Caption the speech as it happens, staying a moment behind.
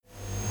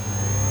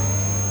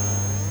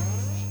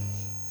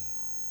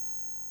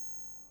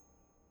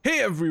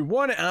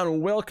everyone,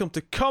 and welcome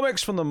to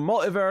Comics from the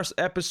Multiverse,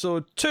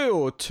 episode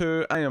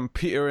 202. I am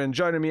Peter, and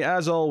joining me,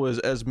 as always,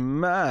 is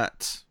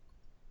Matt.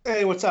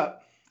 Hey, what's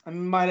up? I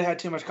might have had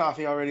too much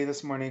coffee already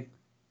this morning.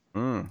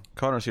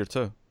 Connor's here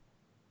too.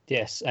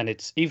 Yes, and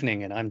it's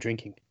evening, and I'm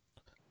drinking.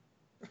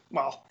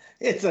 Well,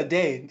 it's a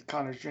day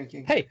Connor's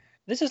drinking. Hey,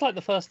 this is like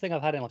the first thing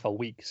I've had in like a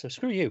week, so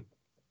screw you.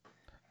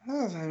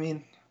 I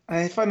mean,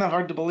 I find that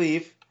hard to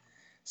believe,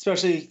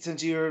 especially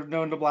since you're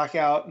known to black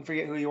out and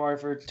forget who you are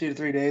for 2 to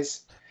 3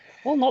 days.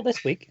 Well, not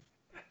this week.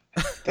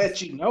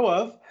 That you know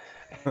of.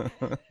 I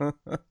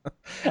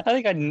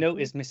think I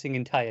noticed missing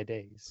entire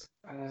days.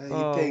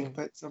 You think,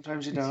 but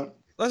sometimes you don't.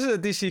 This is a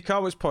DC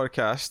Comics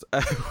podcast.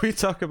 We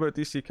talk about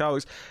DC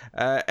Comics.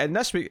 And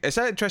this week, it's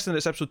interesting that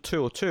it's episode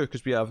 202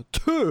 because we have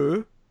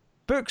 2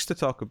 books to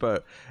talk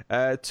about.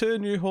 2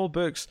 new whole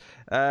books.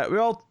 We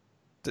all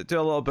do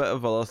a little bit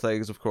of other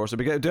things, of course.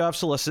 We do have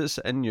solicits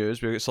and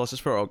news. We get solicits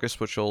for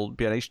August, which will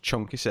be a nice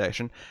chunky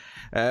session.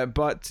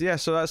 But yeah,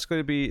 so that's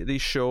going to be the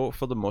show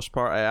for the most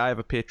part. I have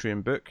a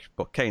Patreon book,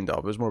 but kind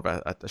of. It was more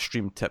of a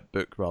stream tip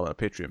book rather than a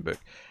Patreon book.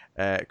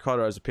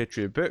 Connor has a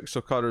Patreon book,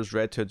 so Connor's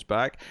Red Hood's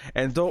back.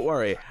 And don't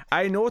worry,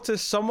 I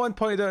noticed someone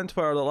pointed out on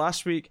Twitter that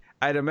last week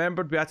I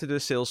remembered we had to do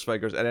sales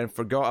figures and then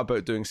forgot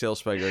about doing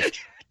sales figures.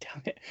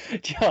 Damn it.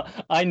 Do you know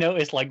what? I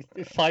noticed like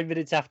 5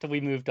 minutes after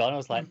we moved on, I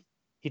was like,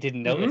 he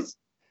didn't notice.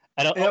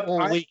 And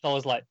all week I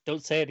was like,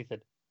 don't say anything.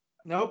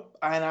 Nope,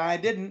 and I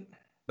didn't.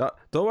 No,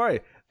 don't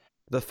worry.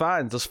 There's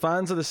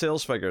fans of the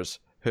sales figures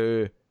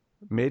who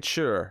made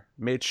sure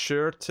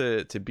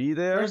to be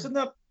there.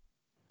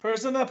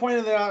 Person that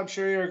pointed that out, I'm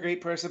sure you're a great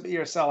person, but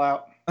you're a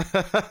sellout.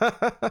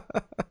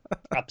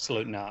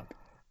 Absolute knob.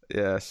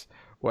 Yes.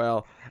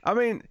 Well, I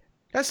mean,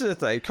 this is the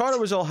thing. Connor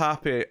was all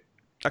happy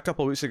a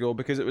couple of weeks ago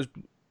because it was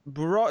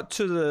brought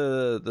to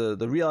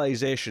the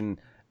realization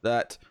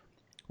that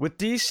with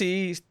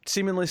DC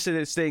seemingly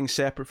staying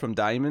separate from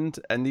Diamond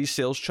and these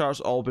sales charts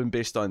all been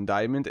based on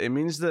Diamond, it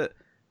means that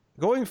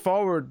going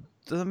forward,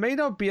 there may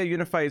not be a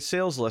unified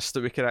sales list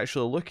that we can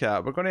actually look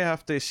at. We're going to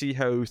have to see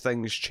how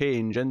things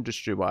change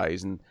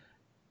industry-wise and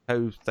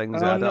how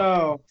things add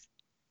up.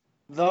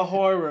 The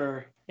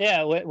horror.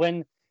 Yeah,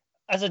 when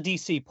as a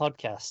DC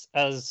podcast,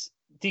 as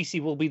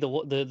DC will be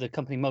the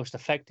company most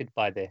affected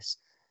by this,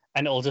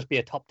 and it'll just be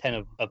a top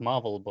 10 of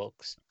Marvel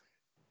books,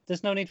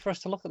 there's no need for us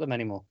to look at them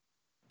anymore.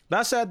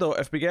 That said, though,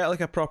 if we get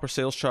like a proper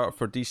sales chart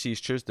for DC's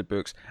Tuesday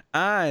books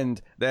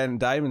and then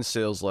Diamond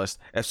sales list,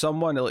 if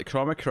someone like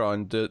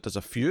Chromicron does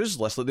a Fuse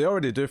list like they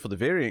already do for the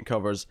variant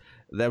covers,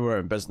 then we're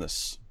in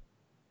business.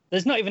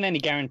 There's not even any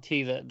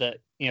guarantee that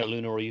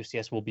Luna or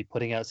UCS will be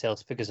putting out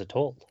sales figures at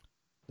all.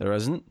 There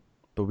isn't,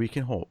 but we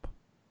can hope.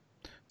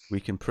 We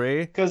can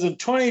pray. Because in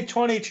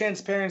 2020,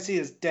 transparency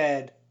is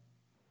dead.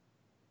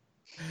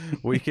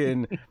 We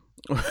can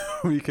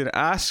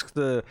ask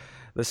the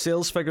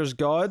sales figures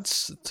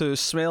gods to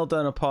smile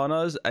down upon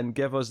us and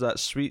give us that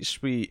sweet,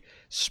 sweet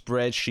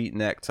spreadsheet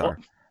nectar.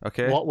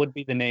 Okay? What would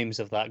be the names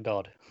of that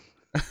god?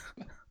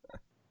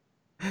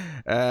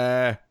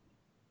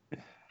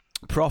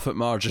 Profit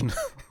margin.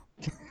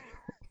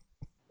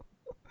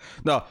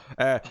 No,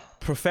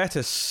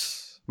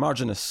 Prophetus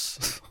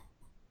Marginus.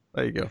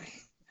 There you go.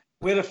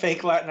 Way to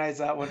fake Latinize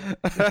that one.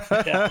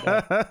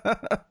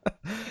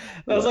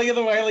 That was like in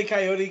the Wile E.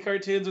 Coyote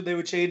cartoons when they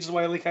would change the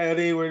Wile E.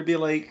 Coyote where it'd be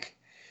like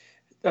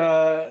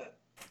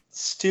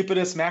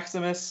Stupidus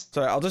Maximus.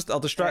 Sorry, I'll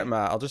distract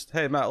Matt.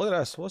 Hey Matt, look at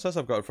this. What's this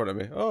I've got in front of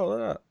me? Oh,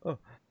 look at that.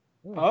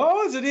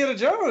 Oh, it's Indiana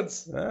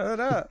Jones. Yeah, look at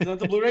that. Is that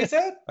the Blu-ray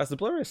set? That's the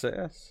Blu-ray set,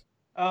 yes.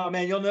 Oh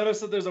man, you'll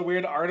notice that there's a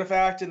weird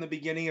artifact in the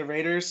beginning of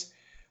Raiders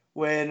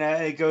when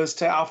it goes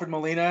to Alfred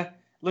Molina.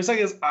 Looks like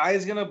his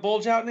eye's gonna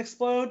bulge out and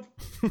explode.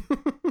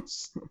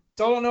 Still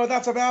don't know what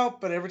that's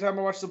about, but every time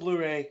I watch the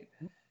Blu-ray,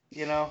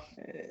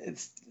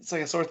 it's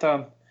like a sore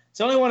thumb. It's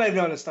the only one I've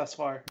noticed thus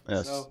far.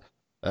 Yes. So.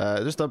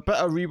 Just a bit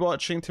of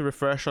rewatching to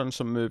refresh on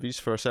some movies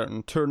for a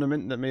certain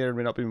tournament that may or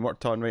may not be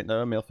worked on right now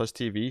on Mailfuzz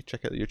TV.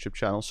 Check out the YouTube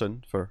channel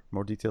soon for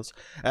more details.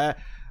 So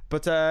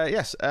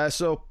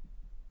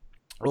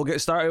we'll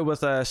get started with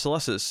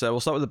solicits. We'll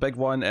start with the big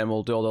one and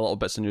we'll do all the little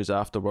bits of news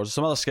afterwards.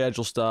 Some other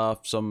schedule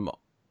stuff, some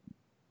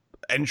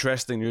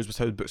interesting news with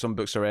how some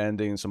books are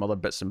ending, some other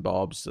bits and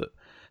bobs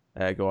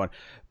that go on.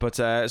 But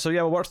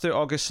we'll work through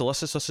August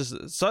solicits.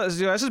 This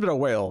has been a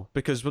while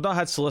because we've not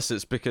had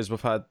solicits because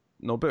we've had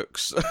no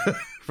books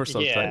for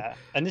some time. Yeah,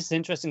 and this is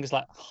interesting because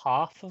like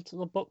half of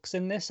the books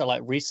in this are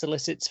like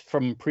resolicits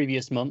from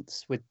previous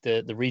months with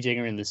the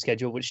rejigger in the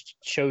schedule, which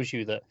shows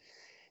you that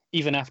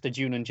even after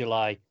June and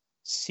July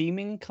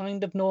seeming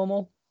kind of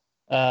normal,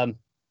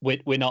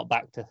 we're not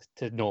back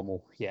to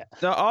normal yet.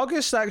 Now,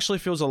 August actually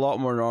feels a lot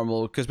more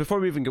normal because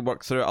before we even get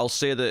work through it, I'll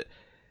say that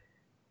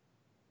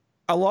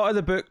a lot of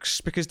the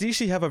books, because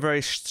DC have a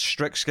very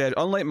strict schedule,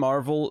 unlike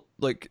Marvel,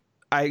 like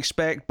I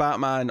expect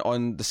Batman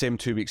on the same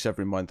 2 weeks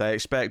every month. I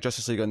expect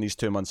Justice League on these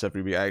 2 months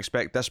every week. I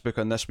expect this book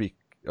on this week,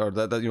 or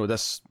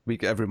this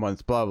week every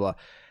month, blah, blah.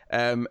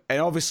 And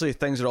obviously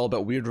things are all a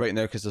bit weird right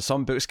now because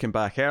some books came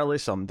back early,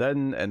 some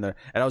didn't, and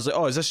I was like,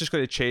 oh, is this just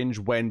going to change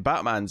when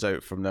Batman's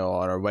out from now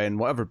on, or when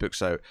whatever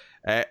book's out?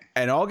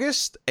 In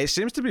August, it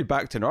seems to be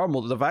back to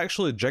normal. They've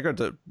actually jiggered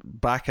it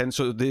back in,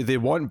 so they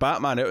want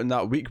Batman out in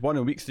that week 1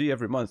 and week 3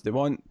 every month. They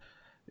want,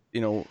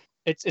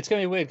 It's going to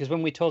be weird because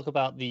when we talk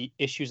about the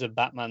issues of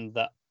Batman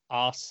that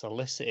are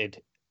solicited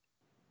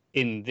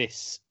in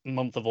this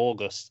month of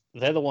August,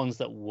 they're the ones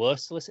that were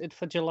solicited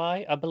for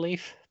July, I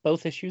believe,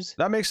 both issues.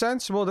 That makes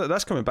sense. Well,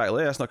 that's coming back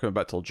later. That's not coming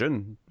back till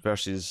June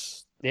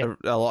versus a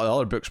lot of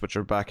other books which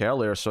are back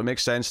earlier. So it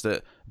makes sense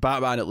that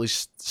Batman at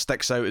least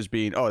sticks out as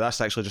being, oh, that's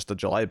actually just the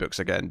July books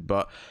again.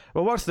 But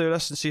we'll work through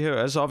this and see how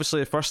it is. Obviously,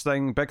 the first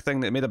big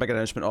thing that made a big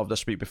announcement of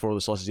this week before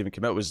the solicits even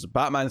came out was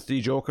Batman 3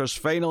 Jokers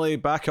finally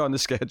back on the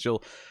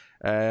schedule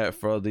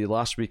for the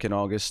last week in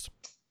August.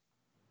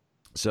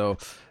 So,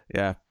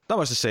 yeah. Not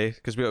much to say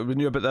because we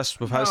knew about this.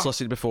 We've had it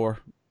solicited before.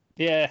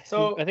 Yeah,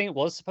 So I think it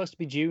was supposed to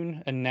be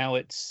June, and now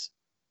it's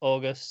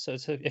August, so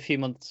it's a few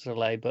months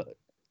delay, but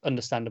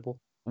understandable.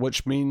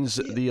 Which means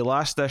the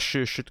last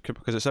issue should come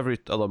because it's every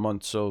other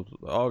month. So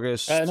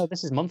August. No,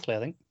 this is monthly, I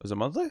think. Is it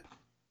monthly?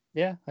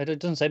 Yeah, it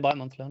doesn't say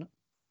bi-monthly on it.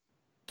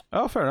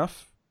 Oh, fair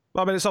enough.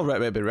 Well, I mean, it's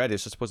already ready,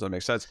 so I suppose that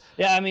makes sense.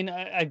 Yeah, I mean,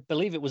 I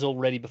believe it was all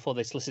ready before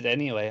they solicited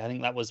anyway. I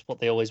think that was what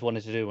they always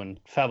wanted to do, and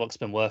Favok's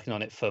been working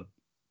on it for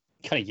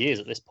kind of years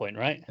at this point,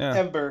 right? Yeah.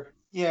 Ember,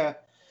 yeah.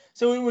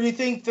 So when you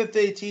think that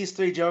they teased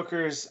 3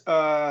 Jokers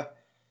at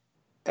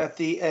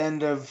the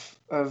end of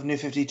New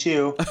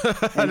 52,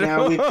 and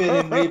now we've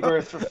been in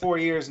Rebirth for 4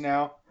 years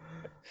now.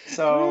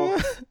 So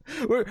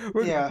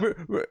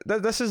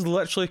this is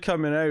literally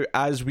coming out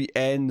as we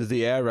end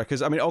the era.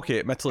 Because I mean, okay,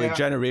 admittedly,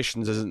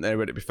 Generations isn't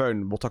anywhere to be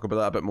found. We'll talk about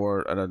that a bit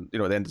more, at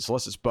the end of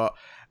solicits, but.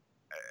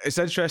 It's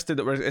interesting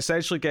that we're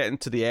essentially getting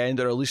to the end,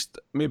 or at least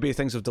maybe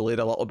things have delayed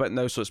a little bit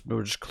now, so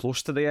we're just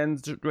close to the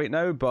end right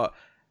now. But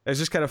it's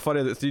just kind of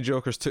funny that 3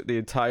 Jokers took the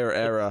entire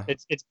era.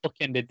 It's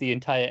bookended the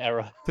entire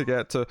era to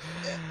get to.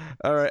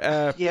 All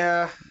right.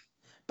 Yeah,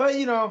 but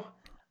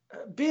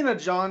being a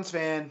Johns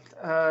fan,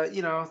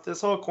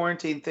 this whole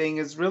quarantine thing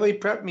has really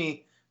prepped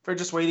me for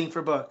just waiting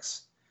for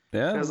books.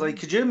 Yeah. I was like,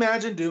 could you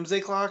imagine Doomsday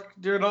Clock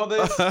during all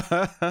this?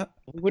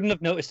 We wouldn't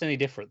have noticed any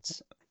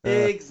difference.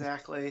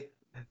 Exactly.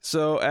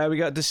 So we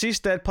got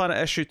Deceased Dead Planet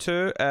issue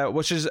 2,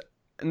 which is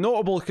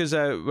notable because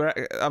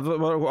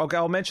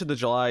I'll mention the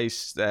July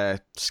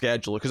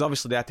schedule because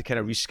obviously they had to kind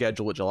of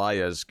reschedule what July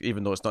is,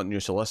 even though it's not new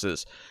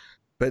solicits.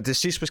 But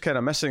Deceased was kind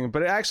of missing,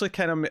 but it actually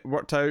kind of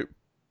worked out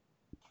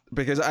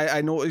because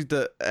I noticed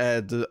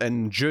that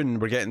in June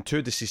we're getting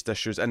 2 Deceased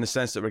issues in the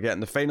sense that we're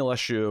getting the final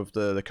issue of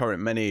the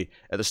current mini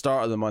at the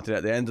start of the month, and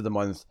at the end of the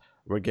month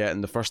we're getting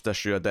the first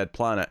issue of Dead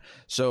Planet.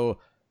 So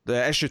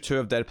the issue 2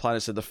 of Dead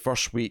Planet's at the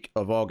first week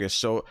of August,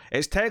 so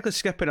it's technically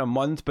skipping a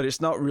month, but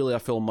it's not really a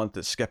full month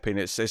it's skipping.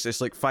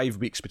 It's like 5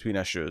 weeks between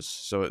issues,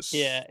 so it's...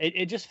 Yeah,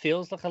 it just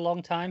feels like a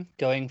long time,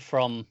 going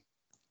from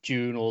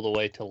June all the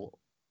way till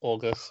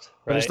August,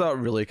 right? But it's not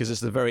really, because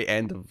it's the very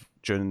end of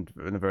June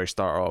and the very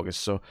start of August,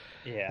 so...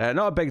 Yeah.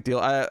 Not a big deal.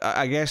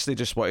 I guess they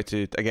just wanted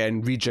to,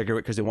 again, rejigger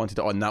it because they wanted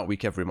it on that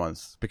week every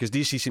month, because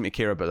DC seem to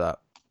care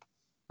about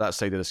that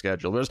side of the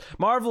schedule, whereas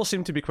Marvel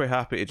seem to be quite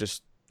happy to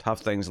just have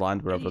things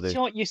land wherever they... You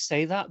know what, you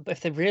say that, but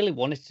if they really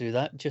wanted to do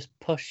that, just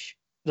push...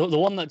 The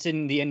one that's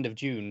in the end of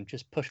June,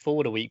 just push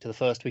forward a week to the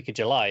first week of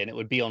July, and it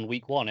would be on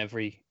week 1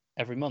 every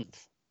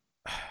month.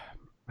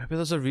 Maybe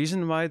there's a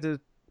reason why they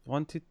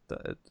wanted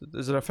that.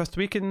 Is there a 5th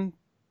week in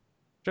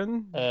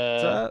June?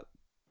 There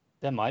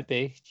might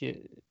be.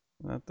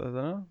 I don't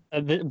know.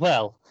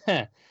 Well,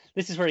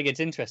 this is where it gets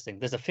interesting.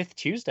 There's a 5th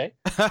Tuesday.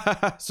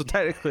 So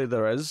technically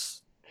there is...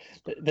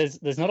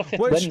 There's not a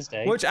 5th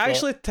Wednesday. Which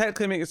actually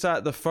technically makes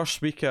that the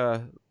first week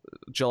of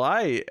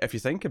July, if you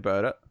think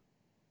about it.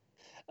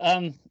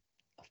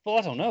 Well,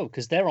 I don't know,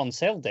 because their on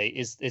sale date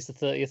is the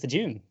 30th of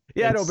June.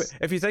 Yeah, no, but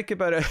if you think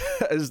about it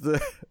as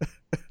the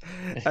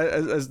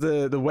as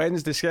the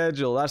Wednesday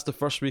schedule, that's the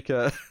first week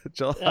of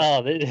July.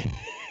 Oh,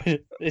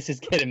 this is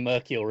getting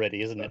murky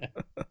already, isn't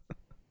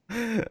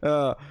it?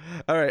 All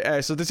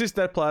right, so this is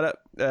Dead Planet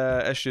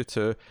issue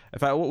 2. In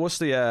fact, what's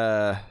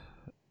the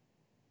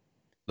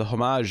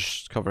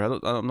homage cover?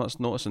 I'm not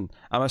noticing.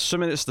 I'm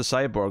assuming it's the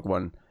Cyborg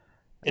one.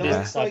 It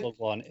is the Cyborg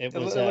one. It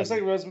looks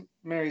like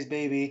Rosemary's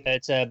Baby.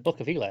 It's Book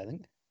of Eli, I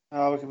think.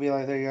 Oh, Book of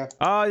Eli. There you go.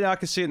 Oh yeah, I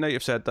can see it now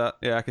you've said that.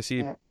 Yeah, I can see.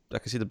 Yeah. I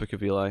can see the Book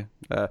of Eli.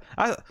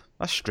 I'm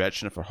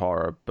stretching it for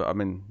horror, but I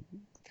mean,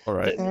 all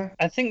right.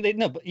 I think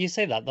but you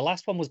say that the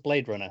last one was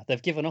Blade Runner.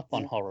 They've given up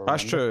on horror.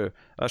 That's true.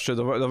 That's true.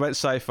 They went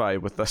sci-fi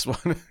with this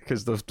one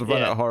because they've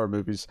run out of horror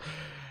movies.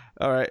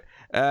 All right.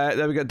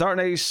 Then we got Dark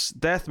Knight's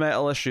Death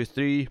Metal issue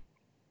 3.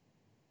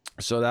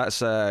 So that's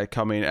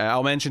coming.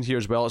 I'll mention here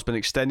as well, it's been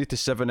extended to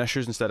 7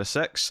 issues instead of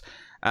 6,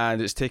 and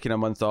it's taking a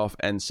month off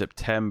in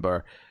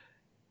September,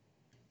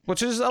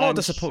 which is a lot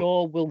disappointing. I'm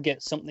sure we'll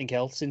get something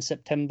else in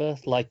September,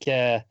 like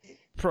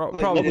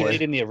probably. We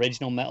did in the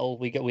original Metal.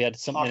 We had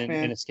something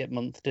in a skip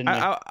month, didn't we?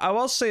 I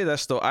will say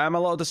this though, I am a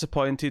little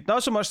disappointed.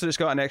 Not so much that it's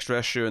got an extra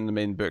issue in the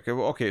main book.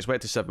 Okay, it's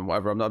went to 7,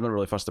 whatever. I'm not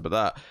really fussed about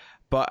that.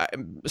 But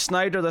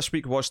Snyder this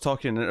week was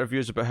talking in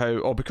interviews about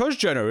how, because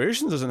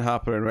Generations isn't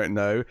happening right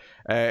now,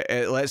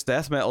 it lets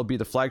Death Metal be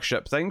the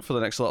flagship thing for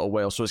the next little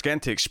while. So it's getting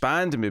to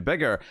expand and be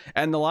bigger.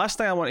 And the last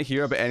thing I want to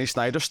hear about any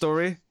Snyder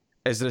story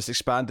is that it's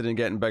expanding and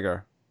getting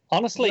bigger.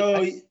 Honestly,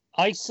 No,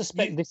 I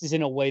suspect this is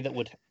in a way that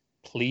would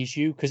please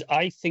you, because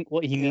I think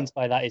what he means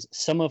by that is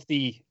some of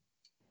the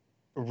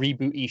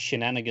rebooty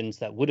shenanigans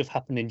that would have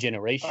happened in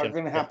Generation are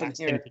going to happen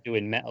here. to do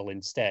in Metal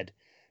instead.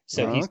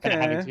 So he's kind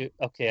of having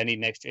to, I need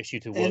an extra issue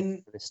to work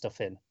this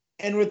stuff in.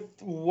 And with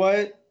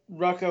what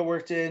Rucka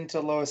worked into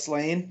Lois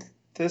Lane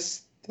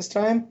this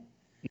time,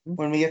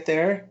 when we get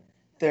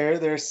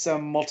there's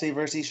some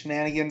multiversey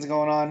shenanigans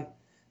going on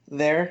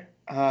there.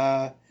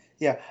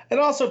 Yeah, and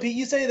also Pete,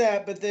 you say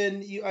that, but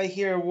then I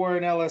hear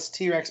Warren Ellis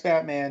T-Rex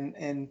Batman,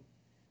 and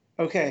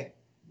okay,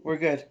 we're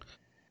good.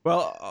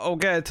 Well, I'll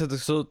get into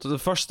the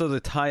first of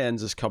the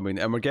tie-ins is coming,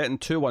 and we're getting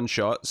 2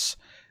 one-shots.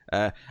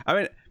 I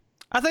mean,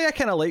 I think I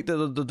kind of like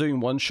that they're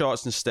doing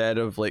one-shots instead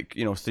of 3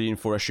 and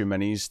 4 issue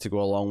minis to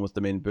go along with the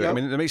main book. Yep. I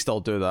mean, they may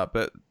still do that,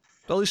 but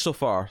at least so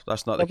far,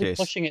 that's not the case. They'll be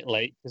pushing it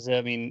late, because,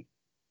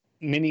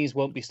 minis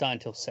won't be starting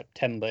until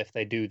September if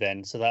they do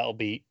then, so that'll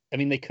be...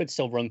 they could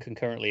still run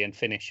concurrently and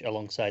finish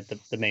alongside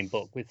the main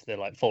book with the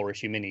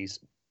 4-issue minis,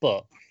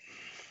 but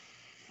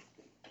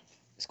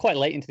it's quite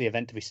late into the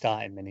event to be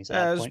starting minis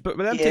at that point.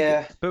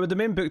 But with the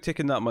main book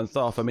taking that month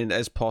off, it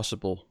is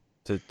possible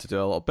to do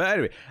a little. But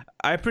anyway,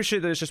 I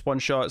appreciate that it's just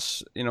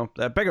one-shots,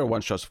 bigger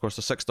one-shots, of course,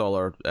 the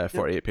 $6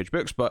 48-page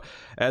books, but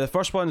the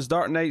first one's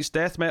Dark Knights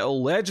Death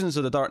Metal Legends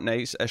of the Dark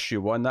Knights, issue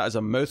 1. That is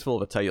a mouthful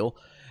of a title.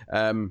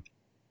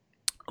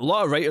 A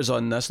lot of writers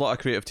on this, a lot of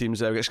creative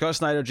teams. We've got Scott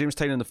Snyder, James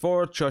Tynion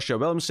IV, Joshua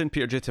Williamson,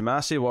 Peter J.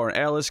 Tomasi, Warren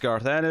Ellis,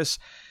 Garth Ennis,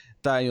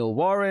 Daniel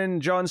Warren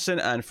Johnson,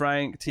 and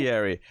Frank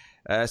Thierry.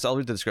 So I'll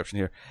read the description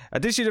here. A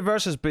DC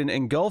universe has been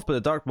engulfed by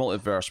the dark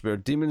multiverse, where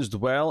demons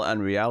dwell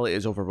and reality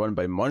is overrun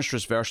by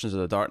monstrous versions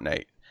of the Dark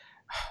Knight.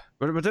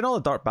 We're doing all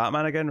the Dark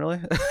Batman again, really?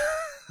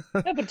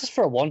 Yeah, but just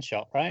for a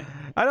one-shot, right?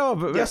 I know,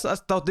 but that's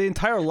the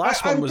entire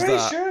last one was that.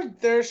 I'm pretty sure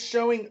they're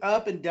showing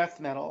up in Death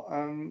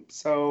Metal.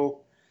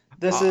 So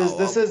this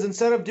is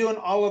instead of doing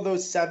all of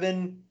those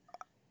 7,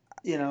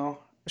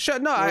 Sure,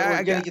 no,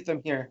 we're gonna get them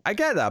here. I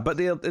get that, but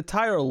the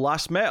entire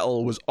last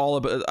Metal was all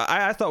about.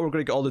 I thought we were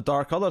gonna get all the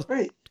dark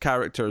other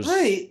characters.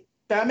 Right,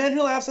 Batman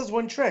Who Laughs has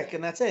one trick,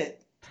 and that's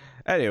it.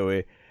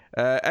 Anyway,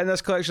 in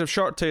this collection of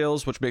short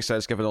tales, which makes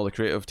sense given all the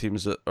creative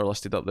teams that are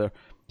listed up there,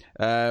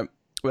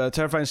 with the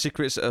terrifying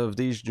secrets of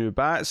these new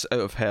bats out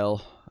of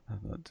hell.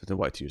 They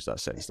wanted to use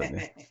that sentence, didn't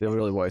they? They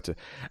really wanted to.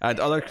 And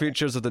other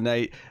creatures of the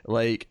night,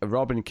 like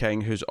Robin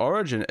King, whose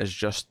origin is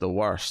just the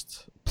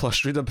worst.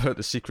 Plus, read about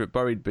the secret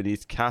buried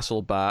beneath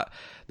Castle Bat,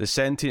 the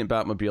sentient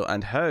Batmobile,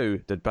 and how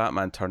did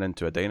Batman turn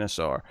into a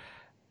dinosaur?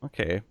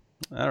 Okay,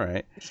 all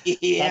right.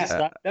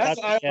 Yeah, that's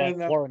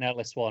Warren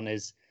Ellis one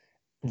is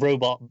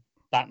robot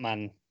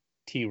Batman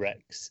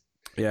T-Rex.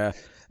 Yeah.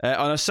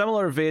 On a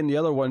similar vein, the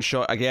other one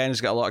shot, again, has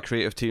got a lot of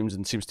creative teams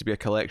and seems to be a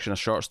collection of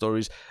short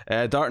stories.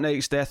 Dark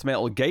Knight's Death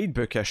Metal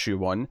Guidebook issue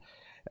 1.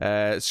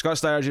 Scott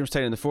Steyer, James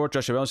Tynion IV,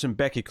 Joshua Williamson,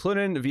 Becky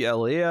Cloonan, Vita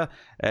Lea,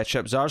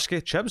 Chip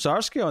Zdarsky. Chip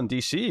Zdarsky on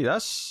DC,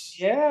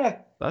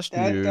 that's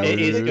new. It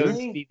is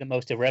going to be the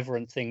most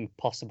irreverent thing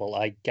possible,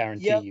 I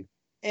guarantee you.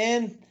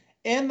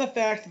 And the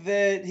fact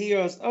that he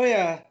goes, oh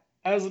yeah,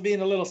 I was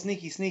being a little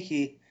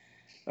sneaky,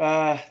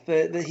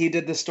 that he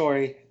did the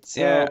story.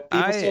 So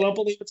people still don't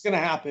believe it's going to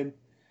happen.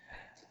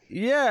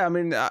 Yeah, I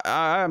mean,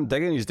 I'm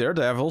digging his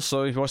Daredevil,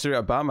 so if he wants to read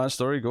a Batman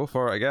story, go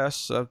for it, I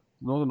guess.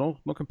 No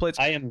complaints.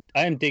 I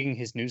am digging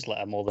his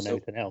newsletter more than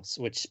anything else,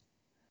 which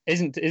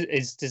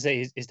is to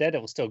say his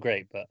Daredevil's still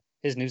great, but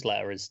his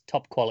newsletter is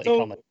top quality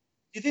comedy.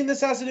 Do you think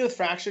this has to do with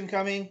Fraction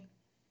coming?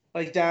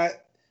 Like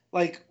that,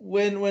 like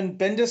when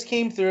Bendis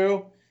came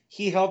through,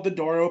 he held the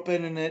door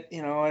open and it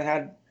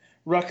had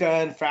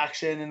Rucka and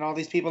Fraction and all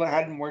these people that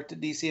hadn't worked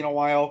at DC in a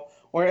while,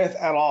 or if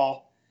at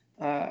all.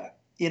 And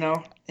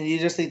you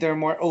just think they're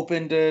more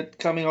open to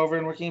coming over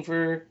and working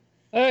for...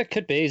 It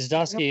could be.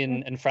 Zdarsky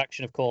and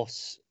Fraction, of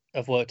course,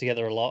 have worked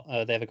together a lot.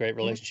 They have a great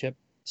relationship,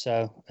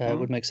 so it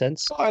would make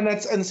sense. Oh, and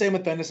the same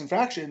with Bendis and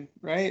Fraction,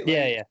 right?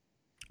 Yeah.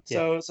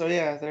 So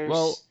there's...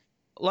 Well,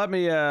 let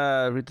me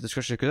read the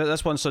description, because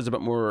this one sounds a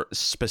bit more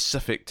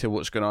specific to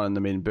what's going on in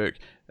the main book.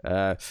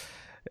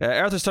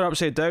 Earth is turned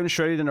upside down,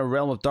 shrouded in a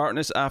realm of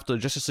darkness after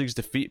Justice League's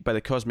defeat by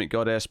the cosmic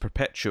goddess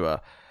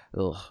Perpetua.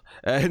 Ugh.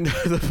 And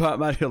the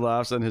Batman Who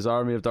Laughs and his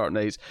army of Dark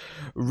Knights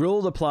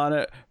rule the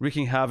planet,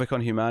 wreaking havoc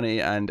on humanity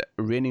and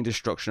raining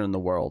destruction on the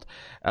world.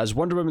 As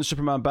Wonder Woman,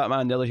 Superman, Batman,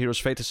 and the other heroes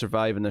fight to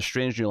survive in this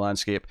strange new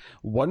landscape,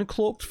 one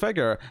cloaked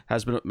figure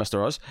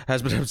Mr. Oz,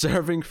 has been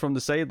observing from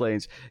the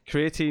sidelines,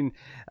 creating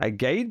a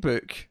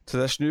guidebook to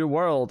this new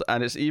world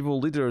and its evil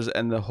leaders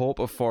in the hope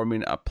of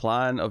forming a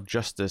plan of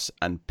justice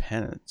and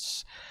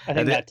penance. I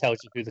think that tells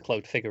you who the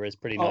cloaked figure is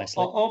pretty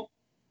nicely.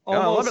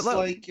 Almost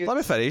let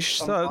me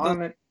finish. A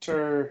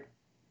monitor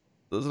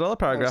There's another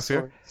paragraph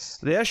here.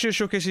 The issue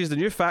showcases the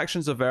new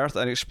factions of Earth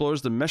and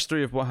explores the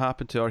mystery of what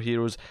happened to our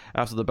heroes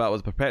after the battle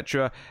with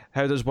Perpetua.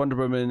 How does Wonder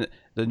Woman,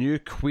 the new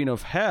Queen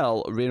of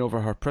Hell, reign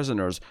over her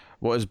prisoners?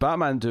 What is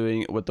Batman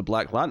doing with the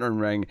Black Lantern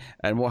ring?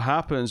 And what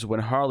happens when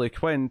Harley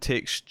Quinn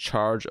takes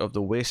charge of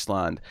the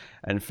Wasteland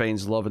and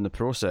finds love in the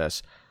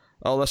process?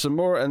 I'll listen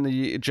more in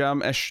the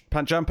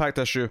jam-packed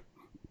issue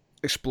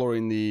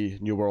exploring the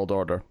New World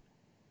Order.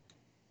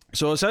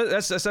 So it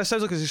sounds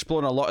like it's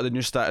exploring a lot of the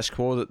new status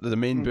quo that the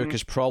main book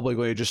is probably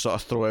going to just sort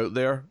of throw out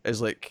there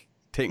as like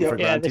taken for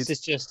granted. Yeah, this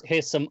is just,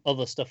 here's some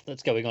other stuff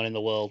that's going on in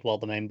the world while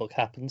the main book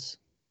happens.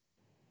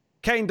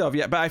 Kind of,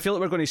 yeah, but I feel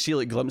like we're going to see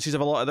like glimpses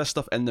of a lot of this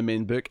stuff in the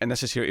main book, and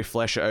this is here to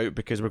flesh it out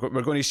because we're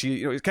going to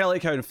see, it's kind of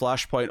like how in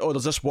Flashpoint,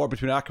 there's this war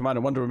between Aquaman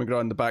and Wonder Woman going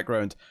on in the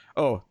background.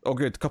 Oh,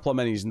 good, a couple of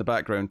minis in the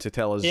background to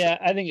tell us. Yeah,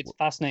 I think it's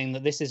fascinating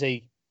that this is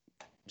a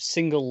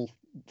single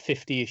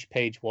 50-ish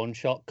page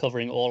one-shot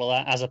covering all of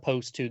that, as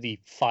opposed to the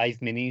 5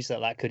 minis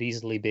that could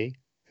easily be.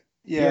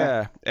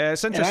 Yeah.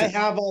 It's interesting. And I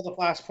have all the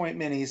Flashpoint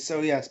minis, so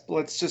yes,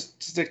 let's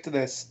just stick to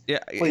this. Yeah,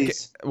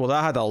 please. Well,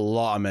 that had a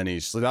lot of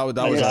minis. Like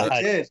that was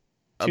an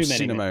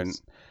obscene amount.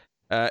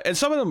 And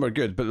some of them were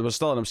good, but there was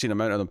still an obscene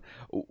amount of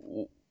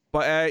them.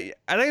 But I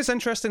think it's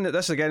interesting that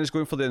this again is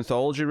going for the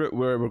anthology route,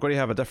 where we're going to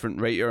have a different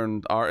writer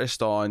and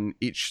artist on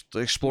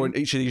exploring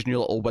each of these new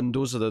little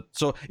windows of the.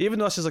 So even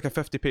though this is like a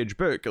 50-page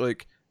book,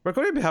 like we're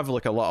going to be having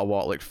like a lot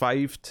of like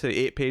 5 to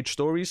 8 page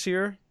stories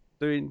here,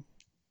 doing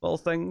little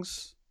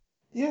things.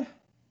 Yeah.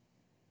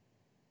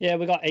 Yeah,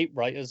 we got 8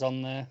 writers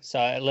on there,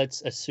 so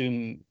let's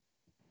assume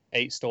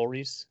 8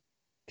 stories,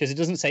 because it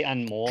doesn't say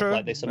and more. True.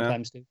 Like they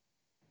sometimes do.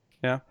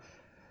 Yeah.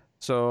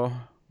 So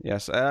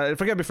yes,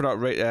 forgive me for not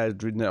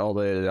reading all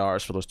the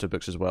artists for those 2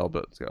 books as well,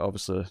 but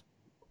obviously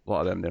a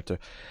lot of them there too.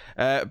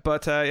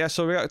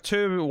 So we got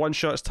 2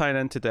 one-shots tying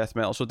into Death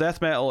Metal. So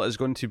Death Metal is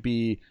going to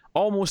be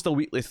almost a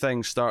weekly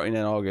thing starting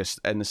in August,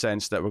 in the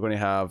sense that we're going to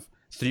have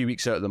 3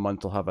 weeks out of the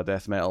month we'll have a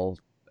Death Metal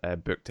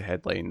book to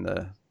headline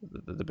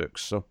the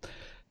books. So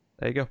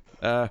there you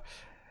go.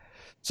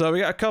 So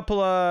we got a couple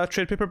of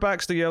trade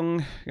paperbacks, the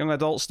young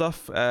adult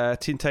stuff.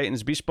 Teen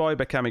Titans Beast Boy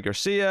by Kami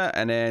Garcia,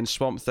 and then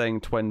Swamp Thing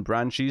Twin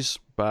Branches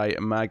by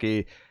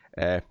Maggie.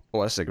 This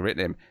is a great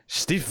name,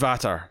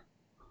 Stiefvater.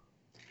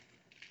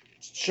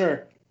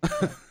 Sure.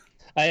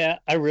 I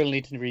really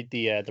need to read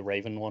the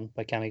Raven one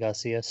by Kami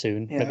Garcia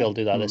soon. Yeah. Maybe I'll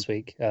do that this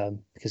week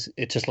because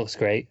it just looks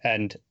great,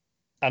 and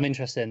I'm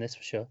interested in this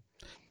for sure.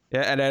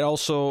 Yeah, and then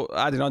also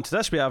adding on to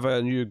this, we have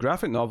a new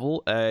graphic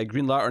novel,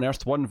 Green Lantern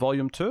Earth 1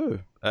 Volume 2.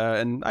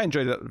 And I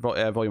enjoyed that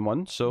Volume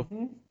 1, so...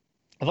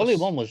 Volume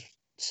 1 was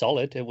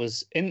solid. It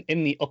was in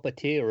the upper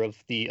tier of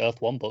the Earth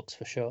 1 books,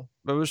 for sure.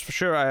 It was for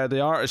sure. The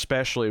art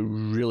especially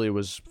really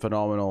was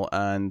phenomenal,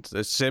 and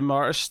the same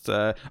artist...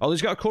 although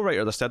he's got a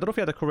co-writer this time. I don't know if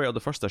he had a co-writer of the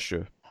first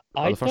issue.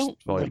 I don't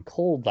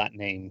recall that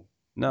name.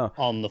 No,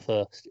 on the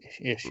first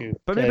issue,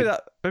 but maybe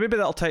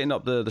that'll tighten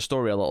up the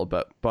story a little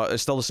bit. But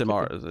it's still the same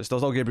art. It's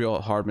still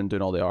Gabriel Hardman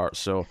doing all the art,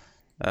 so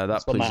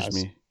that pleases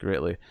me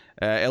greatly.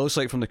 It looks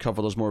like from the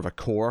cover there's more of a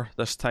core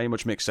this time,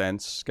 which makes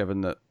sense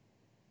given that.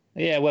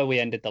 Yeah, where we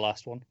ended the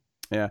last one.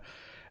 Yeah.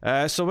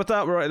 So with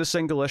that, we're at the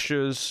single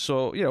issues.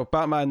 So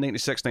Batman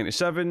 96,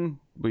 97.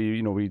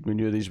 We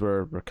knew these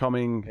were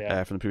coming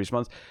from the previous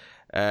month.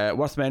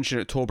 Worth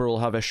mentioning, October will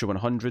have issue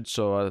 100.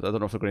 So I don't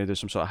know if they're going to do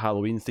some sort of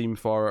Halloween theme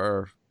for it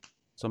or.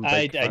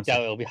 I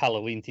doubt it'll be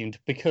Halloween themed,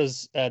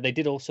 because they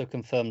did also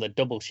confirm that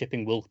double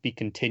shipping will be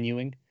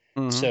continuing.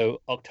 Mm-hmm.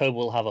 So October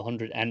will have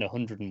 100 and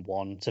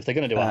 101. So if they're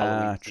going to do a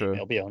Halloween theme,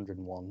 it'll be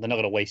 101. They're not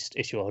going to waste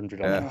issue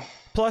 100 on it.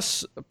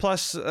 Plus,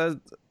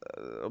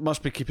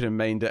 must be keeping in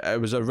mind that it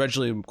was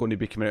originally going to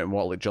be coming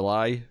out in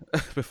July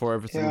before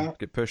everything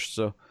get pushed.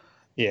 So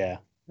yeah.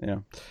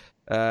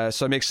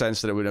 So it makes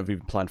sense that it wouldn't have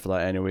even planned for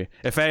that anyway.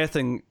 If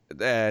anything,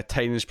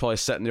 Tiny's probably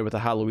sitting there with a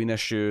Halloween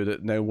issue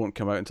that now won't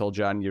come out until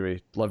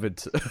January,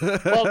 livid.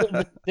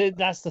 Well,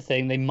 that's the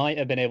thing. They might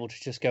have been able to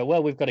just go,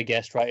 well, we've got a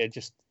guest writer,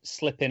 just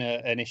slip in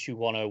an issue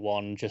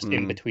 101 just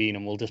in between,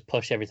 and we'll just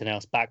push everything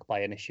else back by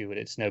an issue, and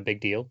it's no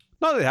big deal.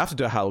 No, they have to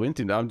do a Halloween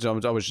thing. I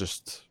was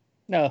just...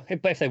 No,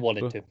 but if they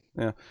wanted to.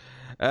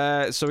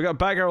 Yeah. So we got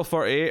Batgirl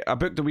 48, a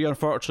book that we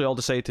unfortunately all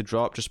decided to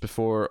drop just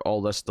before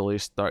all this delay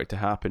started to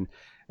happen.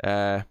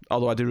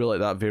 Although I do really like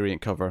that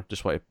variant cover,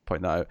 just want to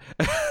point that out.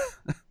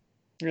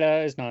 Yeah,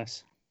 it's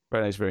nice.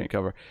 Very nice variant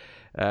cover.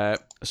 And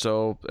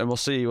we'll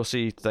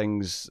see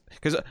things,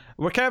 because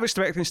we're kind of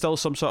expecting still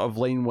some sort of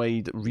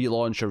line-wide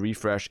relaunch or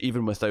refresh,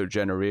 even without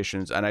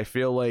Generations. And I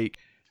feel like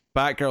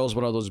Batgirl's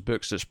one of those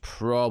books that's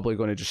probably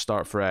going to just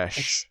start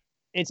fresh.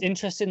 It's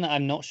interesting that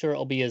I'm not sure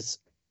it'll be as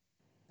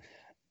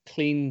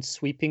clean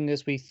sweeping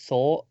as we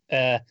thought.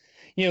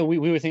 We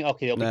were thinking,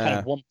 okay, it'll be kind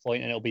of one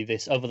point and it'll be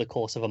this over the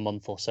course of a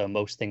month or so.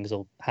 Most things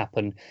will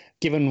happen.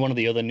 Given one of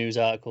the other news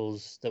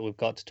articles that we've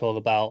got to talk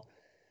about,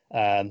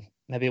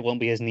 maybe it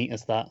won't be as neat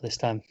as that this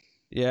time.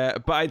 Yeah,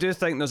 but I do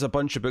think there's a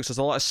bunch of books. There's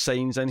a lot of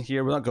signs in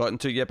here. We're not gotten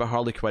to it yet, but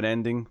Harley Quinn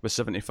ending with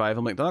 75.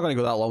 I'm like, they're not going to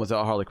go that long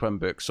without a Harley Quinn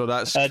book. So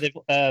that's...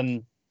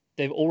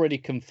 they've already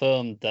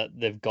confirmed that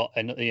they've got,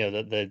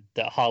 that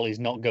Harley's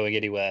not going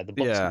anywhere. The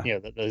books, Yeah.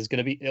 that there's going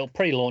to be, it'll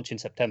probably launch in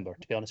September.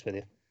 To be honest with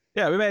you,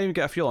 Yeah, we might even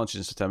get a few launches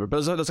in September,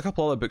 but there's a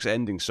couple other books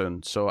ending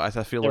soon, so I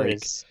feel there like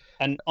is.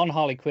 And on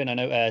Harley Quinn, I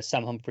know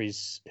Sam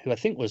Humphries, who I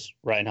think was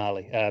writing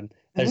Harley,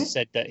 has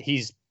said that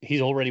he's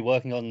already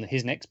working on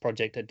his next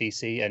project at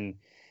DC, and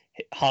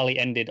Harley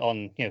ended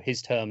on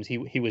his terms.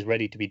 He was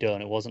ready to be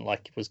done. It wasn't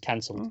like it was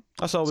cancelled.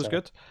 That's always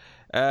good.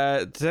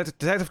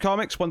 Detective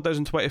Comics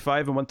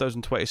 1025 and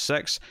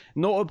 1026.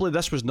 Notably,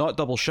 this was not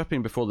double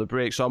shipping before the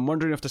break, so I'm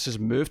wondering if this has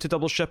moved to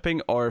double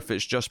shipping or if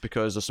it's just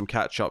because there's some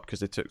catch up because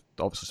they took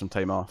obviously some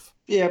time off.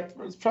 Yeah,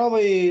 it's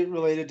probably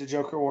related to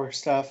Joker War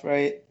stuff,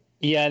 right?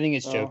 Yeah, I think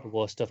it's Joker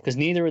War stuff because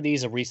neither of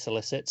these are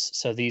resolicits,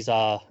 so these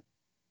are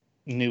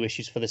new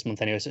issues for this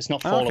month anyway. So it's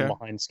not fallen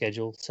behind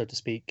schedule, so to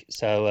speak.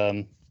 So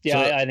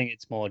I think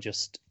it's more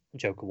just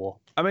Joker War.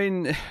 I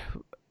mean,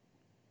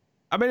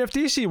 if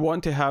DC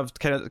want to have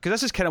kind of, because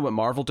this is kind of what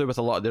Marvel do with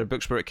a lot of their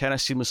books, where it kind of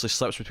seamlessly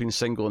slips between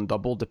single and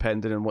double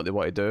depending on what they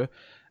want to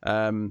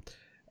do.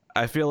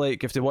 I feel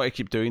like if they want to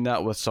keep doing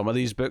that with some of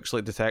these books,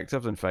 like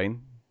Detective, then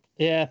fine.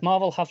 Yeah,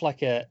 Marvel have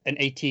like an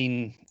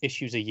 18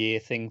 issues a year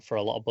thing for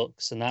a lot of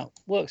books, and that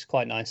works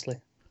quite nicely.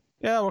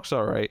 Yeah, it works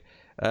all right.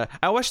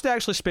 I wish they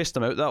actually spaced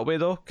them out that way,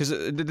 though, because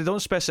they don't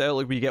space it out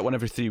like we get one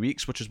every 3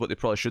 weeks, which is what they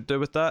probably should do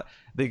with that.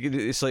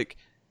 It's like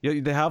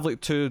they have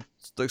like two,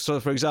 like, so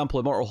for example,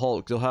 Immortal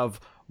Hulk, they'll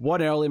have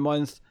one early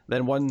month,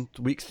 then 1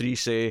 week 3,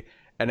 say,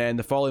 and then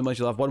the following month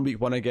you'll have 1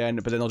 week 1 again,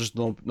 but then there'll just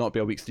not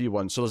be a week 3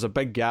 one. So there's a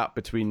big gap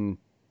between,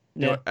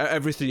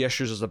 every 3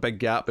 issues there's a big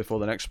gap before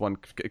the next one,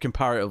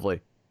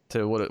 comparatively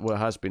to what it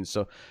has been.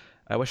 So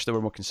I wish they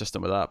were more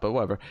consistent with that, but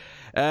whatever.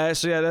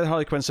 So yeah, then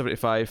Harley Quinn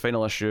 75,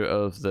 final issue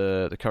of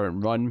the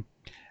current run,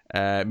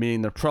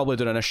 meaning they're probably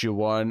doing an issue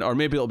 1, or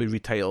maybe it'll be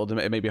retitled.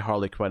 It may be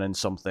Harley Quinn and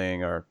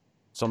something, or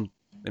some,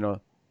 the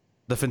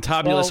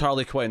Fantabulous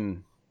Harley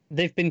Quinn.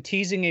 They've been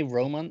teasing a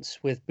romance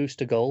with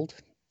Booster Gold,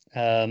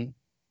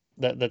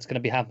 that's going to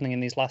be happening in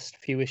these last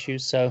few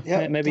issues. So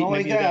maybe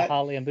you get a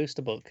Harley and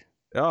Booster book.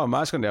 Oh,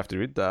 Matt's going to have to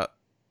read that.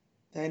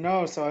 I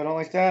know, so I don't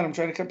like that. I'm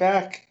trying to cut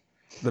back.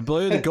 The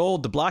blue, the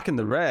gold, the black, and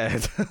the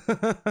red.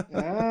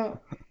 Yeah.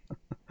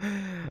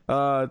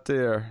 Oh,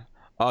 dear.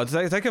 Oh,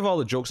 think of all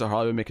the jokes that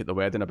Harley would make at the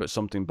wedding about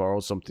something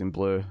borrowed, something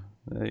blue.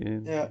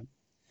 Yeah.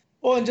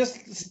 Well, and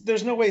just,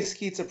 there's no way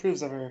Skeets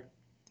approves of her.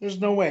 There's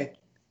no way.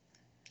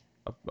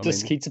 Does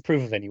Skeets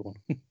approve of anyone?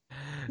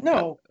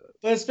 No,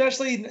 but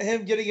especially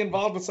him getting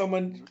involved with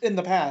someone in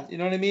the past. You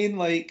know what I mean?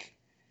 Like,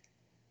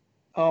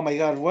 oh my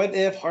God, what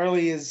if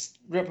Harley is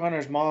Rip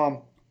Hunter's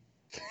mom?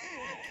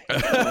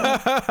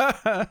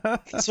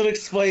 This would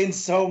explain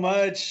so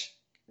much.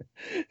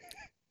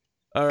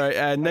 All right,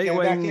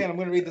 Nightwing. Back in. I'm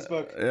going to read this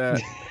book. Yeah.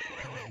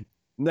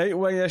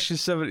 Nightwing issue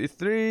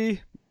 73.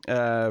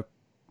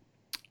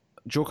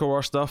 Joker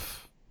War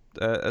stuff.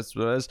 That's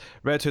what it is.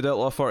 Red Hood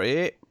Outlaw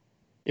 48.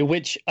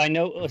 Which I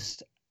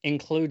noticed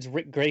includes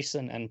Rick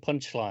Grayson and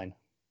Punchline.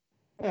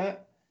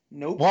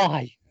 Nope.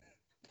 Why?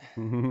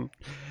 So,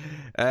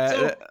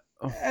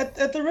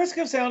 at the risk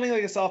of sounding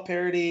like a soft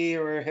parody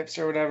or a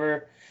hipster or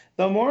whatever,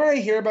 the more I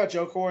hear about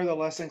Joker War, the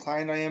less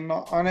inclined I am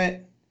on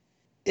it.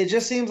 It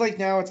just seems like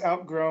now it's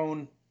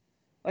outgrown.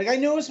 Like, I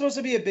know it's supposed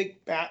to be a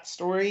big bat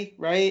story,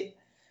 right?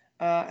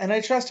 And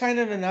I trust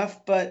Tynion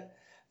enough, but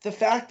the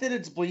fact that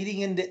it's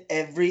bleeding into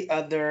every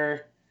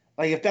other...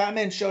 Like, if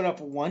Batman showed up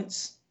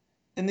once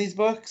in these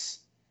books,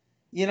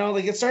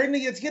 like, it's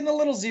getting a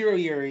little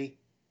zero-year-y.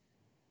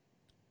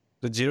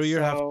 Did Zero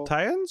Year have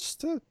tie-ins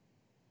to...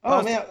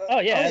 Oh, man. Oh,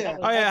 yeah.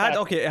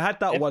 It had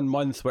that 1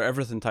 month where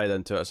everything tied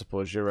into it, I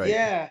suppose. You're right.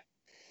 Yeah.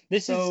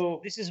 This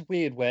is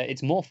weird, where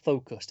it's more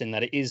focused in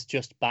that it is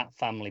just Bat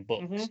Family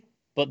books,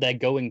 but they're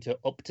going to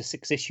up to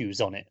 6 issues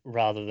on it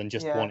rather than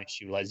just 1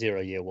 issue like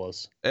 0 Year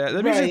was.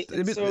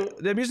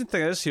 The amusing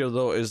thing is here,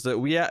 though, is that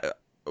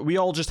we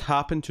all just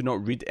happen to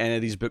not read any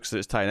of these books that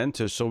it's tying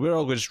into, so we're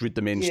all going to just read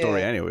the main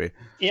story anyway.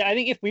 Yeah, I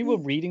think if we were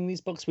reading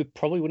these books, we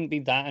probably wouldn't be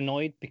that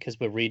annoyed because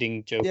we're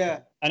reading Joker. Yeah.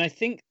 And I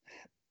think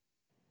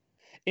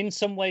in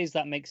some ways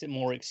that makes it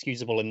more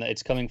excusable in that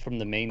it's coming from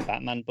the main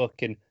Batman book,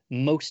 and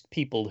most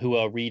people who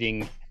are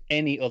reading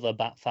any other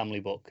Bat Family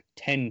book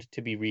tend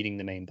to be reading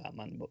the main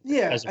Batman book.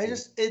 Yeah,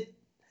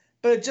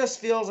 but it just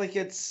feels like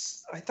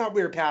I thought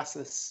we were past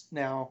this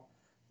now,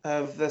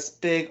 of this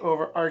big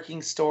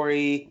overarching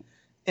story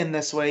in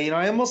this way.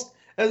 I almost,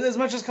 as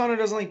much as Connor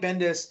doesn't like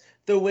Bendis,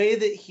 the way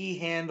that he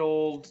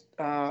handled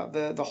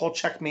the whole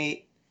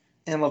checkmate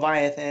in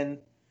Leviathan,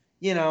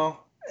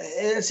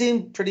 it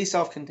seemed pretty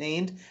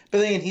self-contained, but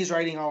then he's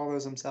writing all of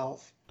those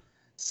himself,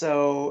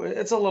 so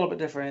it's a little bit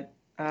different.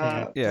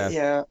 I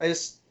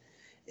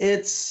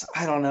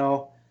don't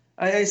know.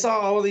 I saw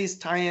all of these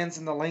tie-ins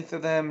and the length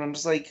of them, and I'm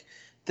just like,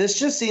 this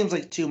just seems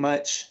like too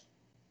much.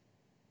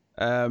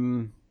 I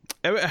mean,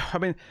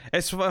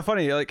 it's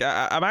funny. Like,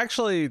 I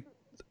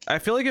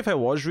feel like if I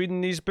was reading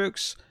these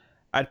books,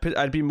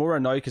 I'd be more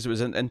annoyed because it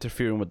was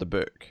interfering with the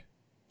book.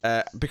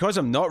 Because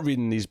I'm not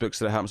reading these books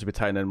that it happens to be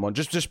tying in one,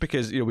 just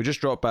because we just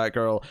dropped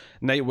Batgirl.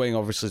 Nightwing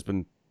obviously has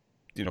been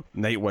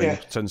Nightwing Yeah.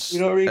 since. You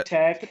don't read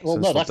tech. Well,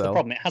 Since no, that's the Liddell.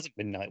 problem. It hasn't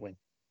been Nightwing.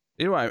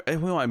 You know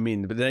what I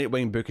mean? But the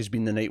Nightwing book has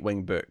been the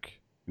Nightwing book,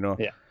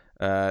 Yeah.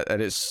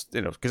 and it's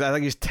because I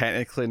think he's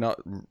technically not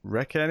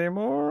Rick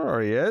anymore,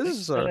 or he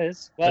is. Still Or...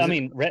 is. Well, is I it-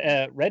 mean,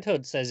 Red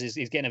Hood says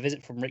he's getting a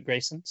visit from Rick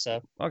Grayson,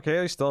 so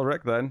Okay, he's still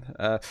Rick then.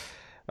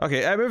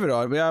 Okay, moving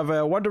on. We have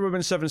Wonder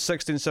Woman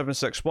 716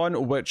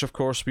 761, which of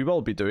course we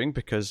will be doing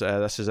because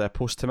this is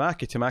post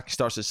Tamaki. Tamaki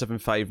starts at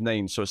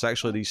 759, so it's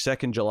actually the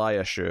 2nd July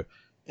issue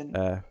And-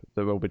 that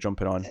we'll be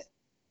jumping on.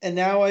 And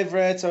now I've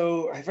read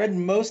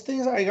most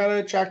things. I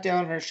gotta track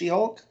down her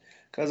She-Hulk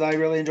because I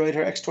really enjoyed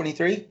her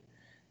X-23.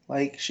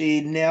 Like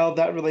she nailed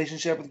that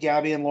relationship with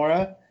Gabby and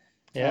Laura.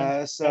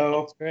 yeah,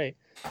 So that's great.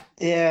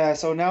 yeah,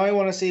 so now I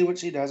want to see what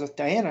she does with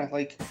Diana.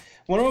 Like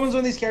Wonder Woman's one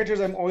of these characters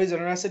I'm always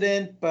interested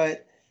in,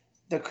 but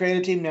the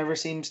creative team never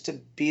seems to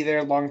be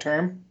there long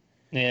term.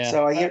 Yeah.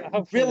 So I get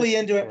hopefully really this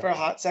into is it for a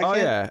hot second. Oh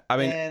yeah, I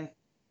mean, and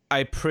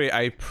I pray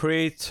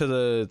to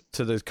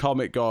the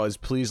comic gods,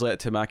 please let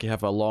Tamaki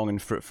have a long and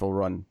fruitful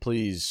run,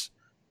 please.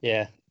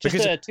 Yeah, just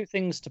Because- two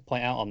things to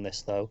point out on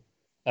this though,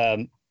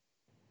 and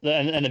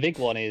the big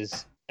one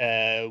is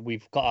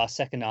we've got our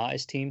second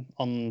artist team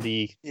on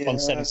Yeah.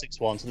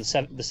 761, so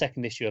the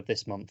second issue of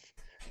this month.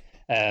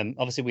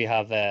 Obviously we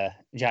have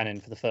Janin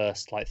for the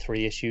first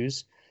 3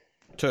 issues,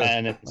 2,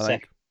 and the I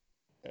think.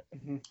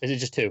 is it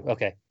just 2?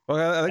 Okay, Well,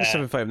 I think Uh,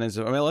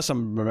 759. I mean, unless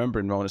I'm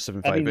remembering wrong, it's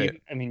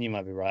 758. I mean you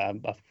might be right.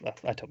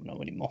 I don't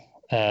know anymore.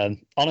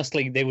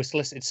 Honestly, they were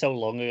solicited so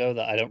long ago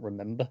that I don't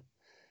remember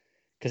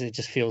because it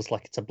just feels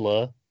like it's a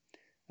blur.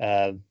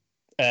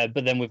 But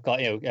then we've got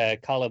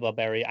Carlo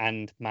Barberi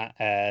and Matt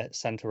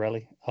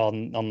Santorelli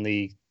on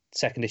the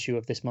second issue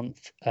of this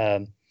month,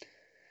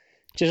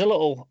 which is a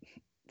little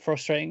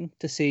frustrating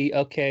to see.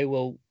 Okay,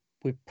 well,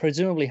 we've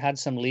presumably had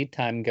some lead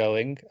time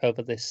going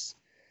over this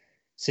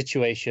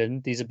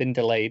situation. These have been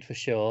delayed for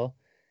sure,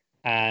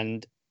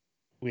 and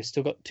we've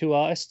still got 2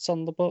 artists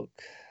on the book.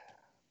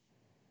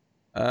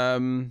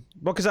 Well,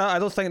 because I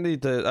don't think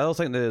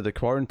the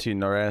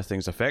quarantine or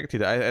anything's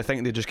affected it. I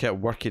think they just kept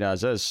working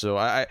as is. So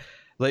I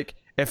like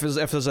if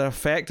there's an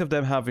effect of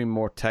them having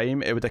more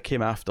time, it would have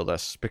came after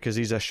this because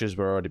these issues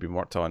were already being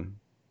worked on.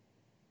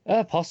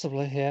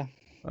 Possibly, yeah.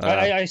 Uh,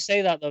 I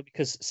say that though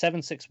because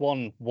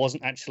 761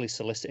 wasn't actually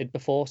solicited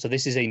before, so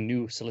this is a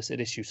new solicited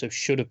issue, so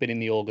should have been in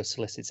the August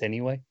solicits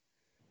anyway.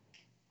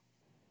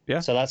 Yeah.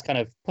 So that's kind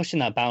of pushing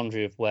that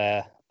boundary of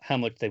how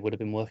much they would have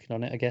been working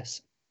on it, I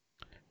guess.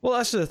 Well,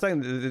 that's the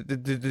thing.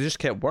 They just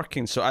kept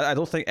working, so I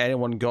don't think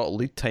anyone got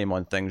lead time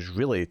on things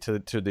really to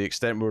the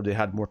extent where they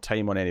had more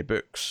time on any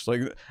books.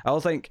 Like I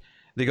don't think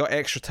they got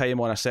extra time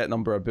on a set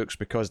number of books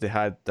because they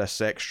had this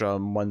extra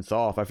month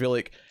off. I feel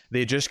like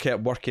they just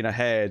kept working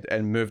ahead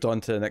and moved on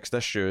to the next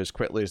issue as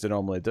quickly as they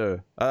normally do.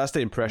 That's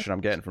the impression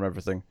I'm getting from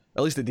everything.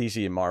 At least the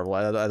DC and Marvel.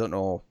 I don't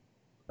know,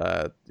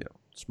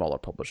 smaller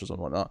publishers and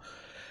whatnot.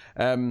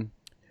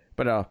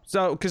 But no,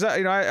 so because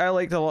I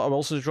liked a lot of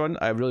Wilson's run.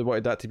 I really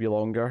wanted that to be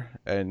longer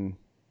and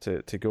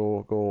to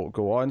go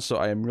on. So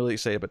I am really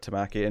excited about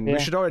Tamaki, and we Yeah.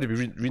 should already be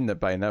reading it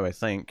by now, I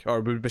think, or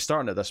we'll be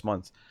starting it this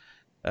month.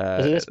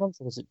 Was it this month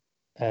or was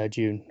it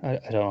June? I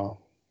don't know.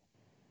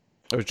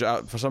 It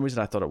was, for some reason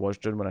I thought it was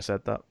June when I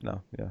said that.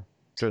 No, yeah,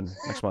 June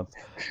next month.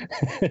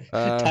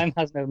 Time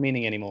has no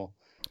meaning anymore.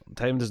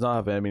 Time does not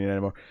have any meaning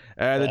anymore.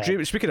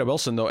 Speaking of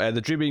Wilson, though,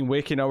 the Dreaming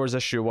Waking Hours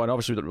issue 1.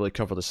 Obviously, we don't really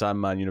cover the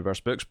Sandman universe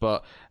books,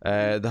 but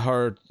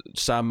her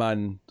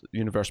Sandman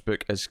universe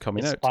book is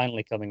coming It's out.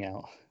 finally coming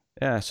out.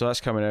 Yeah, so that's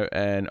coming out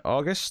in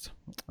August.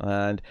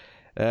 And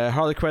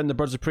Harley Quinn, The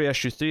Birds of Prey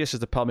issue 3. This is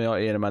the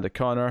Palmiotti and Amanda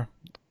Connor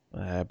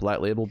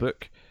Black Label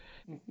book.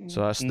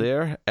 So that's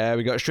there.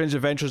 We got Strange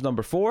Adventures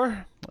number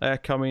 4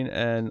 coming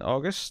in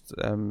August,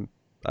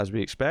 as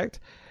we expect.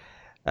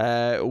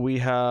 We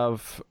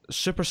have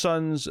Super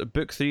Sons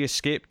Book 3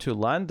 Escape to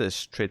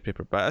Landis trade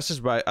paperback. This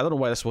is why I don't know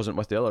why this wasn't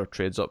with the other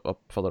trades up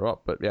further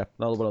up, but yeah,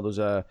 another one of those.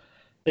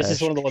 This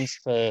is one of the ones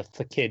for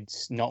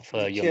kids, not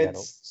for young Kids.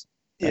 adults.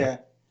 yeah.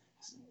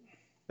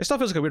 It still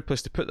feels like a weird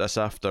place to put this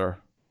after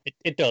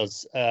It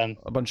does. a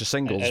bunch of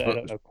singles. I but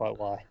don't know quite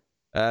why.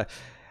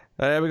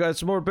 we got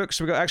some more books.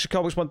 We got Action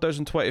Comics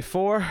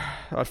 1024.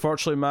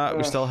 Unfortunately, Matt, we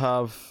Ugh. still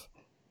have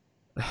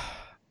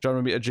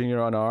John Romita Jr.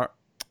 on art.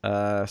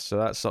 So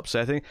that's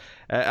upsetting.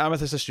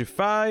 Amethyst issue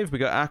 5. We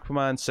got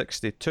Aquaman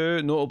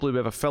 62. Notably, we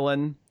have a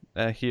fill-in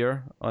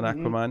here on Mhm.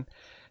 Aquaman.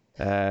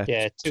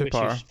 Yeah, two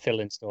two-parter. issues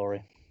fill-in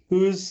story.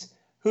 Who's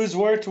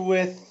worked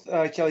with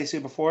Kelly Sue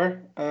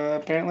before,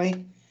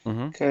 apparently,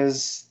 Mm-hmm.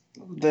 because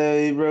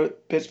they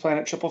wrote Bitch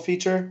Planet triple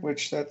feature,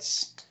 which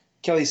that's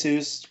Kelly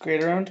Sue's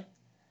creator owned.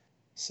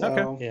 So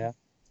Okay. Yeah,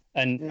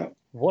 and yeah,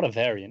 what a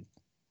variant!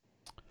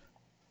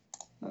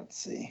 let's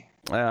see.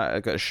 I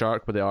got a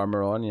shark with the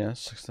armor on.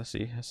 Yes, I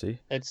see.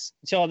 It's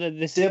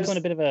this Dibs. is going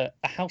a bit of a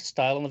house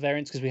style on the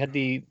variants because we had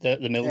the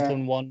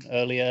Middleton one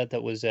earlier.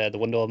 That was the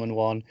Wonder Woman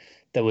one.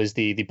 There was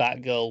the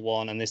Batgirl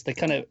one, and they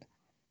kind of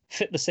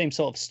fit the same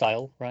sort of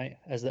style, right?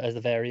 As the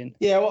variant.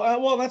 Yeah,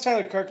 well, that's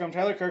Tyler Kirkham.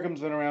 Tyler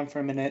Kirkham's been around for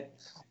a minute.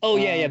 Oh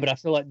yeah, but I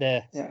feel like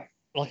they're Yeah.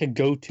 like a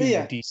go-to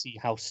Yeah. DC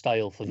house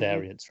style for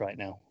variants right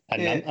now,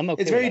 and Yeah. I'm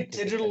okay It's with very that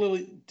 'cause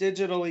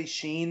digitally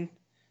sheen,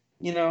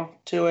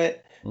 to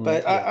it. Mm.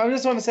 But Yeah. I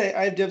just want to say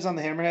I have dibs on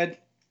the Hammerhead.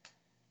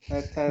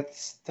 That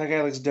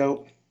guy looks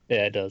dope.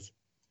 yeah, it does.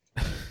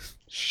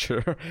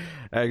 Sure.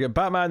 Got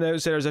Batman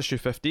Outsiders issue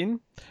 15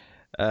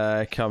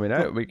 coming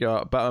out. We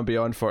got Batman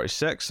Beyond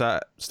 46.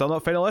 Still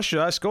not final issue.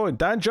 That's going.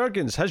 Dan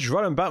Jurgens, his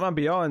run on Batman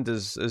Beyond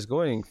is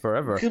going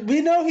forever.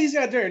 We know he's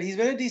got dirt. He's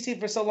been in DC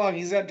for so long.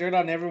 He's got dirt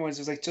on everyone. So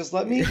he's like, just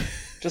let me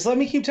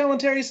keep telling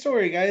Terry's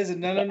story, guys,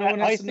 and no one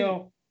has to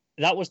know.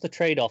 That was the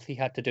trade-off he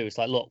had to do. It's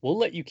like, look, we'll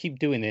let you keep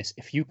doing this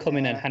if you come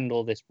in and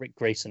handle this Rick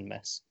Grayson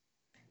mess.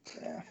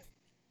 Yeah.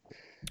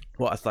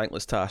 What a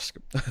thankless task.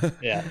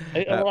 Yeah,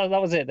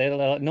 that was it. They're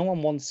like, no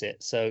one wants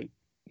it, so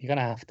you're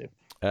gonna have to.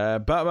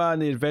 Batman: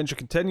 The Adventure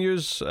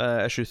Continues,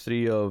 issue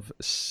 3 of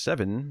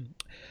 7.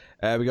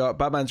 We got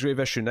Batman's Grave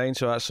issue 9,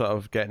 so that's sort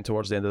of getting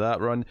towards the end of that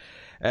run.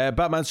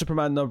 Batman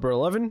Superman number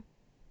 11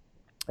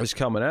 is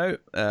coming out.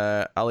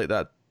 I like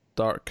that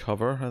dark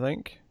cover, I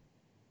think.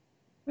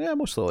 Yeah, I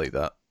mostly like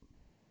that.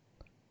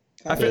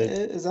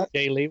 Is that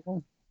Jay Lee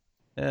one?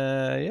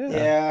 Yeah.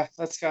 Yeah,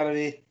 that's gotta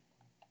be.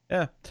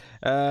 Yeah.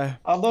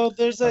 Although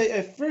there's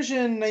a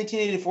version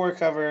 1984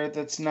 cover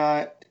that's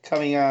not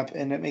coming up,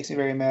 and it makes me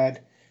very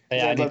mad.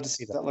 Yeah, I'd love to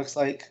see what that looks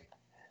like.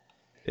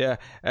 Yeah.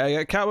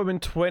 Got Catwoman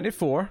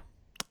 24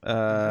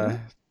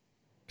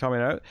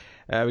 coming out.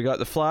 We got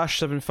The Flash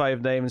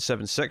 759 and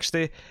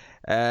 760.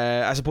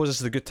 I suppose this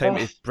is a good time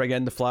to bring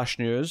in the Flash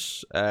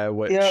news,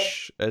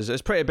 which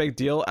is pretty a big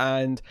deal.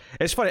 And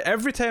it's funny,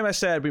 every time I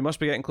said we must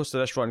be getting close to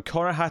this run,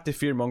 Connor had to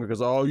fearmonger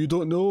because, oh, you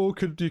don't know,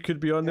 you could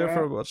be on there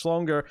for much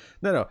longer.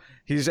 No,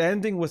 he's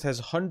ending with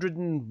his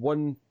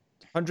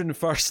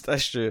 101st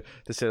issue,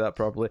 to say that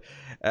properly.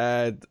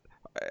 I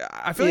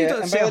feel like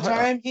and by the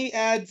time he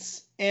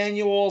adds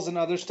annuals and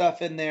other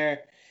stuff in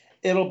there,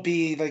 it'll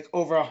be like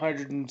over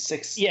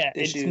 106 issues.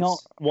 It's not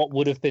what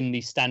would have been the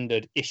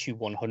standard issue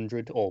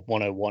 100 or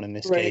 101 in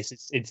this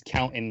case. It's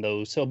counting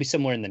those, so it'll be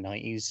somewhere in the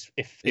 90s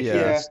if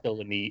it's still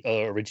in the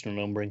original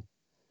numbering.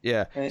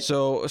 Yeah. Right.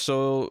 So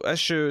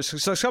issue.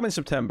 So it's coming in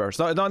September. It's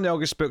not in the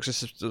August books.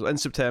 It's in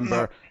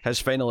September. His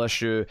final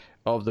issue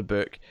of the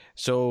book.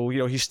 So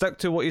he stuck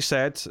to what he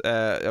said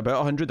about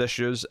 100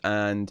 issues,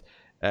 and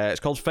it's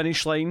called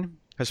Finish Line.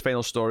 His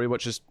final story,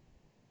 which is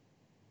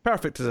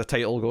perfect as a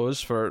title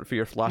goes for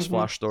your last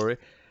Flash story.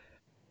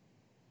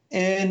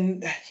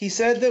 And he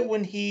said that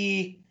when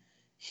he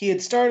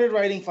had started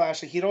writing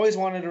Flash, like he'd always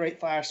wanted to write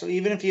Flash. So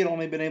even if he had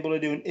only been able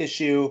to do an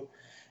issue,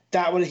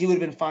 he would have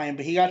been fine.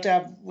 But he got to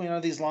have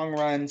these long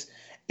runs,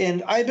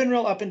 and I've been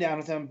real up and down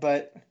with him.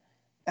 But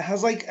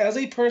as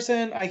a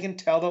person, I can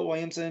tell that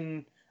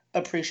Williamson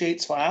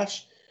appreciates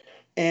Flash,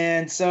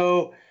 and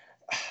so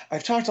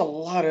I've talked a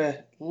lot of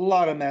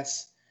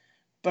mess.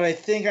 But I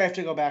think I have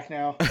to go back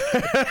now.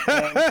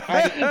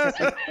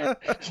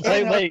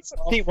 Wait,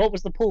 Pete, what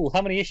was the pool?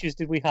 How many issues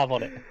did we have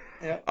on it?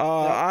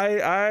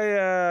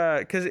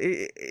 Because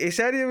he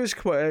said he was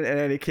quitting, and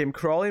then he came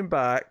crawling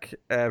back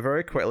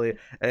very quickly,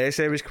 and he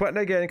said he was quitting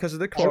again because of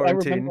the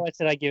quarantine. I remember I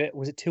said I gave it.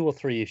 Was it 2 or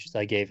 3 issues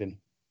I gave him?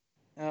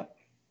 Yeah.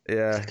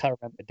 I can't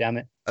remember. Damn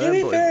it. To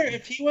be fair,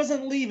 if he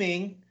wasn't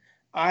leaving,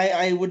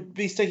 I would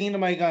be sticking to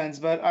my guns.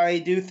 But I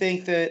do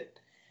think that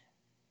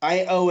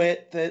I owe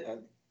it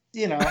that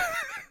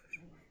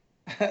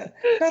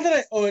not that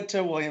I owe it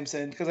to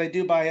Williamson, because I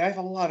have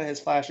a lot of his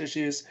Flash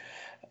issues,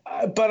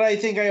 but I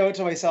think I owe it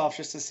to myself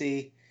just to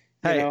see,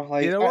 you know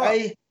what?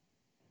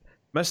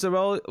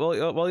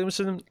 Mr.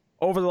 Williamson,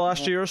 over the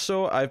last year or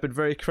so, I've been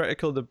very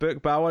critical of the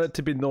book, but I want it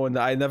to be known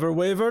that I never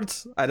wavered,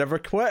 I never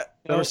quit,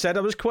 never said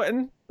I was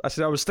quitting. I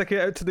said I was sticking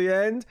it out to the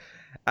end,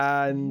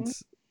 and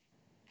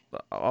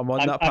I'm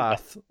on that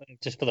path.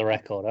 Just for the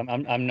record,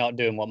 I'm not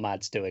doing what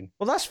Mad's doing.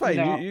 Well, that's fine.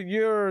 No,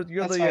 you're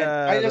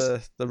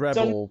that's the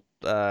rebel.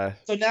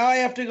 So now I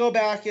have to go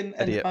back and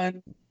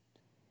hunt.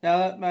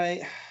 Now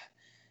that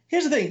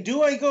here's the thing: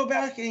 do I go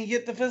back and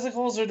get the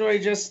physicals, or do I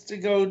just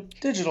go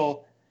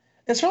digital?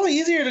 It's probably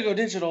easier to go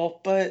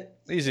digital, but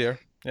easier.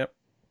 Yep.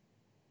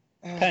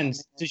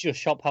 Depends. Does your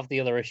shop have the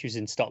other issues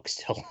in stock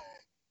still?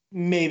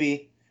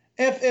 Maybe.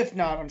 If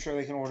not, I'm sure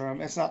they can order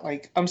them. It's not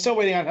like I'm still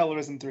waiting on Hell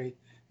Arisen 3.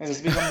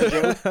 It's become a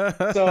joke.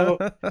 So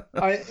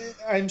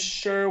I'm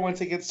sure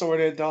once it gets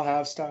sorted, they'll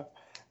have stuff.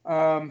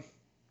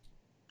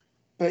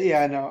 But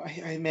yeah, no,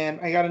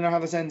 I got to know how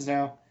this ends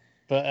now.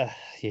 But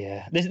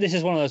yeah, this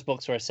is one of those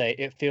books where I say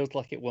it feels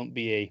like it won't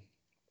be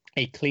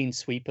a clean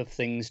sweep of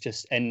things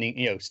just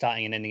ending,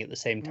 starting and ending at the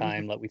same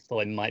time, like we thought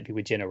it might be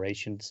with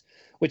Generations,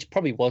 which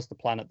probably was the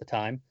plan at the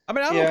time. I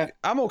mean,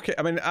 I'm okay.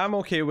 I mean, I'm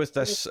okay with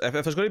this. If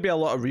there's going to be a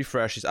lot of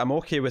refreshes, I'm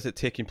okay with it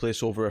taking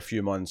place over a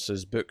few months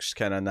as books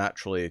kind of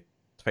naturally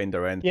find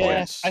their end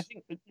points. I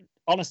think,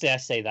 honestly, I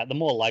say that the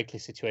more likely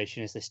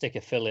situation is they stick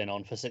a fill-in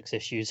on for 6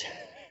 issues.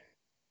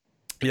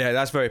 Yeah,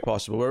 that's very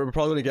possible. We're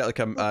probably going to get like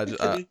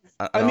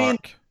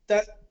arc.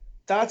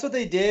 That's what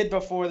they did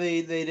before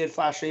they did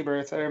Flash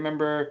Rebirth. I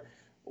remember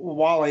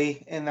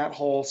Wally in that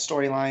whole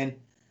storyline,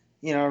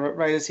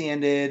 right as he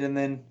ended, and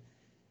then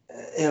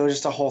it was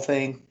just a whole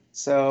thing.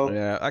 So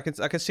Yeah, I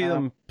can see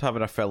them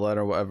having a fill-in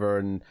or whatever,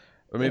 and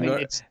I I mean, mean,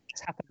 it's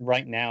happened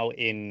right now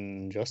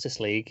in Justice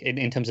League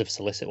in terms of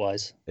solicit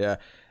wise. yeah.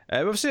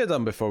 We've seen it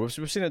done before.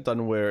 We've seen it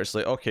done where it's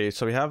like, okay,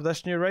 so we have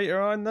this new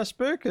writer on this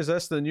book. Is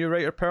this the new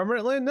writer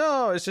permanently?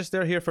 No, it's just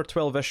they're here for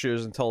 12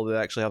 issues until they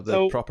actually have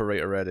the proper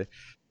writer ready.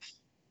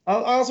 I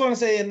also want to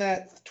say in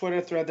that Twitter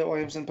thread that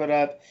Williamson put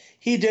up,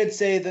 he did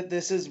say that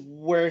this is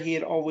where he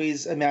had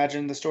always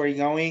imagined the story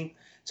going.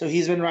 So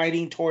he's been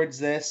writing towards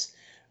this,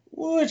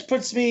 which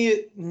puts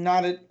me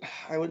not at,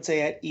 I would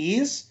say, at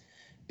ease,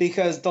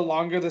 because the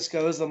longer this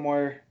goes, the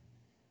more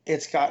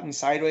it's gotten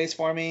sideways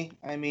for me.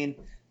 I mean,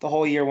 the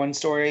whole year one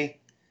story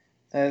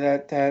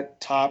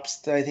that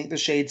tops, I think, the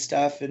Shade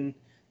stuff and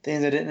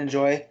things I didn't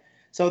enjoy.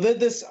 So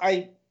this,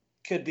 I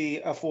could be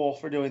a fool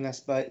for doing this,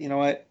 but you know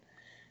what?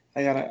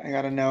 I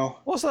gotta know.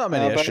 What's that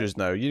many issues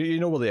now? You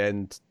know where the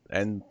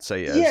end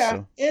site is.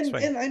 Yeah, so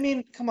and I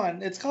mean, come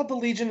on, it's called the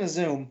Legion of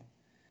Zoom.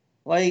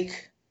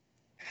 Like,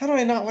 how do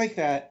I not like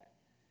that?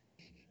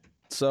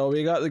 So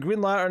we got the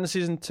Green Lantern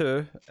season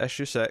 2,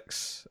 issue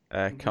 6,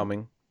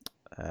 coming.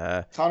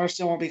 Connor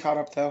still won't be caught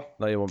up though.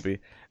 No, you won't be.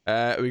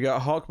 We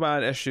got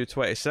Hawkman issue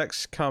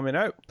 26 coming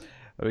out.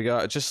 We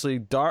got Justice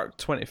League Dark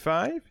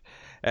 25.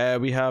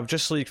 We have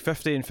Justice League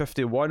 50 and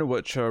 51,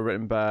 which are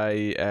written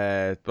by,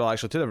 well,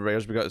 actually, two different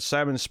writers. We got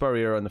Simon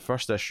Spurrier on the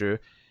first issue,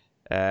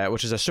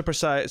 which is a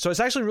supersized. So it's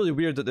actually really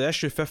weird that the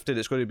issue 50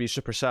 that's going to be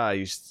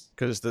supersized,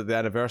 because the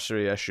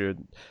anniversary issue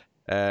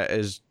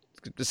is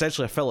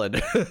essentially a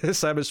fill-in.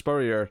 Simon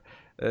Spurrier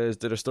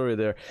did a story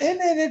there. And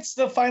then it's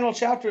the final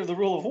chapter of the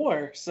Rule of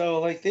War. So,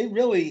 like, they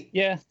really...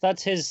 Yeah,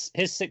 that's his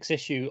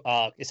 6-issue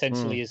arc,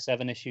 essentially is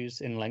 7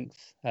 issues in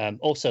length.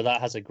 Also, that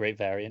has a great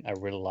variant. I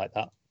really like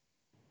that.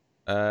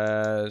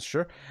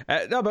 Sure.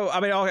 No, but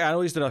I mean, I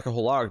know he's doing like a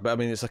whole arc, but I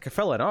mean, it's like a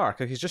fill-in arc.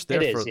 Like, he's just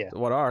there for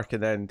one arc,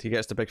 and then he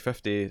gets the big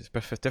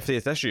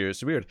 50th issue.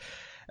 It's weird.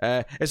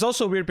 It's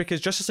also weird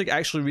because Justice League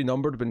actually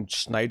renumbered when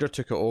Snyder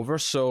took it over.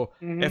 So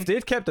if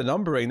they'd kept the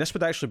numbering, this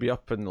would actually be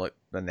up in like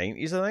the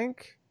 90s, I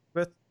think.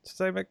 By the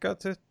time it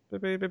got to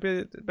maybe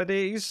by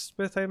the 80s,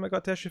 by the time I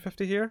got to issue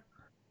 50 here.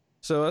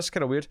 So that's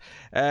kind of weird.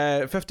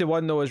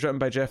 51 though is written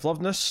by Jeff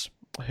Loveness,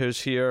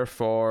 who's here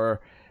for.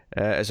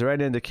 Is there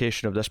any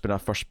indication of this being a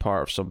first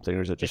part of something,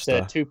 or is it just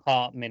a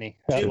 2-part mini?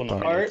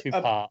 Two-part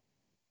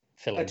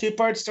film. A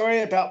 2-part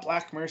story about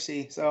Black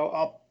Mercy.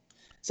 So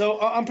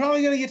I'm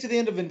probably gonna get to the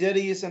end of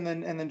Vendittas and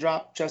then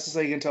drop Justice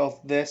League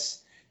until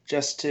this,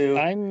 just to.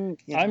 I'm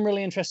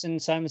really interested in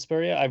Simon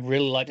Spurrier. I've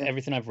really liked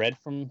everything I've read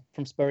from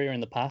Spurrier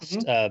in the past.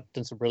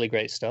 Done some really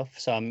great stuff,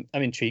 so I'm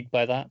intrigued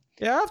by that.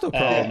 Yeah, I have no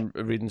problem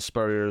reading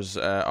Spurrier's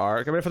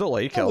arc. I mean, if I don't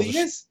like it, I'll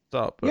just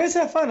stop. You guys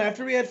have fun.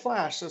 After we had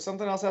Flash, so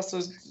something else has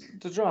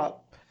to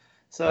drop.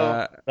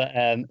 So, but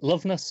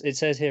Loveness, it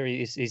says here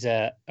he's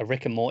a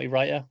Rick and Morty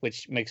writer,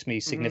 which makes me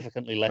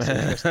significantly less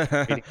interested in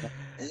reading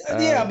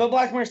that. Yeah, but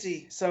Black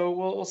Mercy. So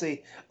we'll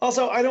see.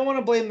 Also, I don't want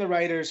to blame the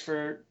writers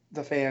for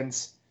the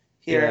fans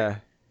here.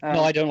 Yeah.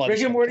 No, I don't like Rick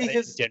and Morty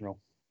in general.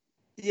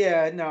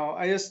 Yeah, no,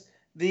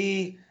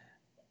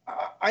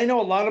 I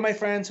know a lot of my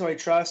friends who I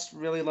trust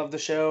really love the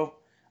show.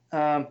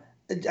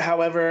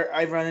 However,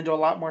 I've run into a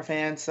lot more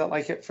fans that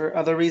like it for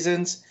other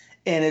reasons,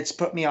 and it's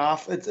put me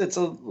off. It's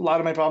a lot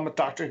of my problem with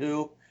Doctor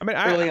Who. I mean,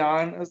 early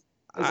on,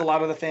 a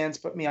lot of the fans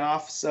put me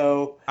off.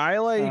 So I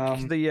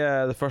like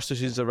the first 2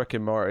 seasons of Rick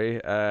and Morty.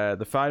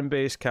 The fan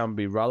base can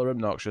be rather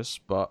obnoxious,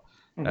 but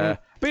you know,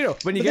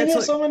 when you get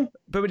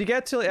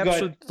to like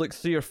episode like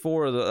 3 or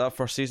 4 of that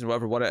first season,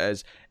 whatever one it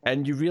is,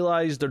 and you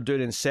realize they're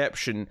doing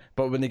Inception,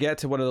 but when they get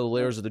to one of the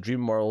layers of the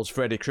dream worlds,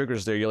 Freddy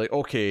Krueger's there, you're like,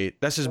 okay,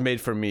 this is made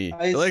for me.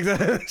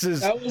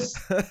 That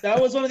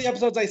was one of the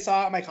episodes I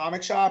saw at my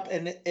comic shop,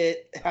 and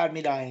it had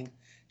me dying.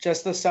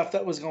 Just the stuff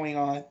that was going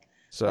on.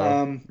 So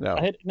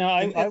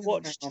I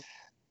watched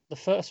the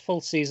first full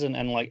season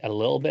and like a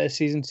little bit of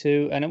season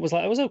 2, and it was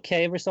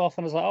okay every so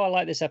often. I was like, oh, I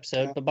like this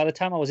episode, but by the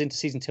time I was into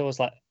season 2, I was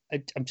like,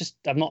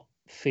 I'm not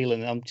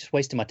feeling it. I'm just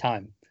wasting my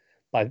time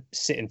by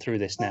sitting through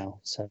this now.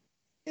 So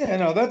yeah,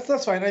 no,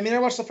 that's fine. I mean, I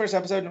watched the first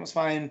episode and it was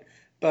fine,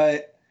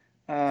 but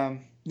no,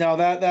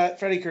 that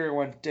Freddy Krueger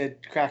one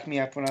did crack me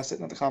up when I was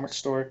sitting at the comic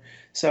store.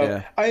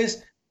 So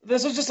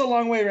this was just a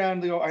long way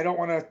around to go. I don't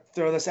want to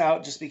throw this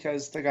out just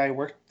because the guy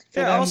worked.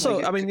 Also,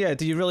 like, I mean,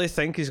 do you really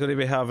think he's going to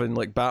be having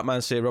like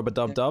Batman say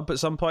 "rub-a-dub-dub" at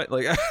some point?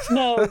 Like,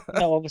 no,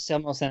 obviously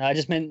I'm not saying. I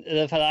just meant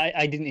the fact that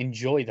I didn't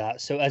enjoy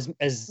that. So as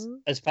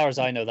far as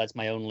I know, that's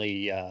my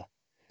only.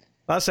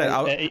 That's it.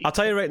 I'll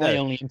tell you right now. My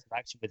only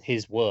interaction with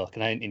his work,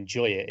 and I didn't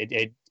enjoy it.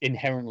 It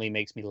inherently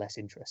makes me less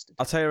interested.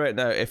 I'll tell you right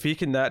now. If he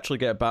can naturally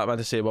get Batman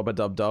to say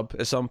 "rub-a-dub-dub"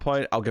 at some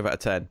point, I'll give it a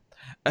 10.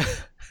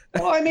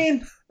 Well, I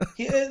mean,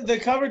 the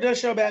cover does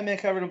show Batman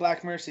covered in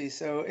Black Mercy,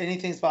 so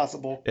anything's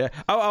possible. Yeah,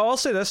 I'll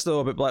say this though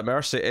about Black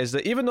Mercy is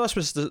that even though this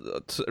was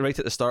right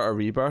at the start of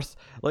Rebirth,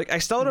 like I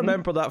still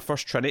remember that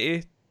first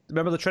Trinity.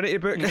 Remember the Trinity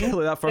book? Like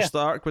that first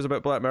arc was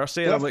about Black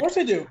Mercy. And of course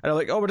I do. And I'm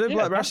like, oh, we're doing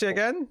Black Mercy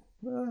again?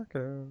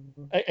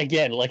 Okay.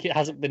 Again, like it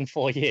hasn't been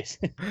 4 years.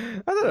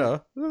 I don't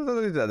know. I don't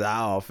do that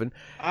often.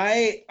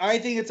 I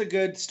think it's a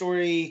good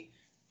story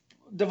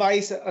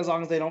device as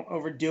long as they don't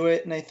overdo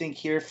it. And I think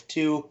here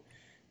two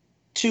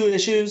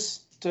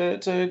issues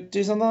to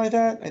do something like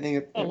that, I think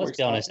it let's works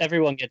be honest. out.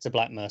 Everyone gets a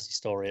Black Mercy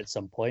story at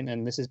some point,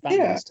 and this is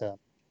Batman's turn.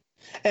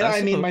 And I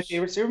I mean, my suppose.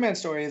 favorite Superman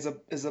story is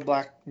a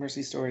Black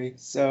Mercy story.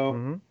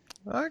 So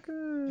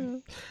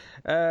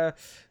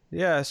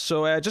Yeah,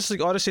 so Justice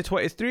League Odyssey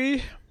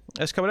 23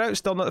 is coming out.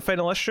 Still not the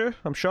final issue.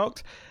 I'm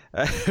shocked.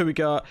 We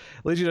got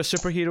Legion of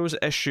Superheroes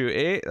issue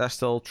 8. That's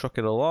still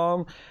trucking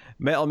along.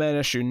 Metal Men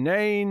issue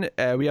 9.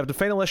 We have the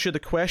final issue of The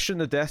Question,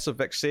 The Deaths of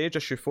Vic Sage,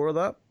 issue 4 of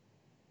that.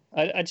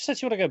 I just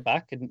actually want to go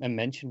back and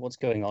mention what's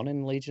going on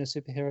in Legion of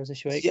Superheroes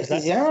issue 8. 'Cause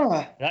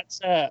that's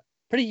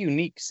pretty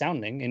unique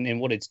sounding in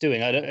what it's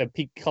doing.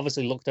 Pete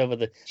obviously looked over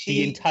the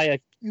entire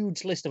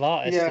huge list of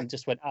artists and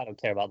just went, I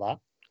don't care about that.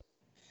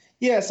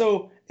 Yeah,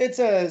 so it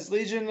says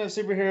Legion of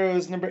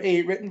Superheroes number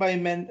 8, written by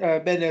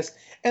Bendis,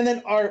 and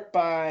then art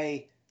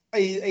by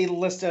a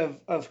list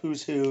of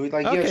who's who.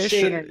 Like you have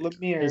Shaner,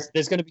 Lemire.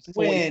 There's going to be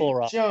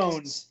 44 artists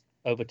Jones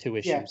over 2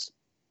 issues.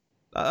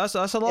 That's a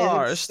lot of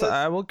artists.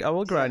 I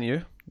will grant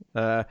you.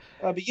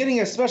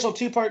 Beginning a special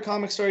 2-part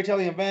comic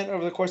storytelling event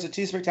over the course of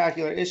 2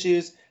 spectacular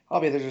issues.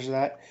 I'll be there for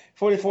that.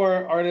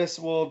 44 artists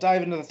will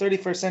dive into the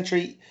 31st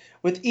century,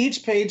 with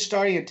each page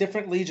starring a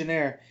different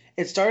Legionnaire.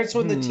 It starts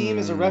when the team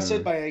is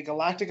arrested by a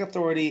galactic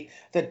authority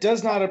that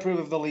does not approve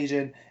of the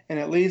Legion, and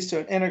it leads to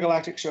an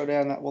intergalactic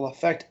showdown that will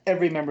affect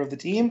every member of the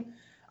team.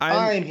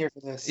 I'm here for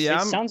this.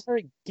 Yeah, it sounds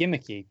very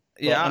gimmicky.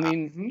 Yeah, I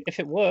mean, if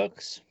it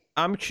works...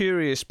 I'm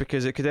curious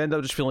because it could end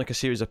up just feeling like a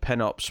series of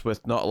pin-ups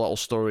with not a little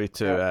story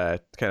to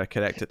kind of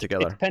connect it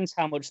together. It depends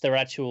how much they're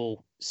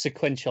actual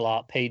sequential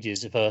art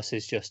pages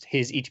versus just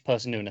here's each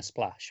person doing a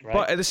splash, right?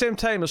 But at the same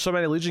time, there's so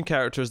many Legion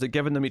characters that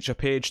giving them each a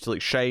page to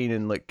like shine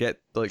and like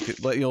get like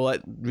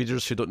let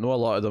readers who don't know a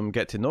lot of them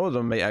get to know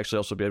them might actually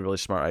also be a really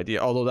smart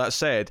idea. Although that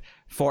said,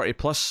 40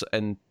 plus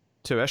in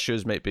 2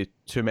 issues might be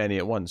too many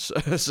at once.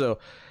 So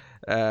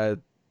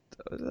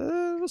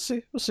we'll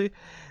see.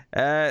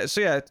 So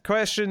yeah,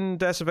 Question,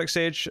 Deaths of Vic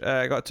Sage,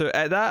 got to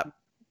that.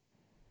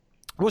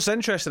 What's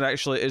interesting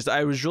actually is that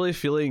I was really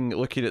feeling,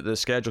 looking at the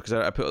schedule, because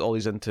I put all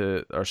these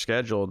into our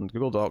schedule in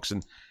Google Docs,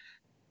 and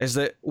is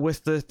that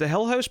with the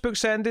Hill House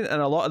books ending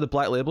and a lot of the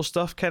Black Label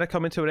stuff kind of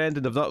coming to an end,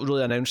 and they've not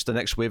really announced the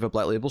next wave of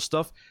Black Label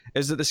stuff,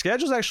 is that the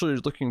schedule's actually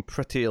looking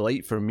pretty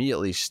light for me, at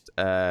least,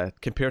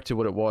 compared to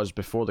what it was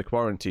before the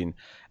quarantine.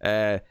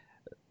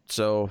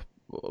 So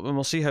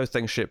we'll see how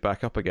things shape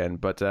back up again,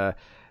 but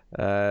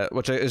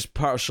which is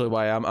partially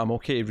why I'm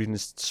okay reading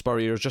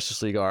Spurrier's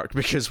Justice League arc,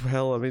 because,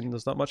 well, I mean,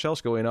 there's not much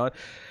else going on.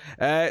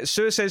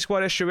 Suicide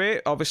Squad issue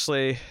 8,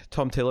 obviously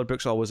Tom Taylor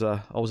books always an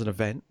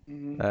event,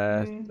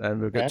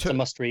 and we've got it's a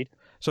must read.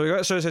 So we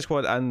got Suicide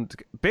Squad, and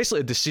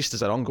basically Deceased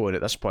is an ongoing at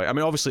this point. I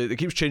mean, obviously it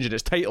keeps changing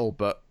its title,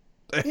 but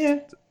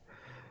yeah,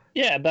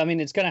 but I mean,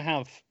 it's going to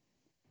have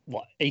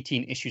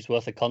 18 issues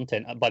worth of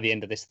content by the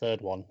end of this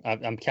third one.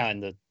 I'm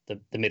counting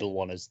the middle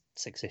one as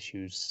 6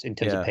 issues in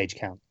terms of page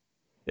count.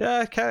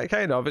 Yeah,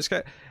 kind of. It's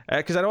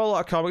because I know a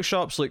lot of comic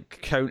shops like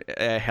count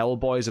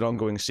Hellboy as an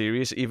ongoing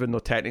series, even though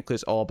technically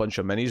it's all a bunch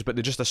of minis. But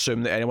they just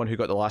assume that anyone who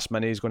got the last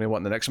mini is going to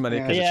want the next mini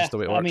because it's just the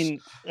way it works. I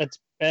mean,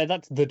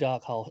 that's the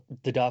Dark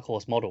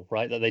Horse model,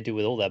 right? That they do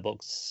with all their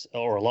books,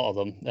 or a lot of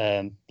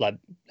them. Like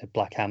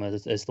Black Hammer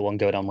is the one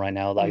going on right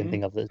now that I can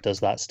think of that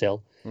does that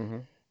still.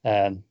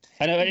 I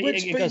know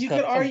it goes you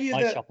could argue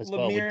my that shop as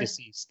well with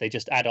Deceased. They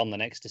just add on the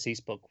next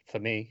Deceased book for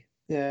me.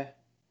 Yeah.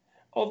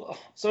 Oh,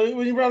 so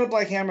when you brought up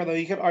Black Hammer, though,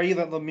 you could argue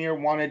that Lemire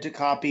wanted to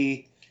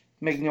copy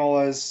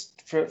Mignola's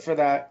for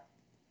that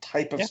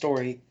type of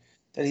story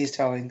that he's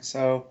telling.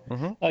 So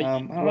I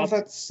don't know if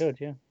that's good.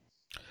 Yeah.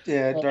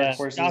 Yeah, Dark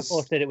Horse. Dark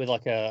Horse did it with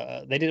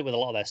they did it with a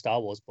lot of their Star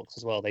Wars books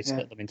as well. They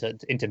split them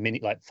into mini,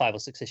 like 5 or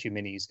 6 issue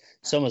minis.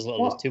 Some as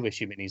little as 2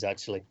 issue minis,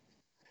 actually.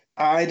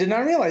 I did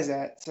not realize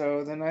that.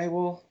 So then I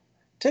will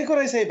take what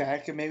I say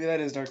back, and maybe that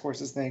is Dark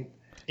Horse's thing.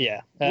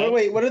 Yeah.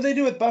 Wait, what did they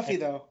do with Buffy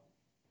though?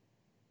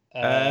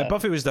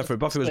 Buffy was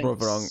different. Buffy was more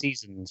of a wrong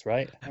seasons,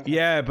 right?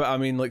 Yeah, but I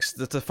mean, like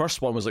the first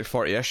one was like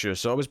 40 issues,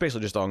 so it was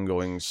basically just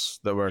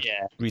ongoings that were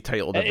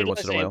retitled every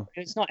once in a while.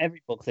 It's not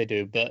every book they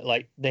do, but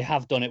like they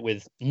have done it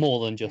with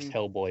more than just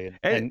Hellboy,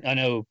 and I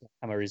know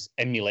Hammer is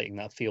emulating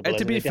that feel. But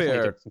to be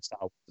fair,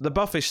 the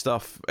Buffy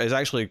stuff is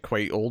actually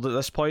quite old at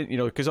this point,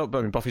 because I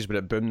mean Buffy's been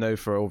at Boom now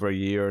for over a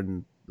year,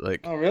 and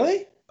like. Oh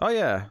really? Oh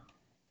yeah.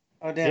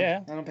 Oh damn!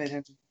 Yeah. I don't pay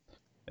attention.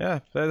 Yeah,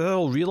 the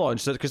whole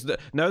relaunch, because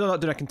now they're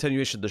not doing a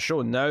continuation of the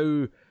show.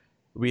 Now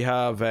we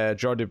have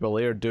Jordi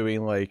Belair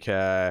doing like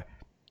a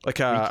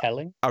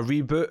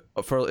reboot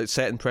for it's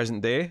set in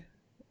present day,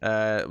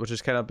 which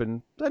has kind of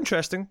been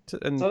interesting.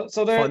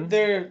 So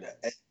they're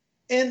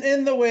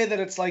in the way that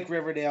it's like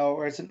Riverdale,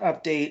 where it's an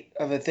update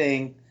of a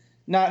thing,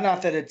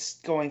 not that it's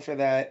going for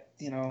that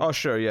Oh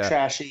sure, yeah.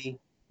 Trashy.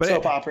 But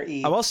soap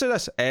opera-y. I will say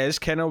this, it is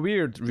kind of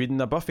weird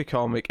reading a Buffy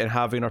comic and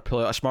having her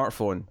pull out a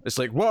smartphone. It's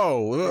like,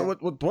 whoa,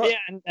 what?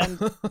 Yeah, and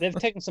they've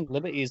taken some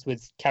liberties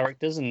with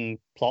characters and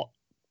plot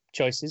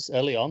choices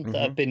early on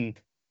that have been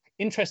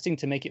interesting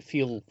to make it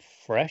feel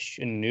fresh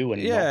and new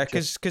and yeah, not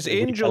just because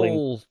retelling.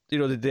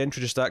 Angel, they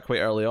introduced that quite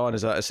early on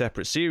as a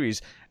separate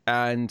series,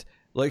 and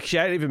like she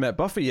hadn't even met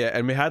Buffy yet,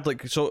 and we had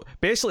like, so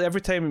basically every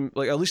time,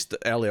 like at least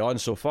early on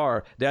so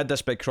far, they had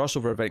this big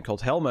crossover event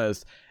called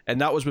Hellmouth, and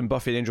that was when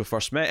Buffy and Angel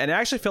first met, and it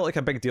actually felt like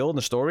a big deal in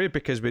the story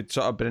because we'd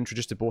sort of been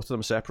introduced to both of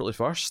them separately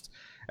first.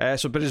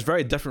 But it's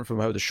very different from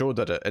how the show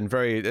did it, and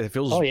it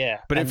feels. Oh yeah,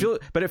 But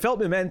it felt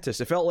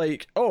momentous. It felt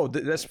like,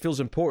 this feels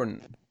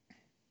important.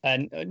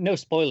 and no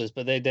spoilers,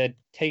 but they're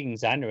taking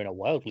Xander in a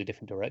wildly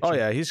different direction. Oh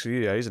yeah, he's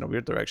in a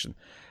weird direction.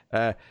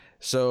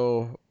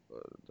 So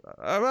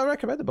I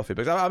recommend the Buffy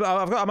books.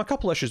 I'm a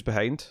couple issues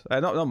behind.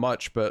 Not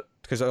much, but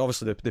because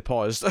obviously they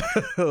paused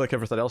like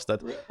everything else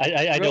did.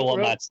 I know what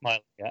Matt's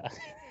smiling at.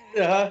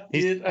 Yeah,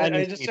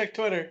 I just checked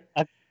Twitter.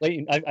 I'm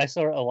waiting. I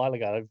saw it a while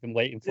ago. I've been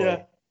waiting for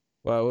it.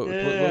 Well,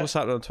 what was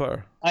happening on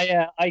Twitter?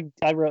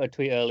 I wrote a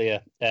tweet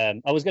earlier. I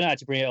was going to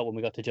actually bring it up when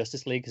we got to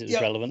Justice League because it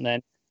was relevant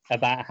then,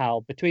 about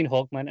how between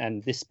Hawkman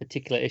and this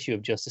particular issue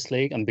of Justice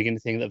League, I'm beginning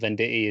to think that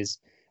Venditti is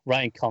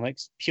writing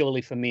comics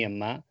purely for me and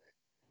Matt.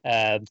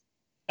 And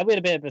we had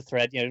a bit of a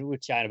thread, we were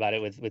chatting about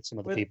it with some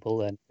other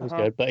people, and it was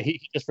good. But he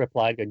just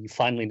replied, going, "You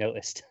finally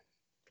noticed."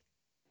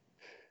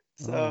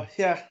 So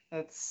yeah,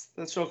 that's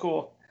real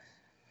cool.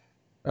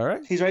 All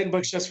right, he's writing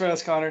books just for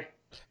us, Connor.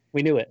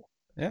 We knew it.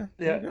 Yeah.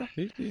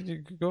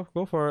 You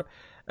go for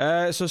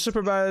it. So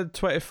Superman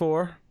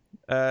 24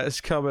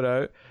 is coming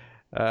out.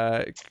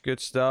 Good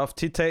stuff.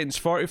 Teen Titans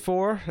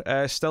 44.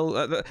 Still,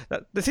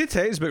 the Teen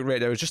Titans book right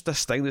now is just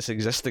this thing that's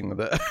existing.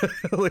 That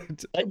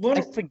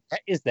I forget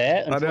is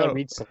there until I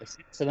read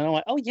solicits, and then I'm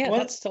like, oh yeah,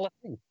 that's still a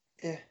thing.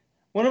 Yeah.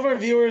 One of our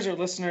viewers or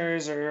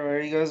listeners,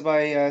 or he goes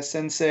by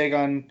Sensig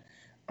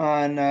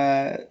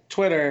on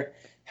Twitter,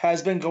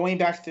 has been going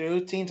back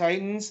through Teen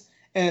Titans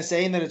and is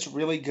saying that it's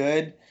really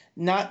good.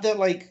 Not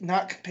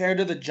compared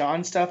to the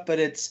John stuff, but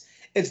it's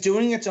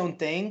doing its own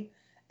thing.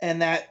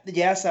 And that,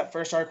 yes, that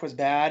first arc was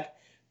bad,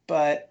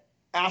 but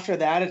after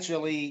that, it's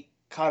really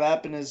caught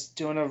up and is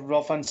doing a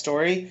real fun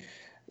story.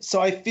 So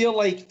I feel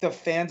like the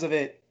fans of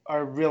it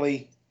are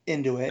really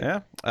into it. Yeah.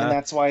 And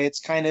that's why it's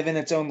kind of in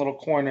its own little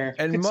corner,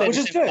 which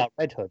is good.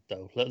 Red Hood,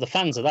 though. The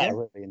fans of that are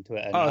really into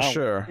it. Oh,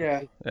 sure.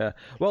 Yeah.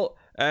 Well,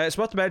 it's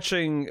worth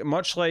mentioning,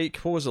 much like,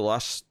 what was the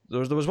last... There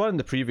was one in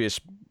the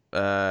previous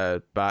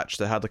batch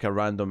that had like a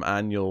random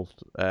annual.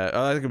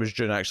 I think it was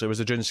June actually. It was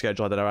the June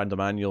schedule had a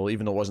random annual,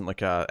 even though it wasn't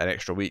like an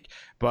extra week.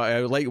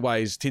 But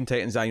likewise, Teen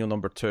Titans annual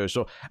number 2.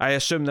 So I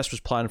assume this was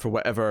planned for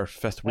whatever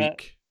 5th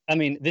week. I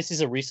mean, this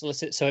is a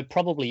resolicit, so it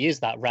probably is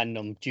that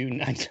random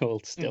June annual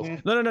still.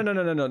 Mm-hmm.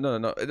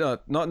 No,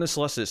 not in the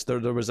solicits. There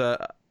was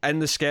in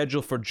the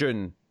schedule for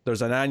June.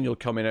 There's an annual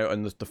coming out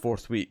on the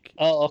 4th week.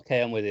 Oh,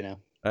 okay, I'm with you now.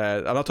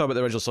 I'm not talking about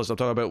the original solicit. I'm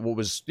talking about what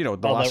was the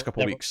last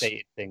couple of weeks.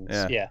 Things.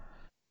 Yeah.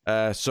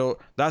 So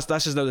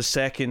this is now the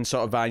second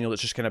sort of annual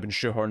that's just kind of been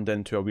shoehorned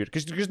into a weird,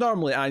 because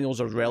normally annuals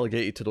are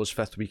relegated to those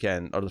 5th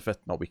weekend, or the 5th,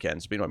 not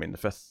weekends, but you know what I mean, the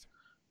 5th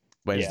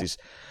Wednesdays.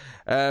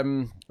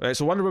 Right,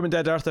 so Wonder Woman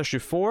Dead Earth issue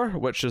 4,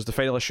 which is the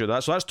final issue of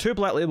that. So that's 2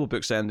 Black Label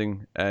books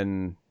ending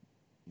in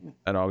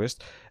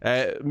August,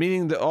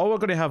 meaning that all we're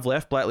going to have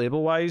left Black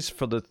Label wise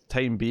for the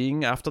time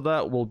being after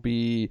that will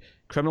be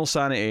Criminal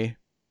Sanity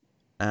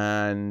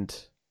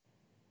and...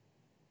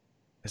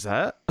 Is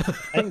that? I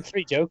think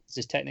 3 Jokers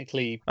is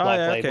technically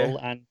Black Label,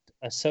 and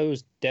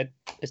so's Dead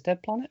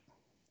Planet.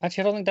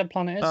 Actually, I don't think Dead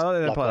Planet is. I don't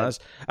think Dead Planet is.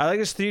 I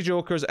think it's 3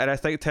 Jokers, and I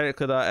think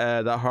technically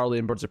that Harley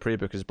and Birds of Prey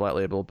book is Black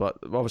Label, but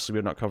obviously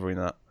we're not covering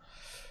that.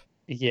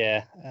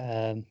 Yeah.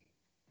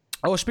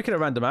 Oh, speaking of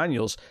random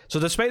annuals, so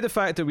despite the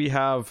fact that we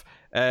have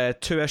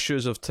 2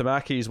 issues of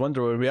Tamaki's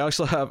Wonder Woman, we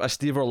also have a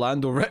Steve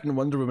Orlando written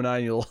Wonder Woman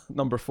annual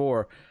number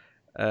 4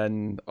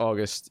 in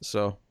August.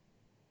 So,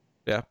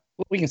 yeah.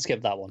 We can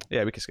skip that one.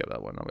 Yeah, we can skip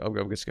that one. I'm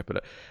going to skip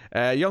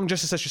it. Young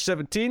Justice issue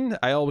 17.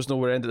 I always know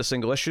where to end the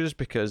single issues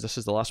because this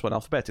is the last one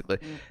alphabetically.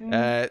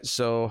 Mm-hmm.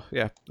 So,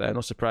 yeah,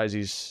 no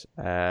surprises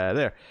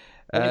there.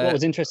 What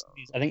was interesting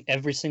is I think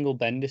every single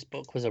Bendis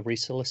book was a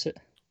resolicit.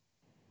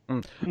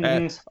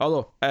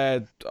 Although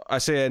I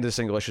say end of the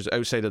single issues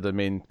outside of the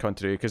main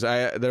country because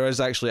there is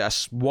actually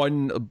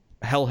one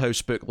Hill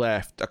House book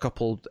left, a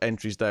couple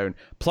entries down.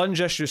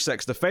 Plunge issue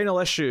 6, the final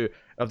issue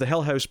of the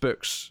Hill House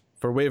books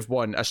for Wave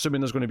 1, assuming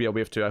there's going to be a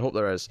Wave 2. I hope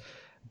there is.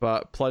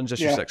 But Plunge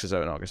issue 6 is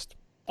out in August.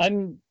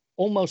 I'm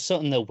almost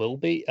certain there will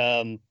be,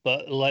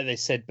 but like they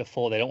said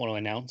before, they don't want to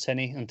announce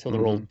any until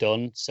they're all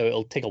done, so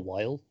it'll take a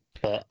while.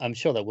 But I'm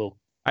sure that will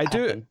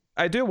happen.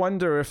 I do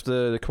wonder if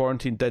the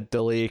quarantine did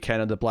delay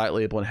kind of the Black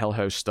Label and Hill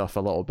House stuff a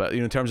little bit.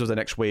 In terms of the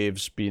next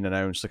waves being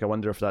announced, like I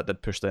wonder if that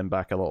did push them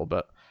back a little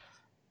bit.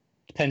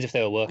 Depends if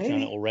they were working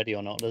on it already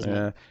or not, doesn't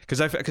it?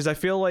 Because I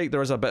feel like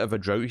there is a bit of a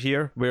drought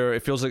here where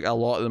it feels like a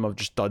lot of them have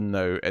just done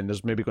now, and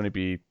there's maybe going to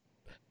be...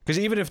 Because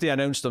even if they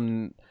announced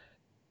them,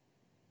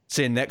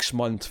 say, next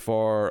month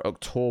for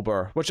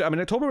October, which, I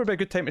mean, October would be a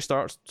good time to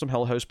start some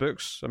Hill House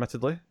books,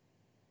 admittedly.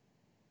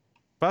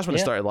 But that's when it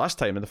started last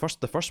time, and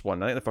the first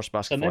one, I think the first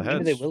Basket Full of Heads.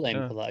 Maybe they will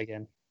aim for that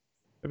again.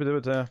 Maybe they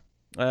would,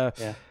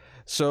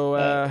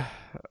 So,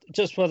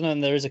 just whether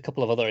there is a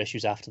couple of other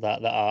issues after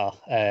that are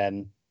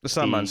the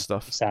Sandman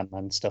stuff.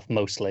 Sandman stuff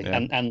mostly,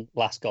 Yeah. and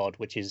Last God,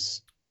 which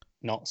is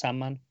not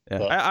Sandman. Yeah,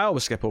 but... I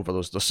always skip over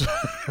those.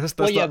 That's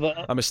but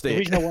a mistake. The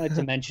reason I wanted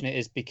to mention it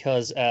is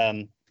because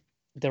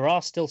there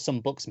are still some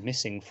books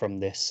missing from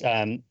this.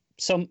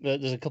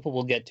 There's a couple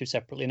we'll get to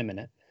separately in a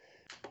minute,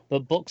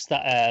 but books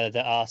that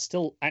are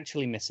still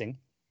actually missing.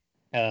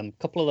 A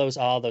couple of those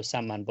are those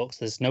Sandman books.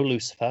 There's no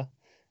Lucifer,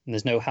 and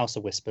there's no House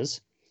of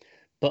Whispers.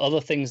 But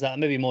other things that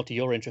maybe more to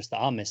your interest that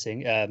are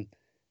missing,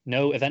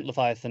 no Event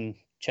Leviathan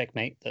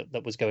Checkmate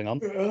that was going on.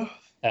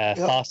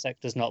 Far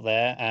Sector's not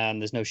there, and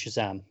there's no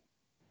Shazam.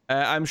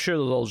 I'm sure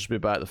they'll all just be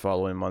back the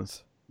following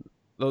month.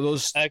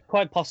 Those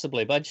quite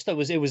possibly, but I just thought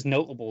it was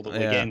notable that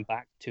we're getting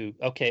back to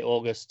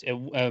August.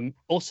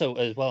 Also,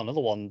 as well,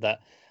 another one that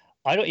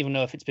I don't even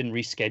know if it's been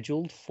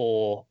rescheduled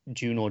for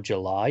June or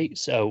July,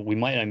 so we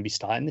might not even be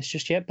starting this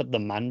just yet. But the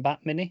Man Bat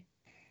mini.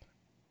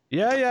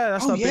 Yeah,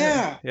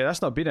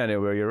 that's not been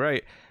anywhere. You're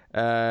right.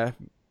 I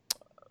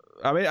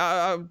mean,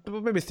 I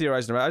maybe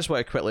theorizing about. I just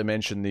want to quickly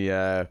mention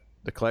the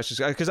collections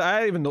because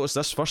I even noticed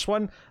this first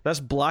one, this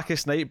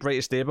Blackest Night,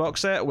 Brightest Day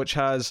box set, which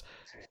has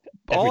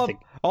all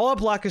of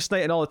Blackest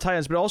Night and all the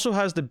tie-ins, but it also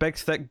has the big,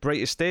 thick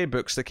Brightest Day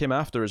books that came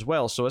after as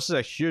well. So this is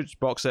a huge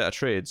box set of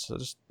trades. So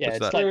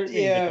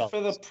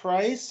for the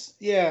price,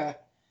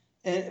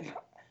 and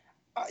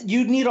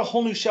you'd need a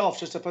whole new shelf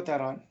just to put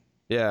that on.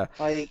 Yeah,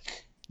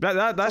 like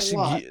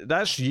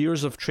that's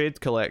years of trade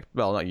collect.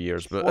 Well, not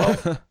years,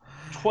 but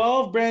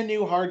 12 brand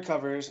new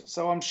hardcovers.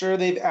 So I'm sure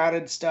they've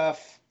added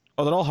stuff.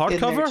 Oh, they're all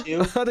hardcover? I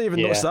didn't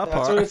even notice that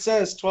part. That's what it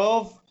says.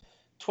 12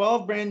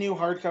 brand new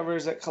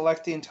hardcovers that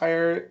collect the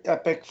entire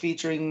epic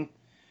featuring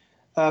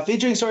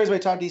stories by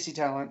top DC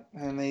talent,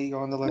 and they go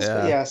on the list.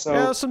 Yeah,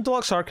 so some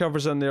deluxe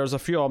hardcovers in there. There's a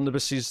few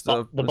omnibuses.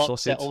 The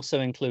box set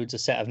also includes a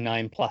set of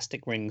 9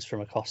 plastic rings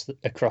from across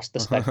the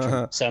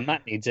spectrum. So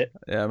Matt needs it.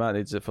 Yeah, Matt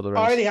needs it for the rings.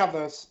 I already have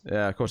those.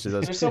 Yeah, of course he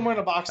does. They're somewhere in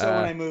a box when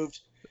I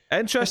moved.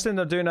 Interesting,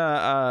 they're doing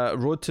a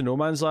Road to No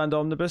Man's Land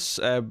omnibus,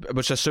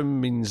 which I assume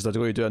means they're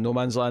going to do a No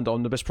Man's Land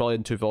omnibus, probably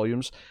in 2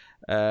 volumes.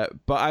 But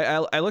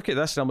I look at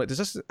this and I'm like,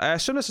 I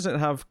assume this doesn't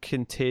have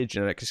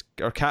Contagion in it,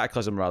 or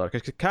Cataclysm rather,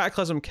 because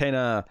Cataclysm kind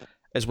of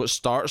is what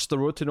starts the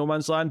Road to No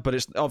Man's Land, but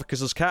it's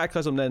because there's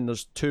Cataclysm, then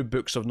there's 2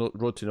 books of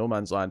Road to No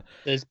Man's Land.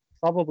 There's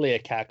probably a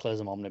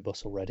Cataclysm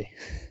omnibus already.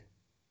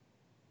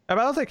 I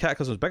don't think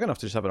Cataclysm's big enough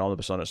to just have an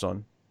omnibus on its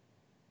own.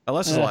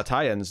 Unless there's a lot of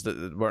tie-ins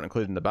that weren't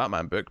included in the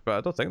Batman book, but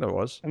I don't think there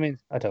was. I mean,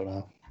 I don't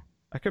know.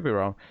 I could be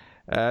wrong.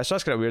 So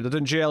that's kind of weird.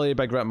 They're doing GLA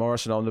by Grant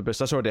Morrison omnibus.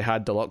 That's already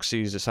had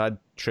deluxes, it's had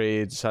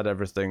trades, it's had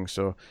everything.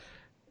 So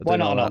why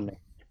not an Omni?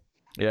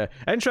 Yeah,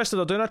 interesting.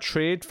 They're doing a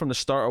trade from the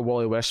start of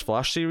Wally West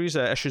Flash series,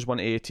 issues 1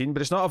 to 18,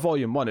 but it's not a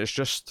volume 1. It's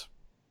just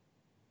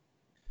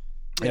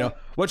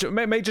which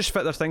might just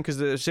fit their thing because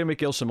the same way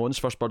Gail Simone's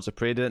first Birds of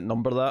Prey didn't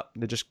number that.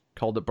 They just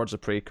called it Birds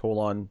of Prey :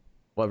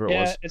 whatever it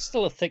was. Yeah, it's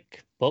still a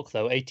thick book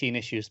though, 18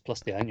 issues plus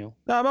the annual.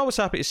 No, I'm always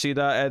happy to see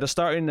that. They're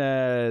starting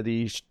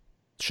the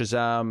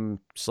Shazam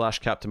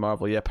 / Captain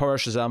Marvel, Power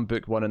Shazam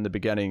book 1 in the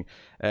beginning,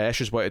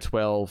 issues 1 to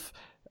 12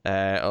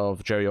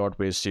 of Jerry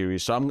Ordway's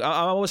series. So I'm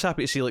always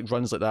happy to see like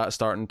runs like that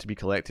starting to be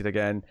collected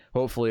again.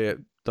 Hopefully it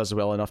does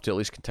well enough to at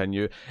least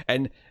continue.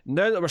 And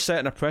now that we're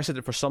setting a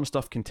precedent for some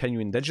stuff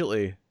continuing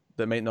digitally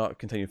that might not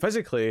continue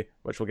physically,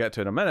 which we'll get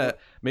to in a minute,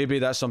 maybe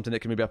that's something that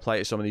can maybe apply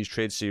to some of these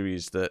trade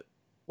series that.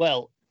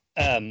 Well,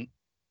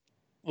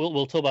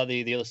 we'll talk about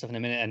the other stuff in a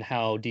minute and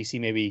how DC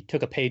maybe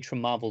took a page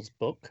from Marvel's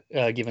book,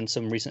 given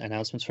some recent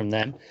announcements from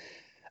them.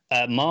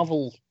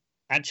 Marvel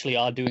actually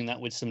are doing that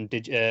with some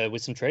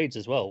trades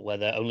as well, where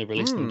they're only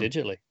releasing them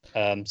digitally.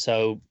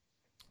 So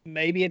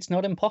maybe it's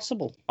not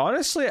impossible.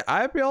 Honestly,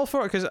 I'd be all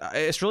for it because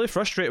it's really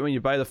frustrating when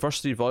you buy the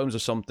first 3 volumes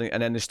of something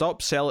and then they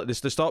stop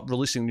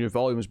releasing new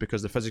volumes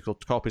because the physical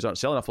copies aren't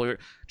selling enough. Like,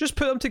 just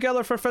put them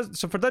together for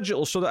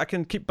digital so that I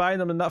can keep buying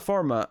them in that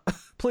format,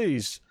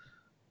 please.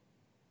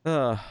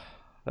 Mainly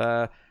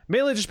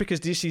just because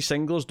DC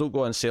singles don't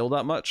go on sale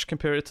that much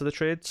compared to the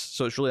trades,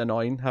 so it's really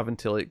annoying having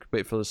to like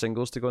wait for the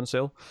singles to go on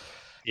sale.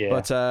 Yeah.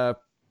 But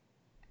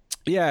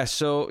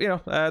so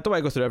don't want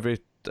to go through every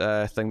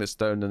thing that's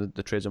down in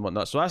the trades and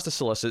whatnot. So as the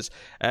solicits,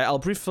 I'll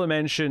briefly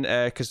mention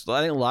because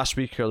I think last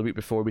week or the week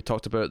before we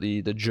talked about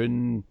the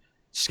June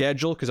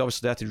schedule, because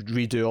obviously they had to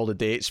redo all the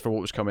dates for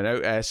what was coming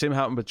out. Same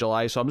happened with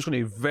July, so I'm just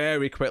going to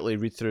very quickly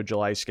read through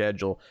July's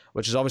schedule,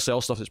 which is obviously all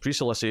stuff that's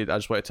pre-solicited. I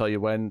just want to tell you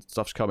when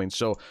stuff's coming.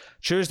 So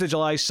Tuesday,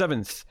 July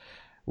 7th,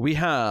 we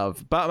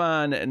have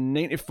Batman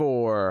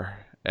 94,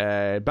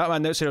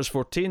 Batman Outsiders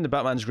 14, The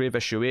Batman's Grave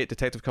issue 8,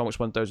 Detective Comics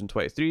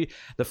 1023,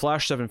 The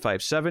Flash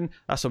 757,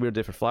 that's a weird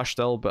day for Flash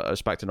still, but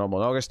it's back to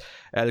normal in August,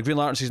 The Green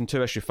Lantern Season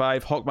 2 issue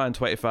 5, Hawkman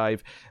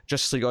 25,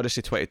 Justice League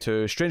Odyssey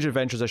 22, Strange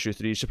Adventures issue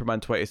 3, Superman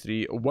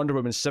 23, Wonder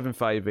Woman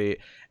 758,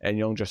 and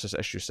Young Justice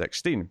issue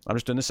 16. I'm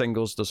just doing the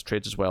singles, there's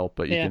trades as well,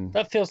 but you can...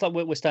 that feels like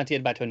we're starting to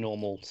get back to a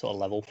normal sort of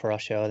level for our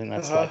show. I think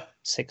that's like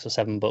 6 or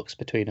 7 books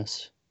between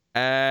us.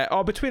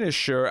 Between us,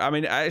 sure. I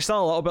mean, it's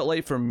still a little bit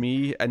late for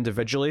me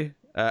individually,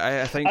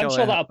 I think I'm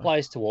sure that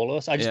applies to all of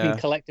us. I just mean Yeah.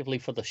 collectively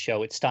for the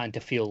show, it's starting to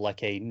feel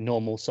like a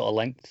normal sort of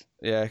length.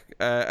 Yeah,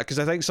 because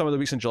I think some of the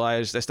weeks in July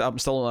I'm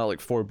still on like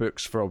 4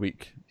 books for a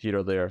week here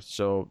or there,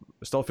 so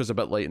it still feels a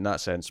bit light in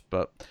that sense.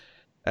 But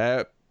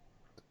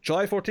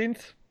July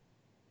 14th,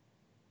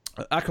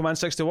 Aquaman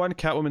 61,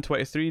 Catwoman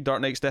 23,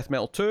 Dark Knight's Death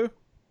Metal 2,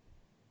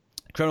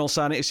 Criminal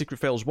Sanity, Secret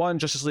Files 1,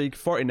 Justice League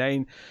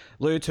 49,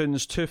 Looney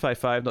Tunes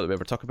 255, not that we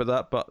ever talk about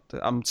that, but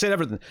I'm saying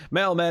everything.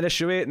 Metal Men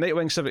issue 8,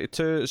 Nightwing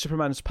 72,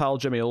 Superman's pal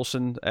Jimmy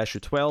Olsen issue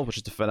 12, which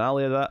is the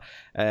finale of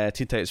that.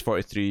 Teen Titans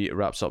 43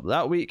 wraps up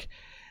that week.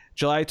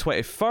 July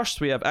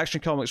 21st, we have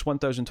Action Comics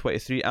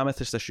 1023,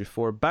 Amethyst issue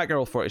 4,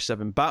 Batgirl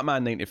 47,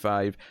 Batman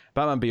 95,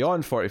 Batman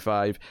Beyond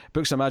 45,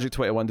 Books of Magic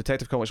 21,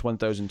 Detective Comics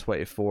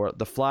 1024,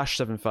 The Flash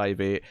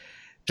 758,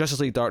 Justice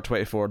League Dark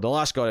 24, The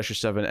Last God issue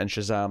 7, and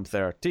Shazam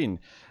 13.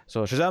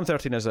 So Shazam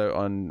 13 is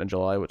out in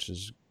July, which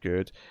is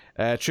good.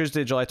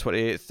 Tuesday, July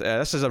 28th.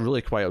 This is a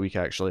really quiet week,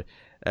 actually.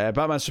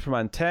 Batman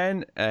Superman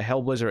 10,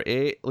 Hellblazer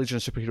 8, Legion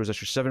of Superheroes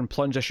issue 7,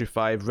 Plunge issue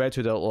 5, Red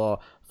Hood Outlaw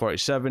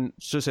 47,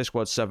 Suicide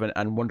Squad 7,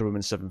 and Wonder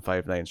Woman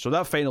 759. So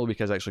that final week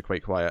is actually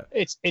quite quiet.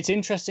 It's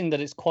interesting that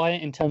it's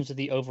quiet in terms of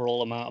the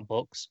overall amount of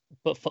books,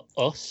 but for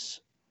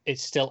us,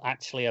 it's still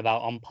actually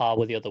about on par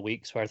with the other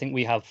weeks, where I think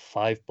we have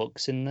 5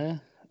 books in there,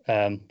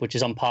 which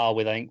is on par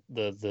with, I think,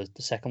 the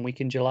second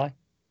week in July.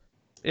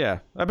 Yeah,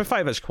 but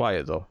 5 is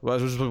quiet though.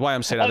 Which is why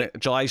I'm saying I think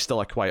July's still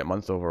a quiet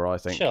month overall. I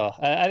think. Sure,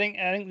 I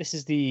think this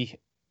is the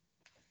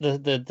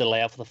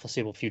layout for the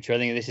foreseeable future. I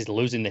think this is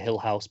losing the Hill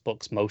House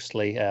books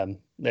mostly.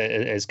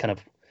 Is kind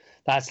of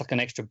that's like an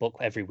extra book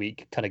every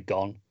week, kind of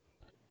gone.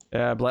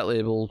 Yeah, Black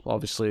Label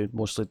obviously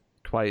mostly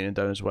quieting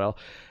down as well.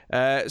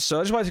 So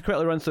I just wanted to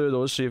quickly run through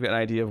those so you've got an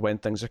idea of when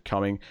things are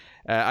coming.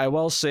 I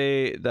will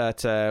say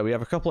that we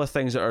have a couple of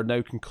things that are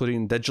now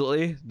concluding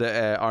digitally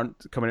that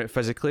aren't coming out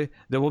physically.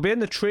 They will be in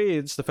the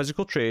trades, the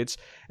physical trades.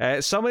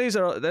 Some of these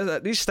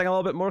sting a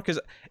little bit more because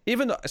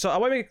so I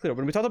want to make it clear,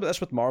 when we talked about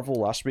this with Marvel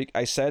last week,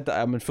 I said that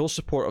I'm in full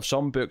support of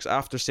some books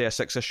after, say, a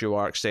 6-issue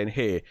arc saying,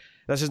 hey,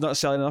 this is not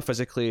selling enough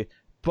physically,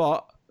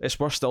 but it's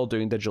worth still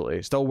doing digitally.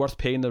 It's still worth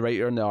paying the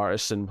writer and the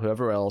artist and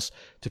whoever else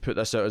to put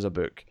this out as a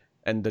book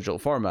in digital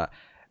format.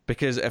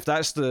 Because if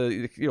that's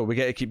we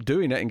get to keep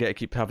doing it and get to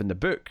keep having the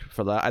book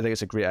for that, I think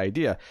it's a great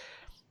idea.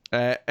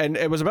 And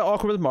it was a bit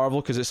awkward with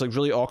Marvel because it's like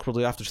really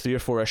awkwardly after 3 or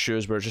 4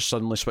 issues where it's just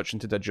suddenly switching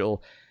to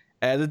digital.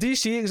 The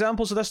DC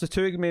examples of this, the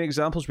 2 main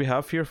examples we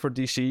have here for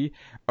DC,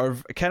 are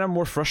kind of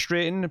more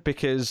frustrating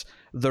because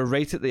they're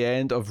right at the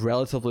end of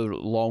relatively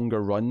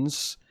longer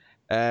runs.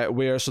 So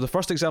the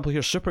first example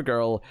here,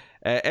 Supergirl,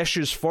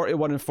 issues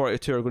 41 and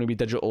 42 are going to be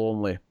digital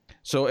only.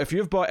 So if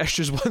you've bought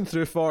issues 1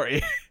 through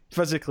 40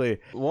 physically,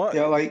 what?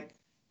 Yeah,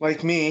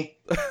 like me,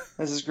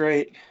 this is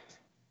great.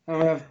 I'm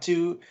gonna have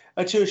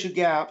a 2-issue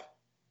gap.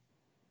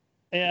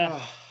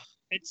 Yeah,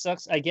 it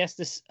sucks. I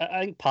guess I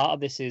think part of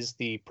this is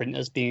the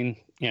printers being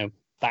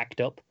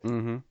backed up,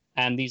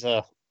 and these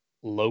are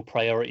low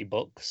priority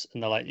books,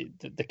 and they're like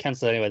they're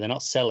cancelled anyway. They're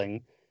not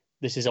selling.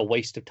 This is a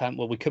waste of time.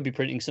 Well, we could be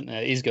printing something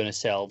that is going to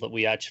sell that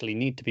we actually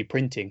need to be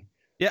printing.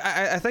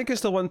 Yeah, I think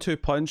it's the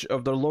 1-2 punch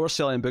of their lower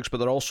selling books, but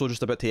they're also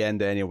just about to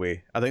end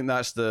anyway. I think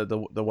that's the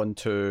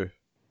 1-2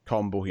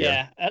 combo here.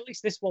 Yeah, at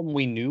least this one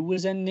we knew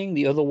was ending.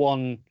 The other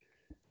one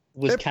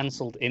was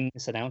cancelled in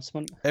this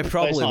announcement. It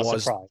probably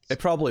was. It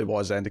probably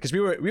was ending because we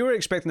were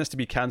expecting this to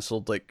be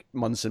cancelled like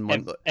months and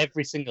months.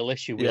 Every single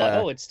issue, we're like,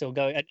 oh, it's still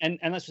going. And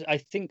that's I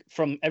think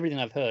from everything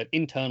I've heard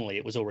internally,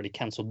 it was already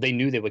cancelled. They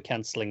knew they were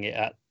cancelling it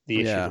at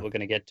the issue that we're going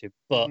to get to,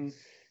 but.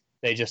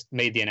 They just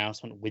made the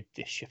announcement with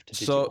this shift to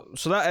digital.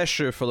 So that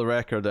issue, for the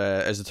record,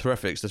 is the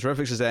Terrifics. The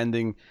Terrifics is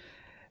ending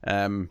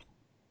in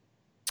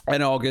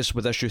August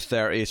with issue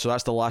 30, so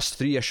that's the last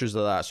 3 issues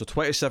of that. So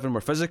 27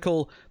 were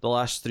physical, the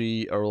last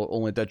 3 are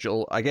only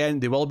digital. Again,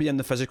 they will be in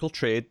the physical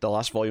trade, the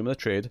last volume of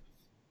the trade.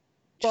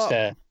 Just,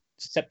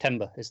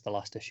 September is the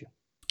last issue.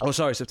 Oh,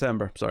 sorry,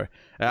 September. Sorry.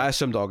 I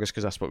assumed August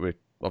because that's what we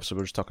were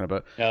just talking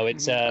about. No,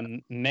 it's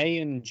May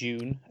and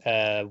June,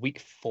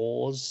 week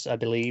 4s, I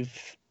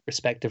believe,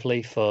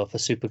 respectively for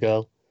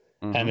Supergirl,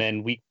 and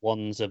then week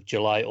 1s of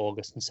July,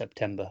 August, and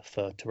September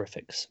for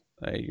Terrifics.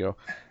 There you go.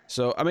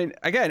 So, I mean,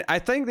 again, I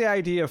think the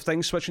idea of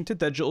things switching to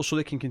digital so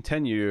they can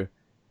continue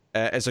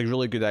is a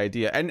really good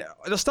idea. And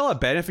there's still a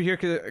benefit here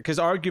because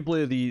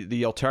arguably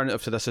the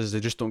alternative to this is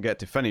they just don't get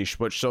to finish,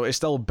 so it's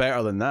still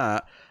better than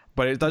that.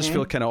 But it does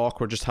feel kind of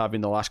awkward just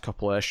having the last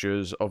couple of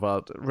issues of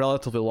a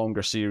relatively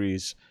longer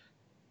series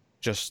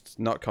just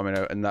not coming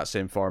out in that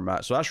same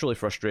format. So that's really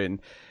frustrating.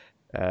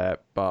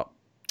 But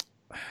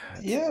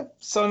yeah,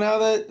 so now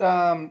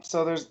that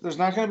so there's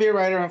not going to be a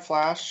writer on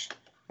Flash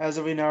as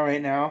we know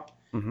right now,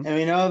 and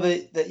we know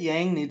that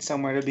Yang needs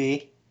somewhere to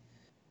be.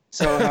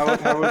 So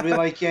how would we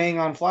like Yang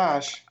on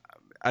Flash?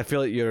 I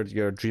feel like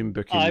you're dream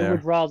booking there. I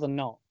would rather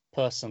not,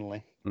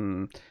 personally.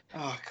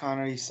 Oh,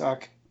 Connor, you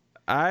suck.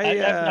 I've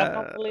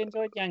not really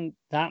enjoyed Yang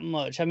that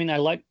much. I mean, I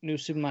like New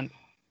Superman.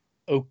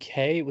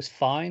 Okay, it was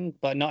fine,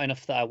 but not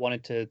enough that I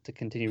wanted to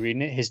continue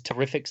reading it. His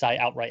Terrifics I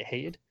outright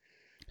hated.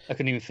 I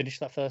couldn't even finish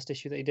that first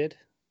issue that he did.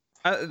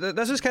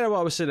 This is kind of what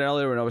I was saying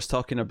earlier when I was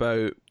talking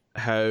about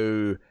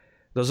how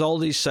there's all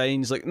these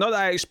signs, like, not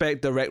that I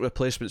expect direct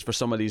replacements for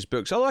some of these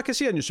books, although I can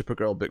see a new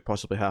Supergirl book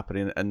possibly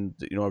happening and,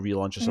 you know, a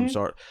relaunch of some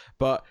sort,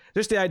 but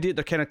just the idea that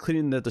they're kind of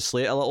cleaning the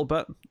slate a little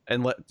bit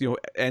and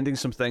ending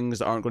some things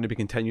that aren't going to be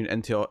continuing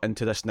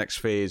into this next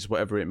phase,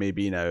 whatever it may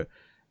be now.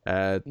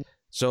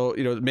 So,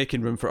 you know,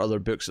 making room for other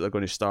books that they're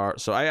going to start.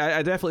 So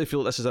I definitely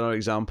feel this is another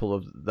example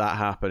of that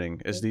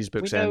happening, is these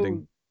books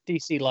ending.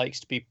 DC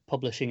likes to be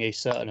publishing a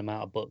certain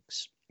amount of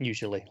books,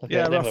 usually. Like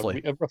yeah, they roughly.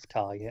 have a rough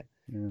target.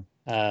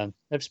 Yeah.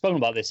 They've spoken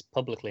about this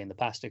publicly in the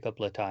past a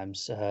couple of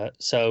times.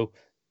 So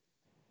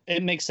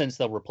it makes sense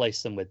they'll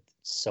replace them with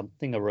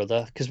something or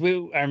other. Because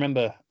I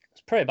remember, it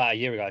was probably about a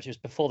year ago,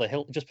 just before the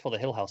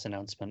Hill House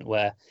announcement,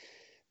 where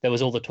there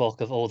was all the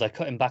talk of, they're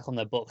cutting back on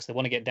their books. They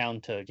want to get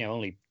down to, you know,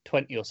 only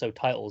 20 or so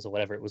titles or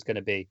whatever it was going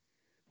to be,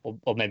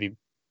 or maybe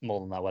more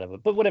than that, whatever.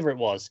 But whatever it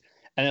was.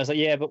 And I was like,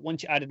 yeah, but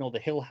once you add in all the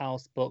Hill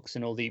House books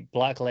and all the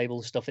Black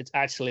Label stuff, it's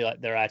actually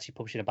like they're actually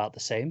publishing about the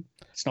same.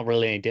 It's not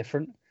really any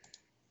different.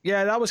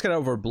 Yeah, that was kind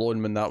of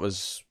overblown when that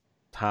was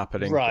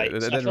happening. Right. It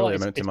didn't really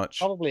amount to much.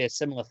 Probably a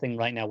similar thing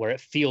right now where it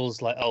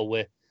feels like,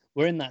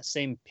 we're in that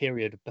same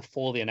period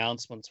before the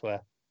announcements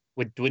where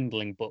we're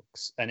dwindling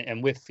books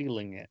and we're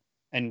feeling it.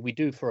 And we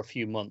do for a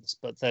few months,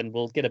 but then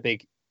we'll get a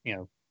big, you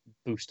know,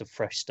 boost of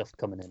fresh stuff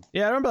coming in.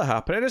 Yeah, I remember that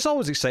happening. It's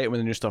always exciting when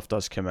the new stuff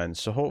does come in.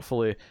 So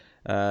hopefully,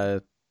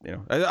 you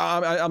know,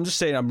 I'm just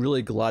saying I'm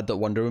really glad that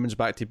Wonder Woman's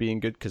back to being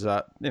good, because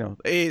that, you know,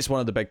 it's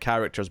one of the big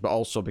characters, but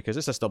also because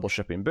it's a double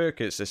shipping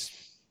book. It's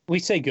this. We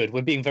say good.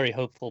 We're being very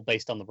hopeful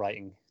based on the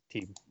writing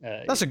team.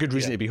 That's a good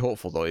reason to be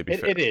hopeful, though.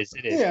 It is.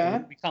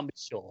 Yeah. We can't be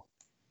sure.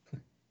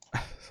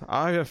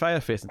 I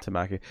have faith in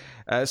Tamaki.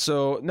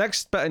 So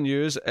next bit of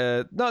news,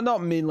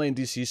 not mainline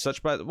DC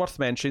such, but worth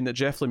mentioning that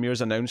Jeff Lemire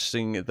is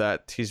announcing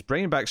that he's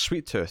bringing back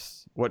Sweet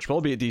Tooth, which will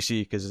be at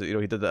DC because, you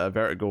know, he did that at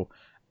Vertigo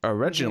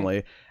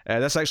originally.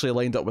 That's actually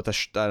lined up with an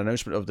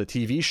announcement of the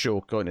TV show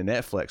going to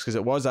Netflix, because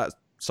it was at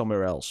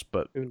somewhere else,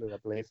 but Hulu, I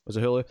believe. Was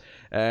it Hulu?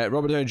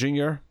 Robert Downey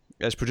Jr.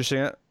 is producing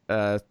it,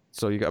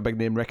 so you got a big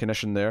name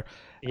recognition there.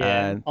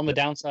 Yeah. And on the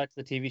downside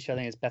to the TV show, I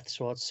think it's Beth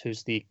Schwartz, who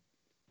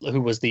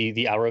was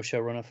the Arrow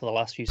showrunner for the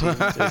last few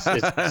seasons,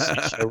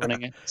 is show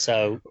running it.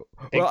 So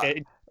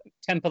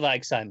temper that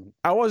excitement.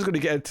 I was going to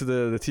get into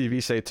the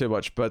TV side too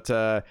much, but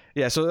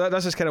yeah, so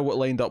that's just kind of what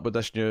lined up with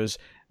this news.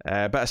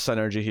 A bit of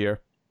synergy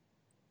here.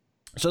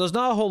 So there's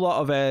not a whole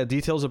lot of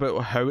details about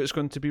how it's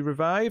going to be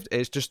revived.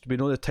 It's just, we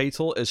know the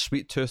title is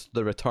Sweet Tooth: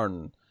 The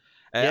Return.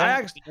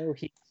 I know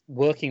he's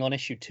working on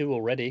issue 2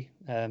 already,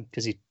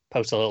 because he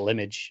posted a little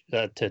image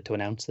to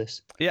announce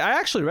this. Yeah, I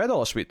actually read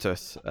all of Sweet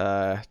Tooth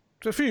a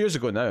few years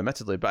ago now,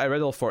 admittedly, but I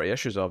read all 40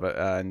 issues of it,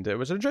 and it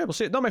was an enjoyable.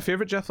 Not my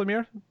favourite Jeff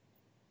Lemire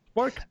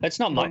work. It's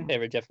not my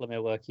favourite Jeff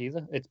Lemire work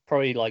either. It's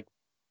probably like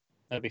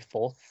maybe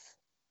 4th.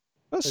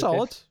 That's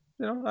solid.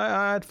 You know,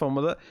 I had fun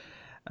with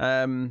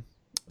it.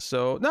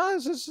 So no,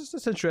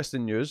 it's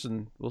interesting news,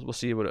 and we'll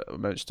see what it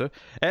amounts to.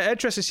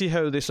 Interesting to see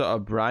how they sort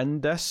of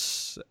brand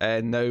this,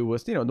 and now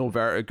with, you know, no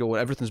Vertigo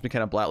and everything's been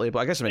kind of Black Label.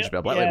 I guess it meant to be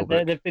a Black Label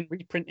book. They've been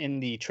reprinting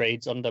the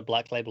trades under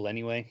Black Label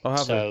anyway,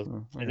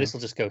 this will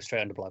just go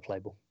straight under Black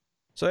Label.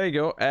 So there you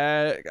go.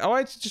 I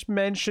wanted to just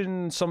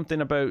mention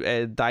something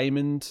about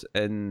Diamond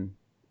and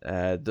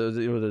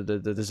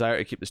the desire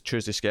to keep this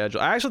Tuesday schedule.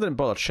 I actually didn't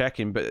bother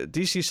checking, but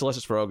DC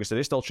solicits for August. Are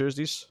they still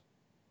Tuesdays?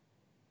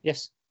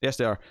 Yes,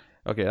 they are.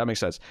 Okay, that makes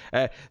sense.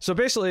 So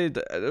basically,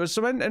 there was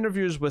some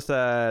interviews with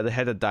the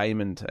head of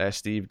Diamond,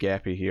 Steve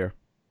Geppi here,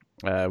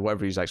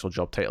 whatever his actual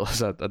job title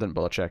is. I didn't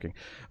bother checking,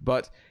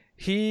 but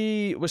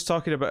he was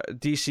talking about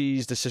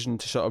DC's decision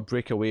to sort of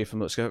break away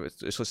from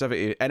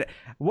exclusivity. And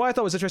what I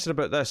thought was interesting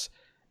about this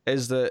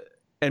is that,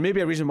 and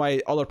maybe a reason why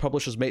other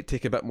publishers might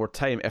take a bit more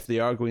time if they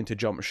are going to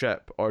jump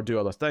ship or do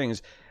other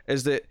things,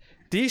 is that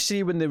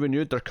DC, when they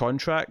renewed their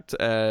contract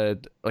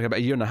like about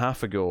a year and a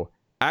half ago,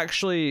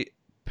 actually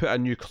put a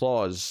new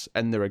clause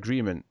in their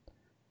agreement,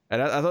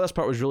 and I thought this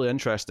part was really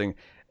interesting,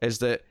 is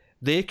that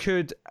they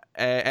could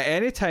at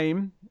any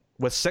time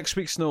with 6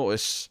 weeks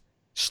notice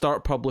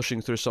start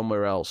publishing through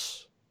somewhere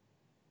else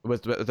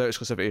without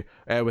exclusivity,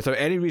 without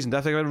any reason. They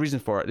have to have a reason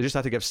for it. They just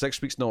have to give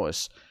 6 weeks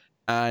notice,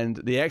 and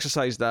they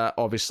exercised that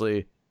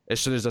obviously as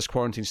soon as this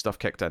quarantine stuff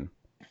kicked in.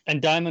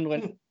 And Diamond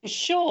went,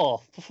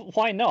 sure,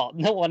 why not?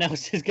 No one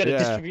else is going to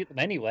distribute them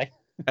anyway.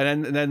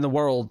 And then the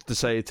world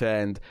decided to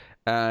end,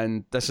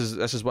 and this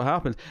is what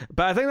happened.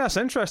 But I think that's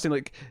interesting,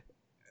 like,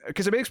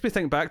 because it makes me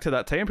think back to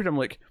that time period. I'm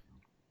like,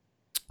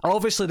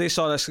 obviously they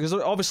saw this, because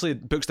obviously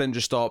books didn't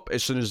just stop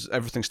as soon as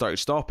everything started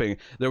stopping.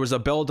 There was a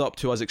build up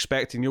to us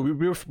expecting. You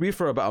know, we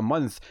for about a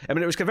month. I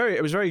mean, it was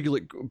very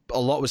like a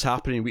lot was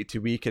happening week to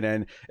week, and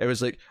then it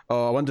was like,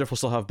 oh, I wonder if we'll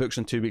still have books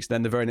in 2 weeks. And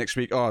then the very next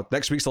week, oh,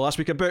 next week's the last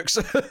week of books.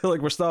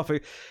 Like, we're stopping,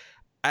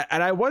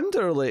 and I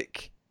wonder,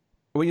 like,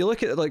 when you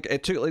look at it, like,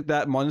 it took like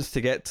that month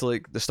to get to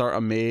like the start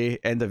of May,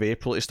 end of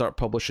April to start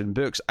publishing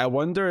books. I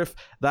wonder if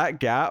that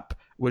gap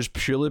was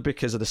purely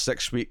because of the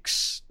 6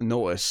 weeks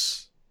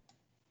notice.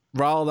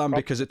 rather than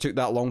because it took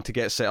that long to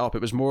get set up.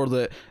 It was more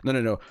that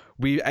no.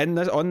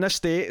 On this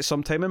date,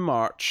 sometime in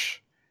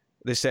March,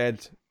 they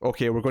said,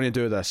 okay, we're going to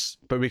do this,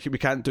 but we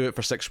can't do it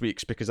for 6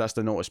 weeks because that's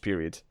the notice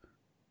period.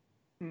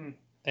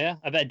 Yeah,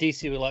 I bet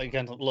DC were like,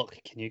 going, look,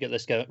 can you get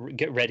this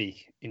get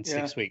ready in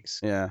 6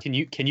 weeks? Yeah. Can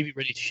you be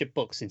ready to ship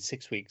books in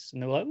 6 weeks?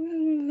 And they're like,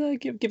 well,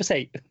 give us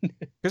 8.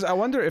 Because I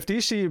wonder if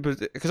DC,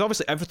 because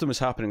obviously everything was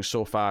happening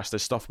so fast,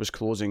 this stuff was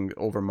closing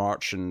over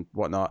March and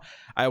whatnot.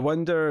 I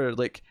wonder,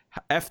 like,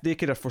 if they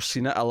could have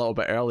foreseen it a little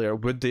bit earlier,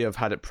 would they have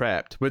had it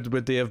prepped?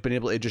 Would they have been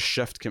able to just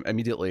shift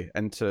immediately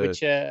into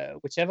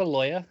whichever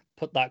lawyer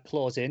put that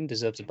clause in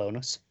deserves a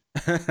bonus.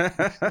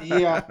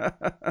 Yeah.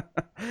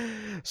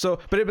 So,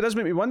 but it does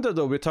make me wonder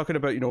though. We're talking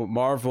about,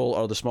 Marvel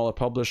or the smaller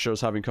publishers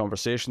having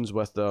conversations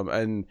with them,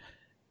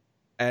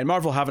 and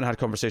Marvel haven't had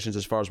conversations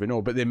as far as we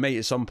know, but they might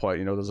at some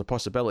point. There's a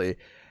possibility.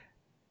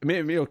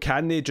 Maybe,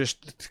 can they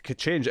just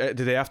change? Do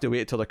they have to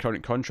wait till the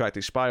current contract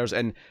expires?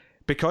 And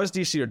because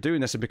DC are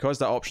doing this, and because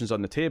that option's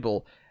on the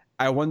table,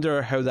 I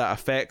wonder how that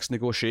affects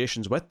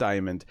negotiations with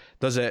Diamond.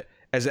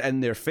 Is it in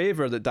their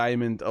favor that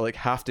Diamond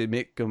have to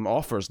make them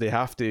offers? They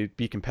have to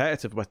be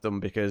competitive with them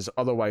because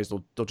otherwise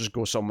they'll just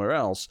go somewhere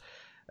else.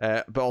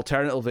 But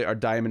alternatively, are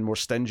Diamond more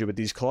stingy with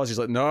these clauses?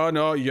 Like,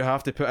 no, you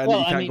have to put in.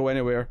 You can't go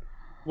anywhere.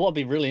 What would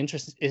be really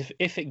interesting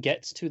if it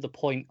gets to the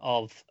point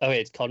of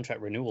it's contract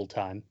renewal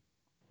time.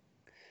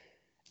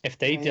 If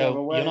they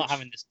don't, you're not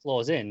having this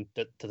clause in.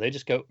 Do they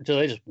just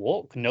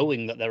walk,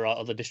 knowing that there are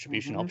other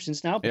distribution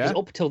options now? Because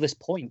up till this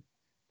point,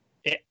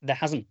 there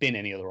hasn't been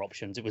any other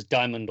options. It was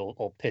Diamond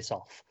or piss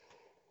off.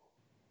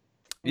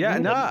 Yeah,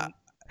 no.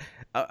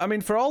 I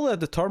mean, for all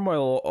the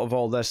turmoil of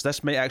all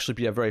this might actually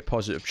be a very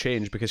positive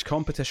change because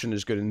competition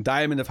is good, and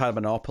Diamond have had a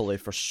monopoly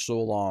for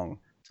so long.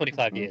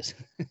 25 years.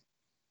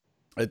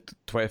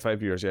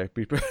 25 years, yeah,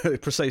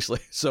 precisely.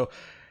 So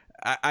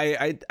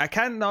I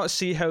can't not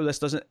see how this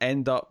doesn't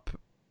end up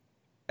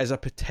as a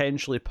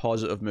potentially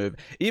positive move.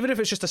 Even if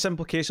it's just a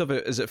simple case of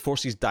it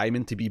forces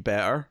Diamond to be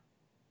better.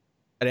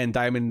 And then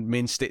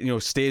Diamond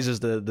stays as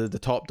the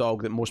top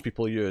dog that most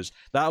people use.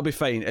 That'll be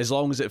fine as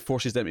long as it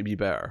forces them to be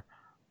better.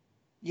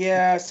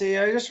 Yeah, see,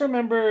 I just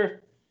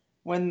remember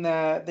when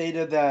they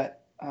did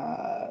that.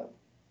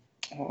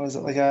 What was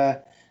it, like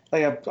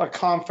a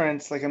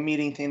conference, like a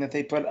meeting thing that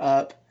they put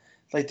up,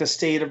 like the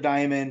state of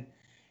Diamond,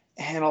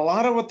 and a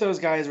lot of what those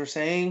guys were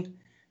saying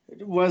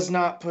was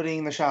not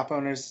putting the shop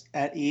owners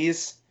at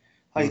ease.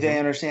 Like they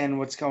understand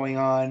what's going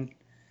on,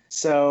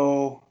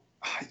 so.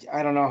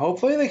 I don't know.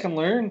 Hopefully they can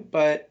learn,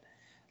 but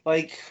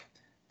like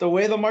the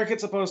way the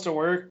market's supposed to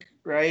work,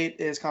 right,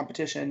 is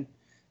competition.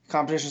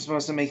 Competition is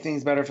supposed to make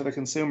things better for the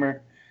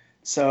consumer.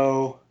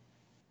 So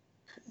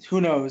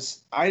who knows?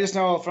 I just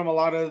know from a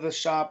lot of the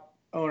shop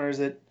owners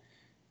that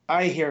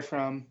I hear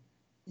from,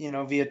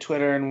 via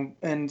Twitter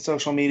and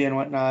social media and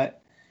whatnot,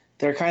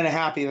 they're kind of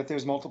happy that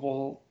there's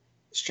multiple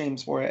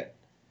streams for it.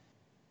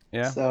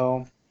 Yeah.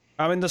 So.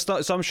 I mean, there's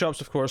some shops,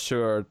 of course,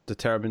 who are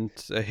determined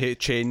to hate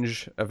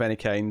change of any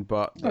kind,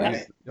 but you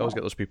always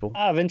get those people.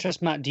 Out of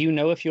interest, Matt, do you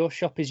know if your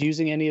shop is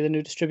using any of the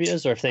new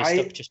distributors, or if they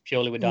stuck just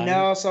purely with Diamond?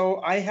 No,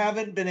 so I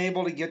haven't been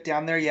able to get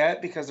down there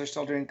yet because they're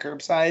still doing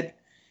curbside,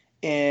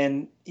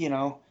 and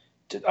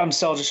I'm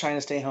still just trying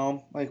to stay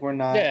home. Like we're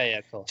not.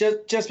 Yeah, cool.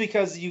 Just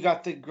because you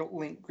got the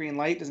green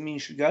light doesn't mean you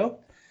should go.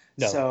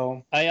 No.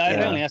 So I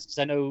only ask because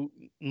I know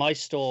my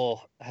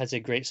store has a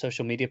great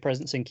social media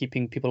presence in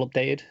keeping people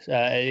updated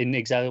in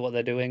exactly what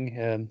they're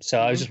doing. So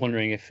I was just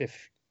wondering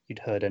if you'd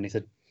heard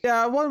anything.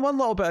 Yeah, one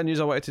little bit of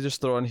news I wanted to just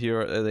throw in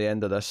here at the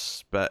end of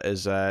this bit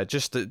is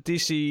just that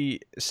DC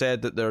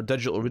said that their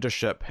digital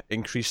readership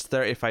increased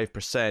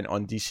 35%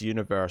 on DC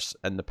Universe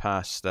in the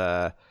past.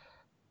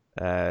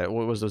 What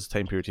was this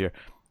time period here?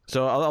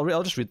 So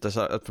I'll just read this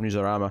out from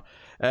Newsarama.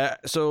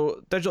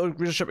 So digital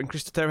readership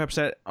increased to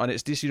 35% on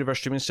its DC Universe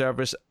streaming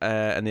service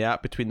and the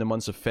app between the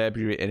months of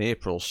February and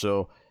April.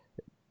 So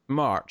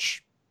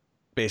March,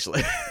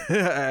 basically.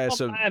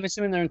 So I'm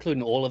assuming they're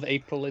including all of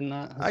April in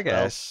that. I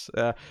guess.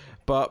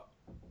 But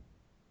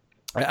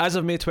as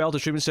of May 12th, the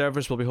streaming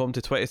service will be home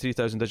to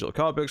 23,000 digital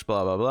comic books.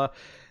 Blah blah blah.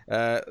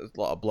 A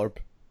lot of blurb.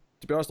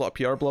 To be honest, a lot of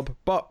PR blurb,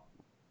 but.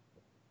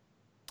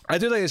 I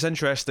do think it's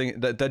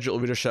interesting that digital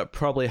readership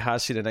probably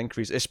has seen an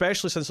increase,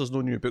 especially since there's no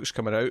new books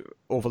coming out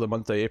over the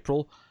month of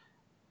April.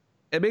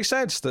 It makes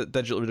sense that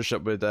digital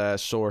readership would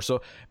soar.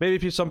 So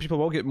maybe some people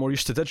will get more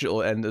used to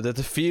digital, and the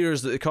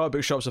fears that the comic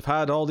book shops have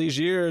had all these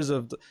years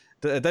of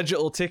the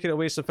digital taking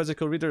away some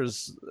physical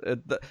readers,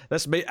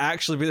 this may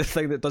actually be the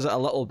thing that does it a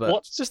little bit.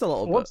 Just a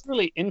little bit. What's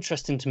really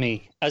interesting to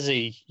me as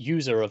a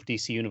user of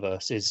DC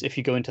Universe is if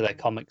you go into their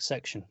comics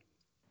section.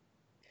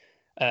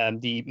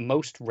 The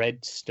most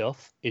read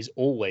stuff is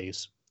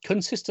always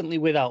consistently,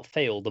 without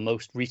fail, the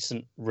most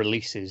recent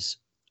releases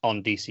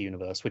on DC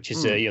Universe, which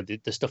is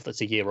the stuff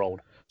that's a year old.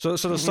 So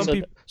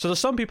there's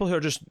some people who are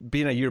just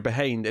being a year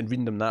behind and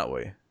reading them that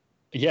way.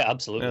 Yeah,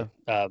 absolutely.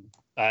 Yeah.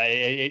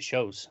 It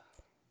shows.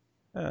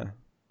 Yeah,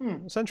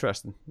 it's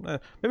interesting.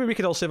 Maybe we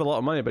could all save a lot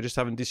of money by just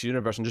having DC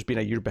Universe and just being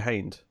a year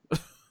behind.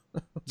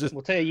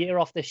 We'll take a year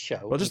off this show.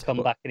 We'll just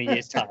come back in a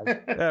year's time.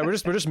 Yeah, we're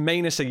just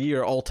minus a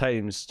year all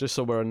times, just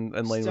so we're in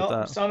line with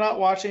that. Still not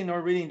watching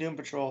nor reading Doom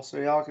Patrol, so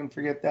y'all can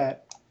forget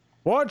that.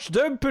 Watch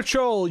Doom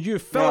Patrol, you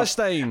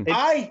Philistine!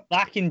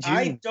 Back in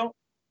June.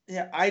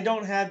 I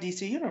don't have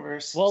DC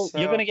Universe. Well, so...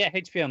 you're going to get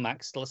HBO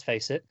Max, let's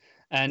face it,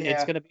 and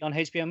it's going to be on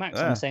HBO Max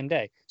on the same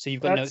day, so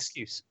you've got no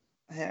excuse.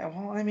 Yeah,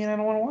 well, I mean, I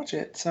don't want to watch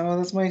it, so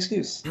that's my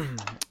excuse.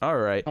 All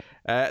right.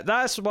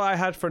 That's what I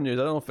had for news.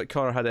 I don't know if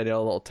Connor had any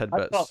other little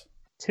tidbits. I've got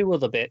 2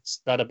 other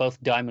bits that are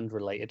both Diamond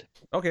related.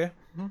 Okay.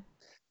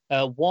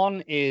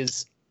 One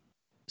is,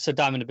 so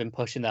Diamond have been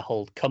pushing their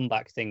whole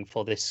comeback thing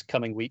for this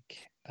coming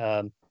week.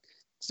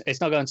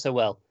 It's not going so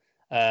well.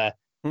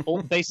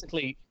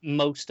 Basically,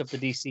 most of the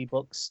DC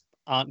books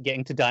aren't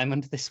getting to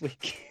Diamond this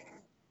week.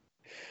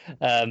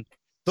 Don't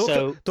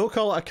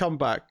call it a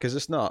comeback, because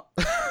it's not.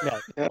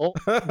 No.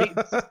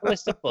 The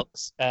list of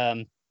books.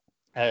 Batman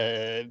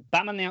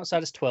the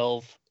Outsiders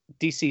 12,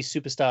 DC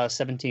Superstar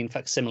 17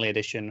 Facsimile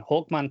Edition,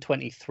 Hawkman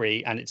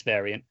 23 and its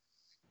variant,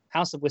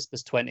 House of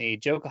Whispers 20,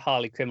 Joker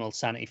Harley Criminal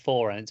Sanity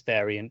 4 and its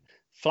variant,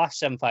 Flash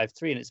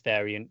 753 and its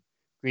variant,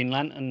 Green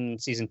Lantern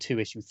Season 2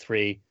 Issue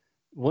 3,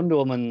 Wonder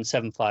Woman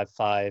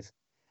 755,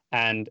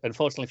 and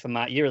unfortunately for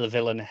Matt, Year of the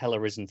Villain, Hell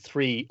Arisen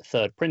 3,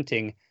 third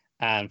printing,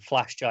 and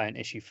Flash Giant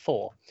Issue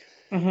 4.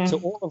 Mm-hmm. So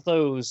all of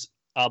those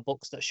are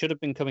books that should have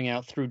been coming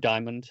out through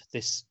Diamond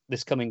this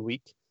coming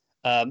week.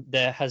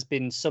 There has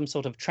been some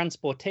sort of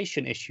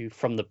transportation issue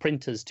from the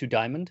printers to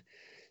Diamond,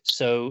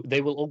 so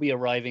they will all be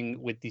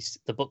arriving with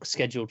the books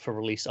scheduled for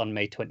release on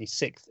May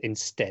 26th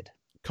instead.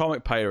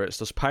 Comic pirates.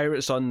 There's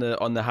pirates on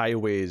the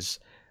highways,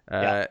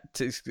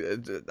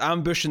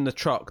 ambushing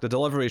the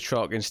delivery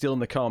truck, and stealing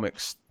the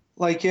comics.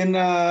 Like in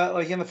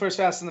the first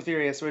Fast and the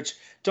Furious, which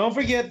don't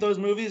forget those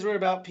movies were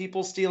about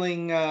people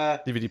stealing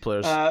DVD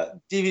players.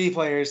 DVD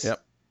players.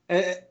 Yep.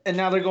 And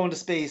now they're going to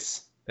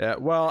space. Yeah,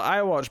 well,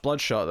 I watched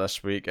Bloodshot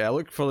this week.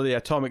 Look for the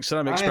Atomic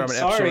Cinema Experiment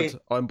episode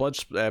on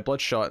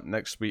Bloodshot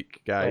next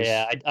week, guys.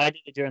 Yeah, I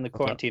did it during the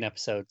quarantine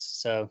episodes.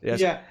 So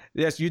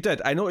yes, you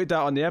did. I noted that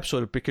on the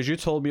episode because you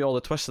told me all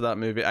the twists of that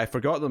movie. I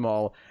forgot them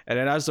all, and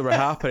then as they were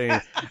happening,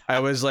 I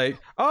was like,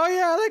 "Oh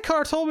yeah, that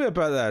car told me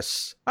about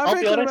this." I'll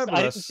be honest,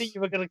 I didn't think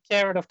you were going to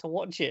care enough to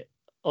watch it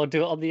or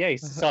do it on the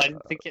Ace, so I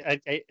didn't think I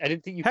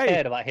didn't think you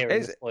cared about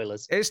hearing the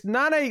spoilers. It's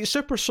nanite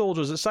super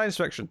soldiers. It's science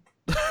fiction.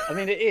 I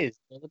mean, it is.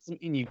 That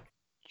doesn't mean you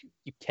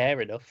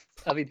care enough.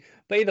 I mean,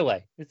 but either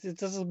way, it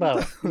doesn't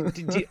matter.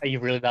 Are you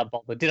really that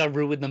bothered? Did I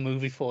ruin the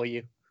movie for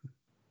you?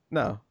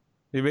 No.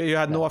 You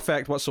had no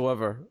effect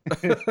whatsoever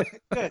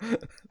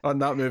on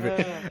that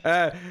movie.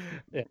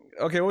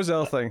 Okay, what was the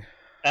other thing?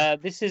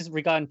 This is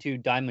regarding to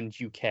Diamond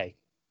UK,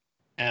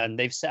 and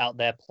they've set out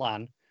their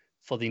plan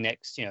for the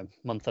next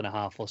month and a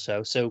half or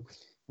so. So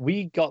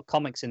we got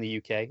comics in the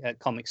UK at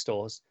comic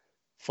stores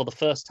for the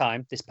first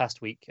time this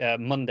past week,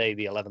 Monday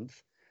the 11th.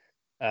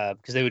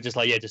 Because they were just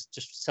like,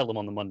 just sell them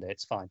on the Monday.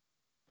 It's fine.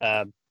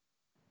 For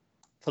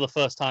the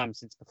first time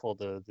since before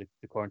the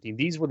quarantine,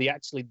 these were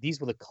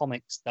the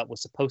comics that were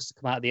supposed to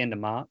come out at the end of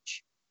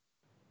March.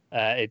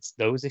 It's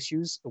those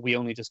issues. We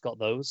only just got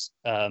those.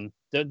 So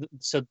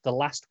the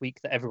last week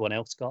that everyone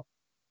else got.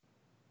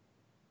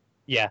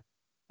 Yeah,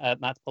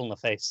 Matt's pulling a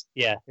face.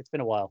 Yeah, it's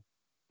been a while.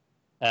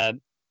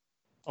 And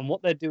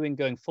what they're doing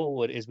going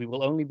forward is we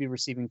will only be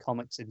receiving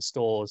comics in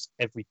stores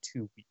every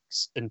 2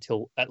 weeks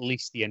until at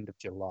least the end of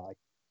July.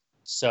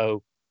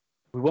 So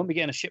we won't be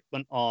getting a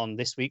shipment on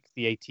this week,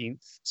 the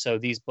 18th. So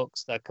these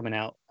books that are coming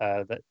out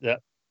that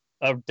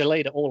are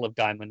delayed at all of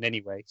Diamond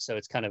anyway. So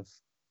it's kind of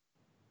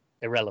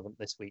irrelevant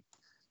this week.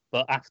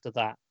 But after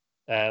that,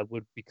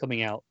 would be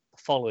coming out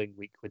the following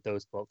week with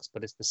those books.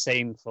 But it's the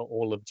same for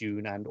all of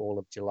June and all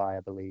of July, I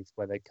believe,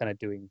 where they're kind of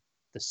doing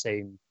the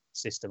same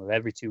system of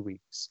every 2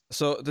 weeks.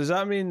 So does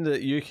that mean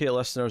that UK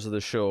listeners of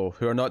the show,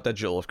 who are not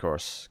digital, of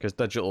course, because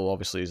digital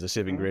obviously is the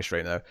saving grace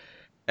right now,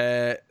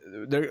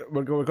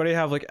 we're going to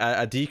have like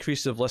a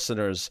decrease of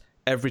listeners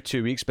every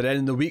 2 weeks, but then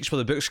in the weeks where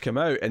the books come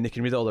out and they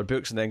can read all their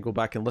books and then go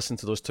back and listen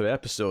to those 2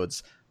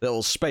 episodes,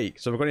 that'll spike.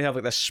 So we're going to have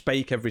like this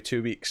spike every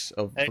 2 weeks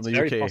from the UK. It's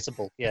very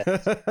possible, yeah.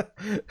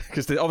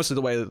 Because they obviously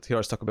don't want to hear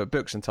us talk about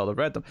books until they've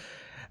read them.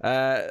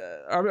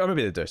 Or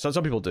maybe they do. Some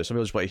people do. Some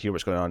people just want to hear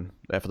what's going on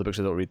for the books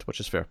they don't read,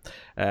 which is fair.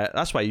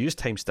 That's why you use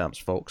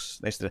timestamps, folks.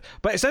 Nice to do.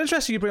 But it's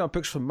interesting you bring up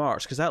books from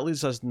March, because that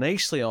leads us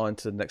nicely on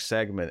to the next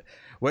segment,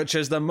 which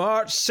is the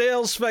March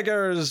sales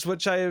figures,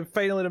 which I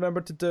finally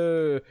remembered to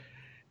do.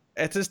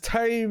 It is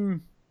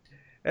time.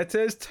 It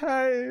is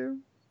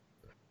time.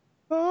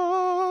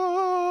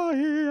 Oh,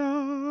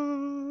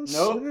 yeah.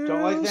 Nope,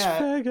 don't like that.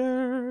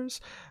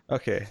 Figures.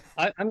 Okay.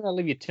 I'm going to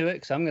leave you to it,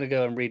 because I'm going to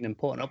go and read an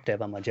important update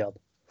about my job.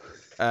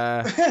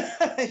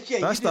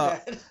 That's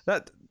not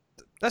that.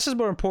 This is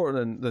more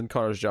important than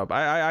Connor's job.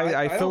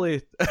 I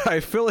fully. Oh,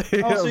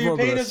 so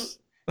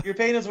you're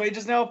paying his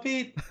wages now,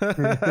 Pete? Back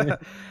in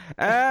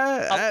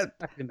a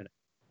minute.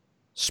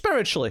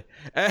 Spiritually.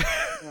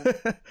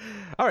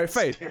 All right,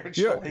 fine.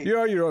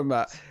 You're your own,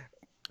 Matt.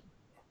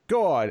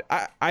 Go on.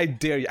 I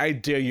dare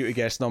you to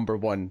guess number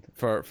one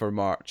for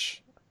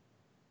March.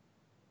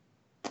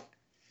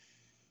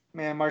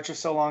 Man, March was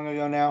so long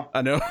ago now.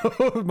 I know.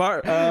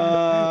 March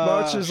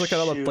is like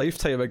another Shoot.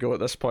 lifetime ago at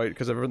this point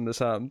because everything that's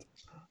happened.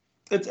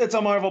 It's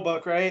a Marvel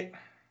book, right?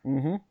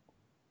 Mm-hmm.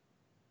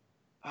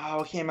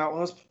 Oh, it came out.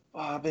 What was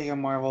big on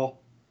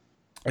Marvel?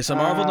 It's a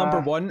Marvel number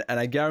 1, and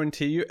I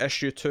guarantee you,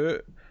 issue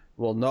 2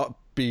 will not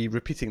be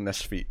repeating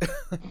this feat.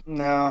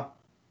 No.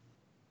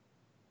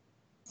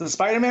 Is it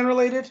Spider-Man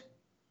related?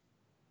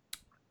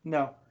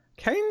 No.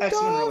 Kind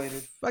X-Men of,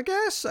 related. I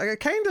guess.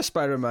 Kind of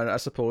Spider-Man, I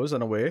suppose,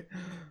 in a way.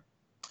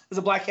 Is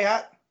it Black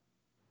Cat?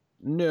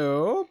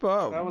 No,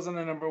 but... That wasn't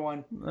a number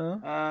 1.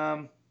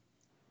 No.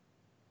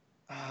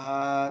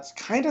 It's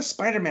kind of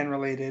Spider-Man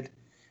related.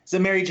 Is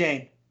it Mary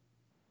Jane?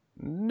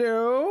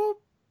 No.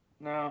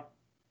 No.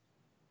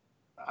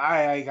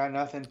 I got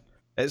nothing.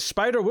 It's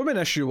Spider-Woman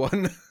issue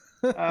 1.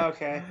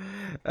 Okay.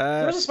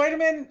 There was a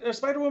Spider-Man or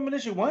Spider-Woman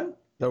issue 1?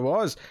 There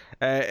was.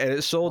 And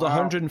it sold Wow.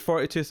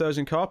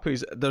 142,000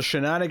 copies. There's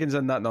shenanigans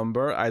in that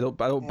number. I don't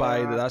buy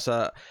that that's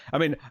a... I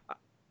mean,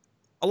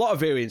 a lot of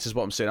variants is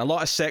what I'm saying. A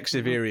lot of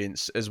sexy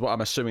variants is what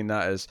I'm assuming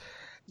that is.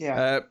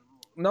 Yeah.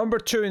 Number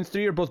 2 and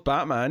 3 are both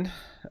Batman.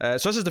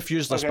 So this is the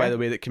fused list, by the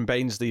way, that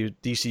combines the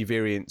DC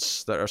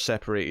variants that are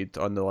separated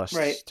on the list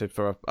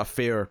for a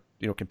fair,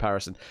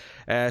 comparison.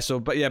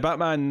 But yeah,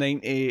 Batman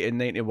 90 and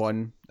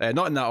 91.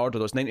 Not in that order,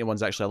 though.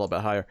 91's actually a little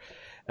bit higher.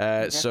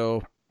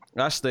 So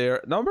that's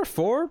there. Number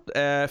 4,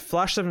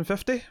 Flash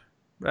 750.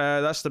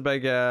 That's the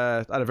big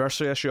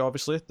anniversary issue,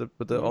 obviously,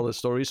 with all the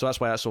stories, so that's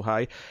why that's so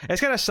high.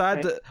 It's kind of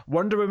sad that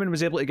Wonder Woman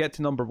was able to get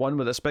to number 1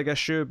 with this big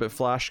issue, but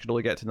Flash could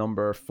only get to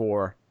number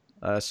 4.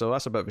 So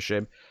that's a bit of a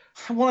shame.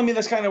 Well, I mean,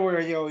 that's kind of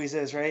where he always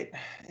is, right?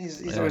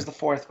 He's always the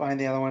 4th behind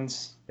the other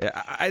ones. Yeah,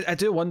 I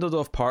do wonder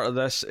though if part of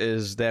this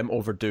is them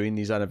overdoing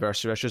these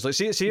anniversary issues. Like,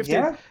 see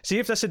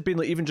if this had been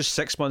like even just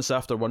 6 months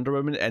after Wonder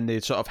Woman and they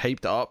sort of hyped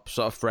it up,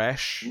 sort of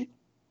fresh.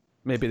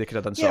 Maybe they could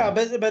have done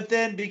something. Yeah, but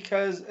then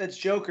because it's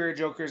Joker's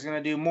going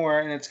to do more,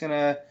 and it's going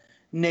to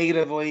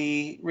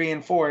negatively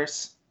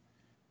reinforce,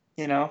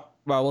 Well,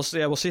 we'll see.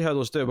 We'll see how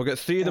those do. We'll get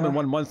 3 of them in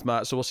 1 month,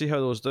 Matt. So we'll see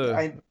how those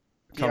do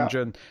come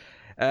June.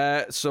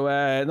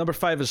 So number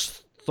 5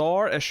 is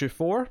Thor issue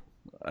 4,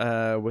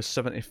 with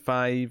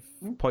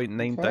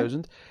 75.9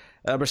 thousand.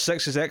 Number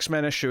 6 is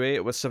X-Men issue 8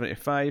 with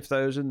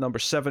 75,000. Number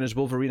 7 is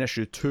Wolverine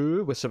issue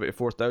 2 with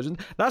 74,000.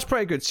 That's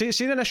pretty good.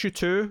 Seeing an issue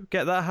 2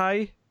 get that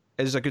high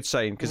is a good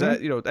sign, because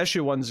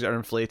issue 1s are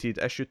inflated.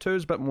 Issue 2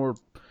 is a bit more...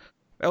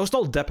 It'll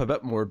still dip a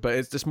bit more, but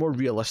it's more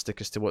realistic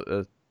as to what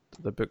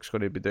the book's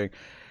going to be doing.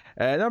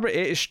 Number 8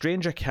 is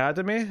Strange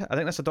Academy. I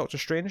think that's a Doctor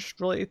Strange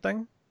related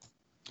thing.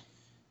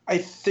 I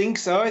think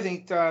so. I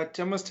think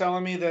Tim was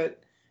telling me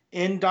that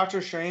in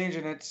Doctor Strange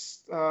and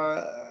its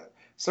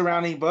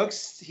surrounding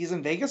books, he's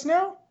in Vegas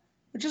now,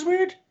 which is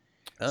weird.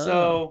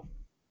 So,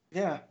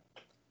 yeah.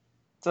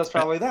 So that's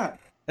probably that.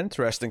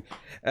 Interesting.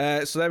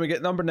 So then we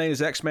get number 9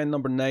 is X-Men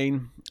number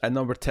 9, and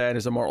number 10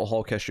 is Immortal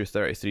Hulk issue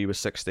 33 with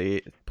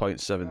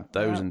 68.7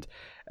 thousand.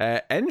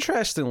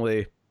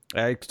 Interestingly,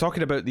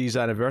 talking about these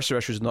anniversary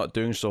issues not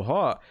doing so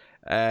hot,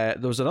 there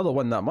was another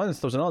one that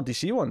month. There was another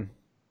DC one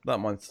that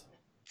month.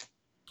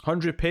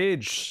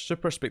 100-page,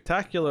 super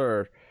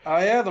spectacular. Oh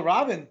yeah, the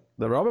Robin.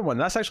 The Robin one.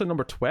 That's actually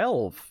number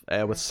 12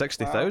 with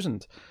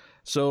 60,000.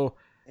 So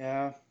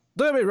yeah.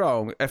 Don't get me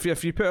wrong. If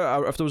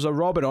there was a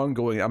Robin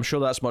ongoing, I'm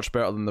sure that's much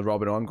better than the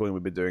Robin ongoing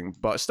we'd be doing.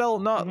 But still,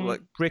 not like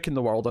breaking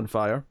the world on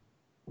fire.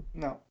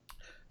 No.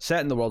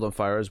 Setting the world on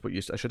fire is what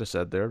I should have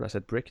said there. I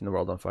said breaking the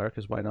world on fire,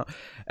 because why not?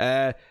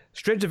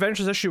 Strange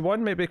Adventures issue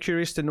 1, maybe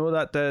curious to know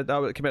that that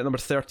came out at number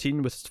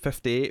 13 with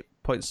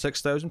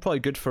 58.6 thousand. Probably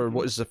good for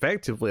what is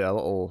effectively a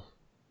little,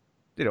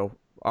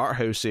 art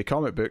housey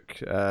comic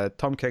book.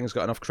 Tom King's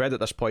got enough credit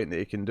at this point that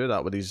he can do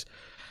that with these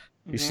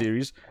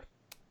series.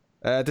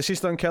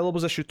 Deceased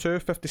Unkillables issue 2,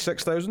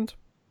 56,000.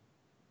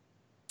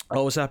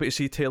 Always happy to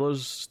see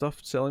Taylor's stuff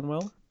selling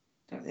well.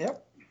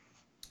 Yep.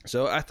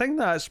 So I think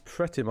that's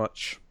pretty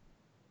much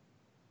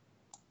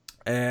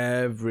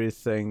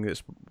everything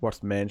that's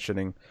worth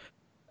mentioning.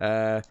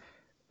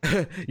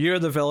 You're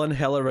the Villain,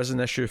 Hell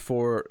Arisen issue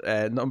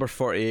 4, number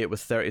 48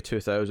 with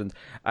 32,000.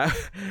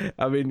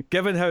 I mean,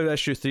 given how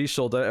issue 3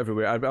 sold out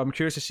everywhere, I'm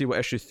curious to see what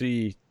issue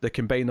 3, the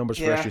combined numbers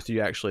for issue 3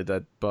 actually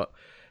did, but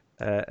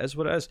is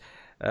what it is.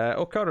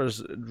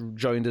 O'Connor's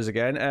joined us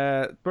again.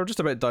 We're just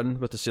about done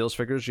with the sales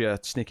figures, you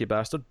sneaky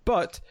bastard.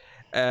 But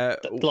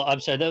I'm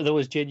sorry, there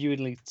was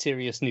genuinely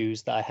serious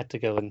news that I had to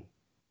go and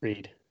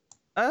read.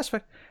 That's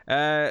fine.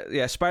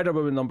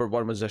 Spider-Woman number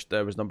 1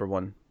 was number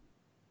 1,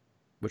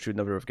 which we'd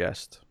never have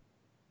guessed.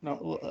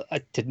 No,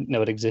 I didn't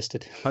know it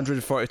existed.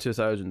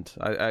 142,000.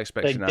 I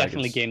expect they shenanigans.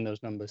 definitely gained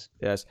those numbers.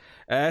 Yes.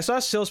 So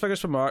that's sales figures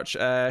for March.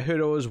 Who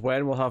knows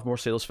when we'll have more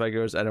sales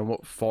figures and in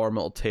what form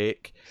it'll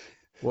take.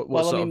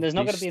 Well, I mean, there's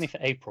not going to be any for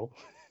April.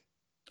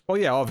 Oh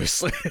yeah,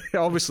 obviously.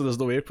 Obviously there's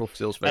no April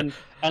sales figure.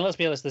 And let's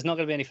be honest, there's not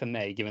going to be any for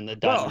May, given that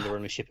Diamond are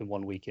only shipping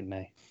 1 week in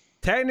May.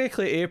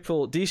 Technically,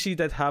 April, DC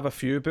did have a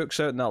few books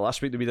out in that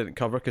last week that we didn't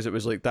cover because it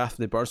was like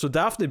Daphne Byrne. So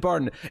Daphne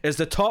Byrne is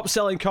the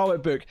top-selling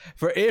comic book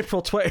for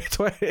April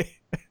 2020.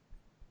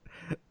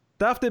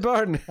 Daphne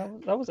Byrne.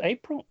 That was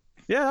April?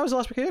 Yeah, that was the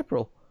last week of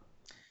April.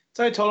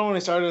 So I told him when we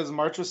started, his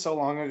March was so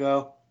long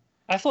ago.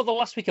 I thought the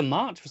last week of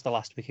March was the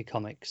last week of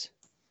comics.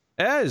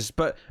 It is,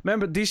 but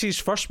remember, DC's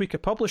first week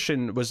of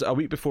publishing was a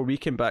week before we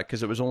came back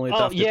because it was only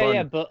Daphne Byrne.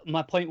 Yeah, but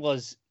my point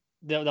was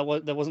that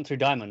wasn't through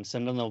Diamond, so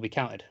none of them will be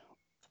counted.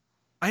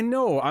 I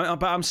know,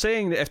 but I'm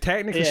saying that if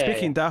technically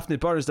speaking, Daphne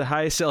Byrne is the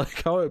highest selling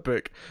comic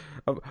book.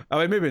 I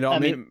mean, maybe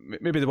not.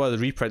 Maybe the one of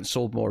the reprints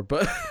sold more,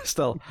 but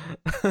still.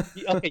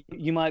 Okay,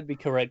 you might be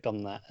correct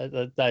on that.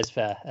 That is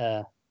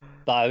fair.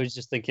 But I was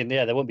just thinking,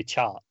 there won't be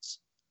charts.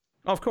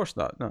 Oh, of course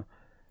not. No.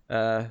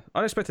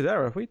 Unexpected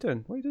error. What are you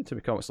doing? What are you doing to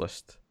my comics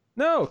list?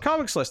 No,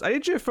 comics list. I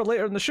need you for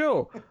later in the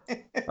show.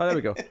 Oh, there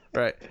we go.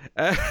 Right.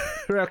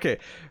 Okay.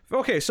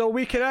 Okay. So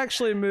we can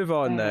actually move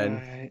on then.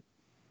 Right.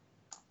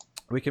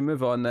 We can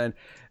move on then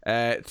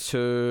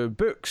to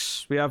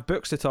books. We have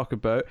books to talk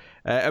about.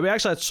 And we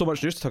actually had so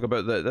much news to talk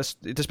about that this,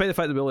 despite the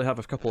fact that we only have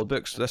a couple of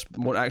books, this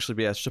won't actually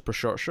be a super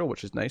short show,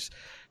 which is nice.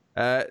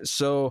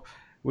 So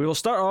we will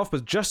start off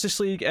with Justice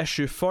League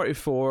issue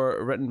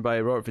 44, written by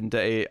Robert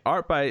Venditti,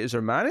 art by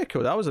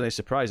Zermanico. That was a nice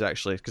surprise,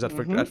 actually, because I'd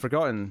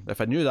forgotten.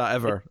 If I knew that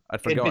ever,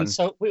 I'd forgotten.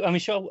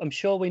 I'm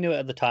sure we knew it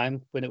at the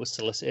time when it was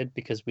solicited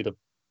because we'd have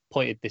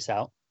pointed this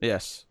out.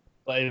 Yes.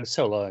 But it was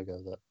so long ago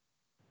that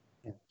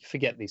you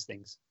forget these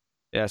things.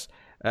 Yes.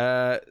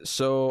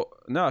 So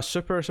no,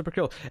 super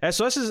cool.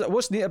 So this is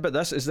what's neat about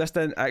this is this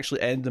didn't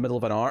actually end in the middle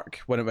of an arc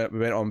when we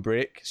went on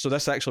break. So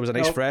this actually was a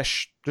nice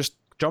fresh. Just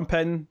jump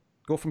in,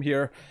 go from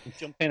here.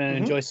 Jump in and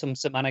enjoy some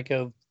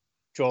Zermanico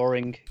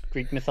drawing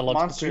Greek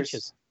mythological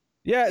creatures.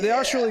 Yeah, the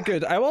art's really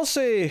good. I will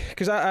say,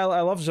 because I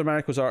love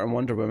Zermanico's art in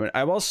Wonder Woman.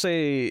 I will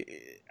say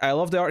I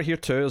love the art here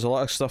too. There's a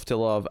lot of stuff to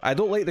love. I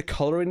don't like the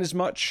coloring as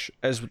much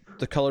as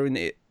the coloring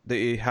that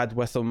he had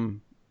with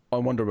him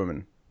on Wonder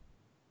Woman.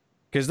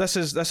 Because this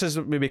is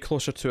maybe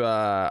closer to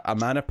a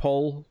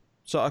Manipul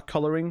sort of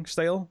coloring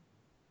style.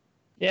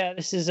 Yeah,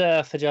 this is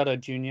Fajardo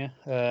Jr.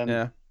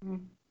 Yeah,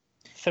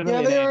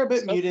 they are a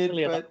bit muted.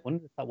 But I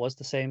wonder if that was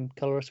the same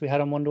colorist we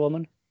had on Wonder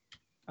Woman.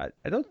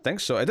 I don't think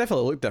so. It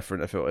definitely looked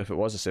different if it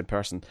was the same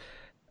person.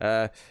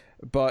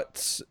 But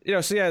so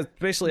yeah,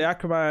 basically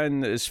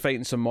Aquaman is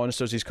fighting some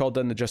monsters. He's called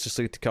in the Justice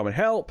League to come and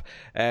help.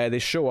 They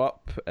show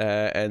up,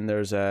 and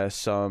there's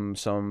some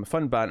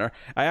fun banter.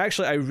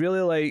 I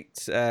really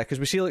liked because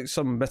we see like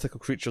some mythical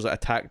creatures that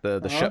attack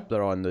the ship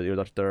they're on. They're I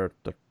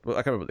can't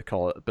remember what they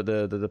call it, but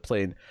the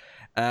plane.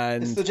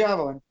 And it's the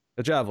Javelin.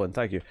 The Javelin,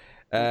 thank you.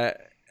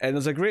 And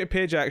there's a great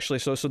page actually.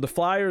 So the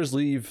Flyers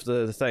leave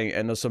the thing,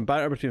 and there's some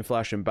banter between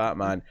Flash and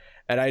Batman.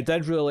 And I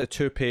did really like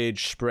a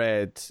 2-page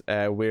spread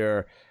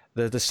where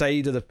the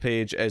side of the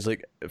page is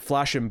like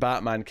Flash and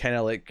Batman, kind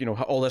of like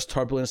all this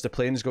turbulence, the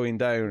plane's going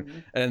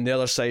down, and then the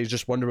other side is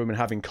just Wonder Woman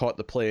having caught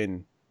the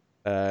plane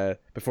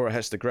before it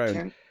hits the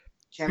ground.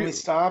 Can we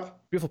stop?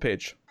 Beautiful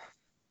page.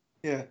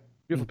 Yeah.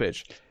 Beautiful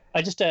page.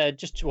 I just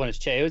wanted to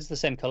check. It was the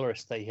same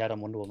colorist that he had on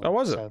Wonder Woman. Oh,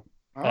 was it?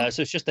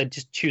 So it's just they're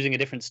just choosing a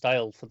different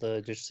style for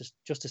the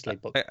Justice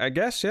League book. I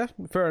guess, yeah,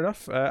 fair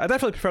enough. I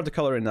definitely prefer the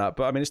color in that,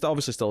 but I mean, it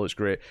obviously still looks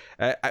great.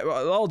 A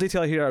little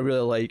detail here I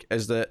really like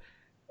is that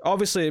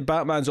obviously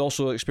Batman's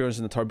also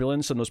experiencing the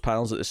turbulence in those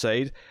panels at the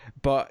side,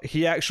 but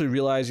he actually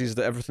realizes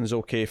that everything's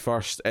okay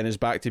first and is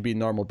back to being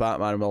normal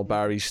Batman while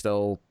Barry's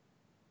still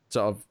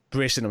sort of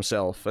bracing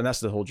himself, and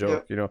that's the whole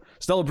joke.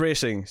 Still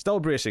bracing,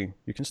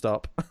 you can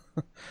stop.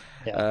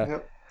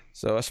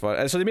 So that's fun.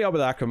 And so they meet up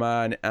with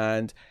Aquaman,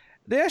 and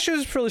the issue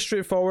is fairly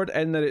straightforward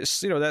in that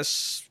it's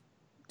that's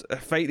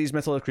fight these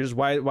mythological creatures.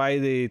 Why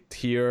they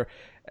here?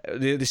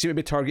 They seem to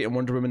be targeting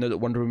Wonder Woman now that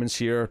Wonder Woman's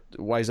here.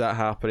 Why is that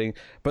happening?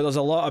 But there's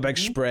a lot of big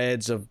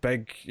spreads of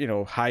big,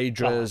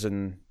 hydras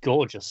and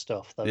gorgeous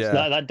stuff.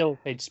 That double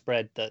page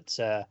spread that's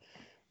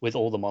with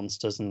all the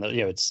monsters, and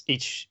it's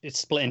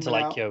split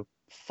into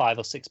 5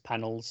 or 6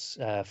 panels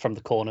from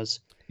the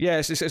corners. Yeah,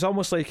 it's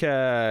almost like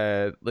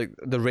the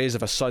rays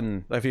of a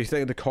sun. If you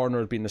think of the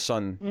corner being the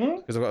sun,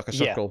 because they've got like a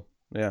circle.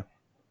 Yeah.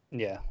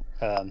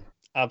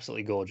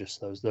 Absolutely gorgeous.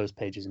 Those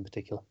pages in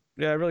particular.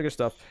 Yeah, really good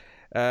stuff.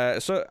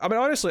 So I mean,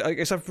 honestly,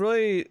 it's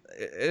probably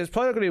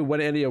not going to win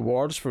any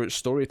awards for its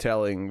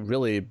storytelling,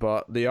 really.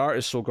 But the art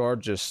is so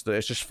gorgeous that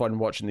it's just fun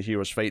watching the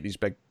heroes fight these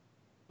big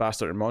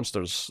bastard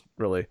monsters.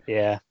 Really.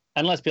 Yeah,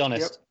 and let's be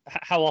honest.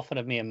 How often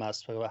have me and Matt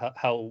spoken about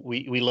how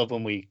we love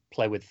when we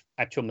play with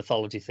actual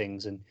mythology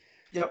things and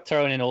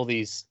throwing in all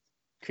these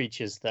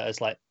creatures that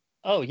is like,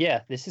 oh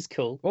yeah, this is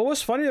cool. Well,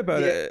 what's funny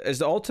about it is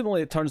that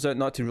ultimately it turns out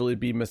not to really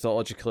be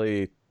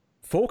mythologically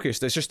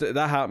focused. It's just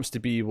that happens to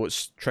be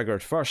what's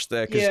triggered first.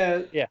 We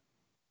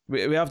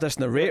have this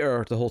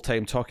narrator the whole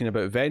time talking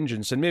about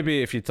vengeance, and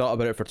maybe if you thought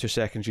about it for 2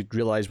 seconds, you'd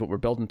realize what we're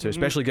building to,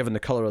 especially given the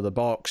color of the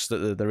box that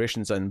the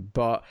narration's in.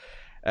 But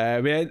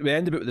we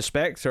end up with the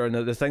Spectre, and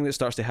the thing that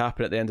starts to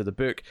happen at the end of the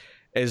book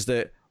is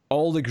that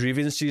all the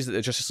grievances that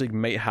the Justice League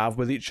might have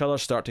with each other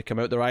start to come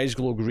out. Their eyes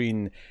glow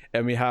green,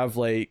 and we have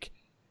like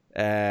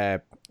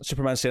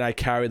Superman saying, "I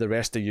carry the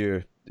rest of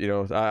you."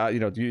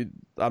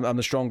 I'm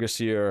the strongest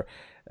here.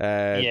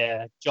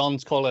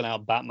 John's calling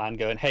out Batman,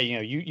 going, "Hey,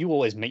 you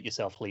always make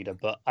yourself leader,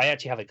 but I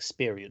actually have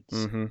experience."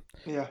 Mm-hmm.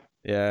 Yeah.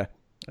 Yeah.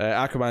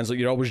 Aquaman's like,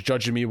 you're always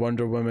judging me,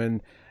 Wonder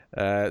Woman.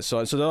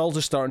 So they're all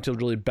just starting to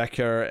really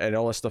bicker, and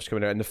all this stuff's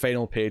coming out. And the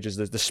final page is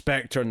the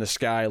Spectre in the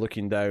sky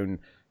looking down,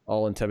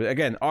 all intimidating.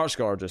 Again, art's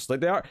gorgeous. Like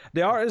the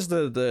art is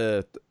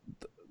the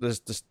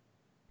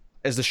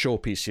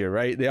showpiece here,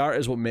 right? The art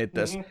is what made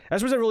this.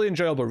 This was a really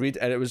enjoyable read,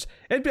 and I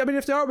mean,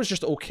 if the art was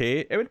just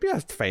okay, it would be a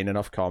fine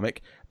enough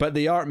comic. But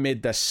the art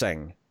made this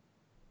sing.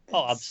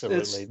 Oh,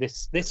 absolutely.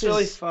 This it's is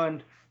really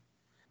fun.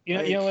 You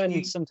know,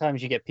 and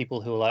sometimes you get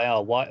people who are like,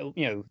 oh, why?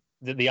 You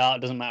know, the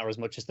art doesn't matter as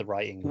much as the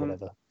writing, or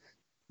whatever.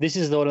 This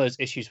is one of those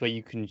issues where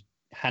you can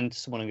hand to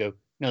someone and go,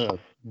 no,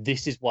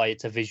 this is why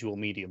it's a visual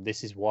medium.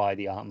 This is why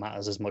the art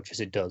matters as much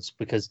as it does,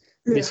 because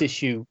this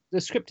issue,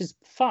 the script is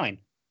fine.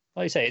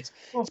 Like you say, it's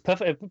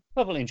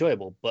perfectly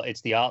enjoyable, but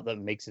it's the art that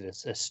makes it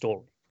a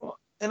story. Well,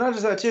 and not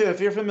just that too. If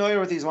you're familiar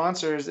with these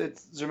monsters,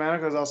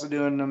 Germanico is also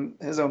doing them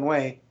his own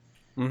way,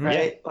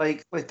 right?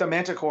 Yeah. Like the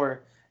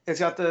Manticore, it's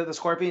got the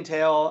scorpion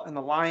tail and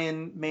the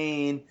lion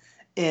mane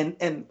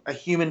and a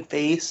human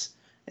face.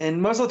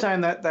 And most of the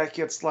time that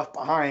gets left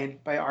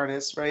behind by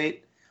artists,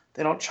 right?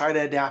 They don't try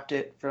to adapt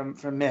it from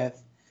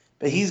Myth.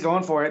 But he's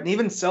going for it. And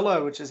even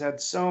Scylla, which has had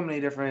so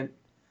many different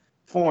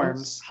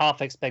forms.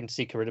 Half expecting to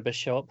see Charybdis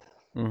show up.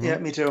 Yeah,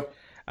 me too.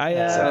 I'm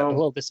a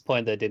little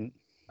disappointed they didn't.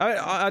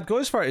 I'd go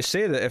as far as to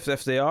say that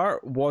if the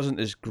art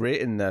wasn't as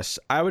great in this,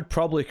 I would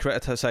probably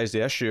criticize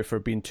the issue for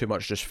being too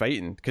much just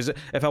fighting. Because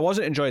if I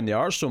wasn't enjoying the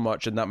art so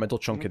much in that middle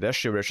chunk of the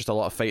issue where it's just a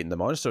lot of fighting the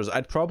monsters,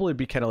 I'd probably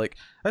be kind of like,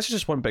 this is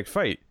just one big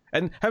fight.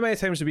 And how many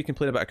times do we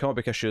complain about a comic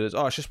book issue that's,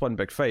 it's just one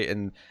big fight,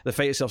 and the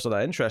fight itself's not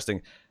that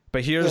interesting?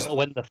 But here's...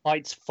 When the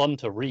fight's fun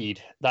to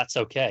read, that's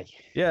okay.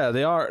 Yeah,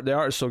 the art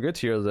is so good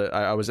here that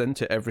I was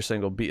into every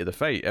single beat of the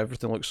fight.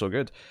 Everything looks so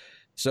good.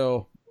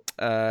 So...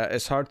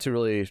 it's hard to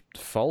really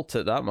fault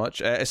it that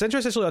much. It's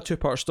interesting it's only a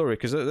 2-part story,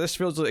 because this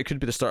feels like it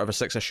could be the start of a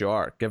 6-issue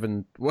arc,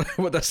 given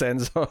what this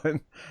ends on.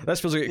 This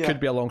feels like it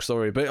could be a long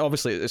story, but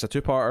obviously it's a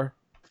 2-parter.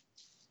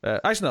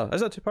 Actually, no,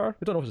 is it a 2-parter?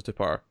 We don't know if it's a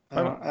 2-parter.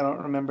 I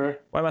don't remember.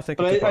 Why am I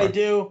thinking? But I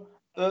do.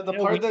 The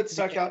part that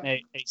stuck out.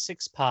 A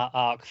 6-part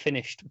arc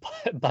finished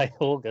by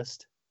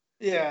August.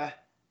 Yeah.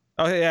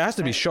 Oh yeah, it has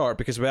to be short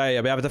because we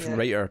have a different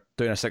writer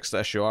doing a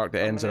 6th-issue arc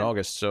that ends in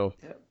August. So.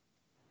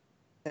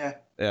 Yeah.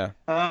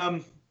 Yeah.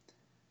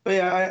 But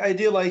yeah, I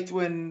do like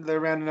when they're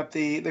rounding up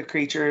the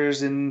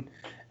creatures, and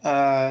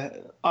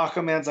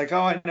Aquaman's like,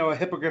 oh, I know a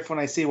hippogriff when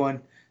I see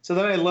one. So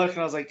then I look and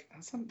I was like,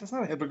 that's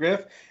not a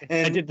hippogriff.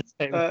 And I did the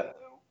same.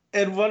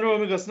 And Wonder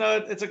Woman goes,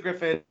 no, it's a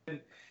griffin.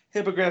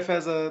 Hippogriff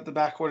has the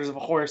back quarters of a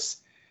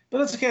horse. But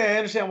that's okay. I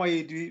understand why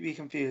you'd be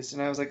confused.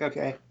 And I was like,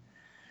 okay,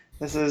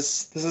 this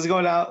is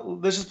going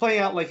out. This is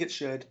playing out like it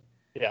should.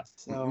 Yeah.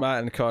 So,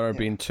 Matt and Connor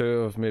being 2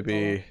 of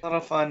maybe a lot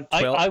of fun.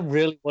 I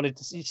really wanted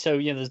to see. So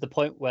there's the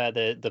point where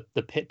the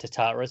pit to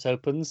Tartarus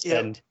opens,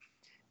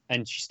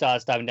 and she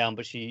starts diving down,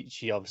 but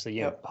she obviously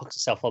hooks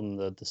herself on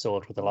the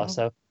sword with the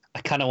lasso.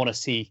 I kind of want to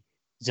see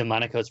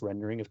Germanico's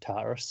rendering of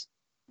Tartarus.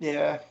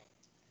 Yeah.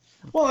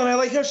 Well, and I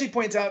like how she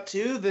points out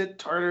too that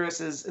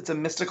Tartarus it's a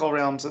mystical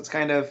realm, so it's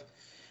kind of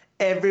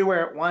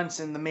everywhere at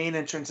once, and the main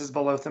entrance is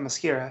below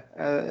Themyscira,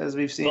 as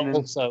we've seen. But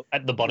also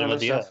at the bottom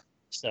of the earth.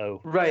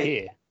 So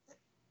here.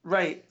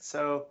 Right.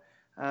 So,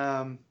 so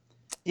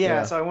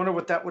I wonder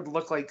what that would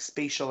look like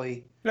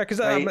spatially. Yeah, because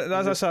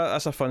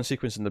that's a fun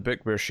sequence in the book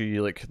where she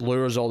like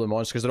lures all the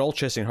monsters, because they're all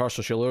chasing her,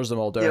 so she lures them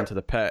all down into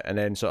the pit, and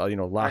then sort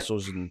of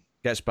lassos and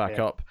gets back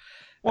up.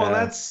 Well,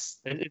 that's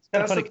the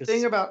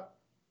thing about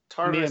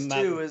Tartarus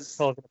too is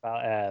talking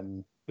about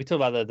we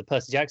talked about the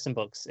Percy Jackson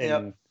books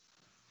in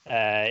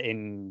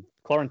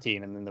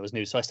quarantine, and then there was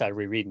news, so I started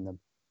rereading them.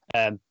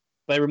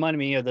 But it reminded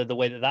me of the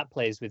way that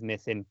plays with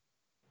Myth in.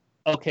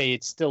 Okay,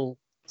 it's still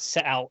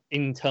set out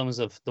in terms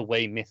of the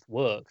way Myth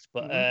works,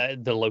 but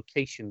the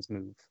locations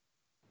move.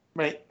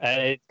 Right.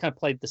 It kind of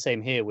played the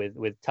same here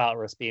with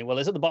Tartarus being, well,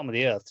 it's at the bottom of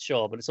the earth,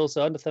 sure, but it's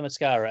also under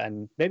Themyscira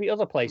and maybe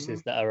other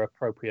places that are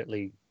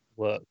appropriately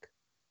work.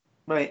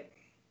 Right.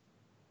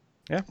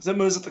 Yeah. Because it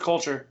moves with the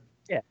culture.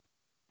 Yeah.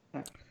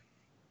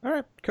 All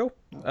right, cool.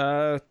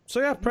 So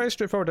yeah, pretty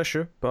straightforward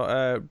issue,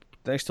 but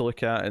nice to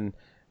look at, and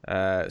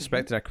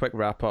expecting a quick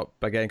wrap up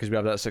again because we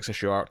have that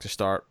 6-issue arc to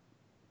start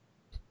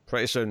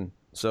pretty soon.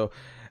 So,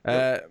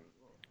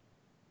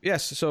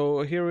 yes.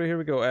 So here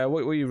we go.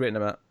 What are you rating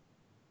them at?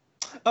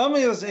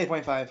 It was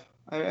 8.5.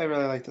 I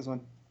really like this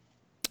one.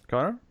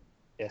 Connor?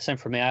 Yeah, same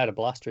for me. I had a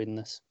blast reading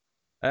this.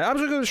 I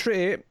was going to go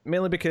straight 8,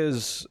 mainly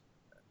because,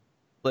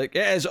 like,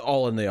 it is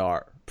all in the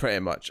art, pretty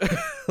much.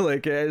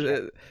 Like,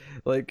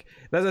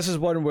 this is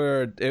one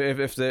where if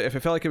it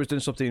felt like it was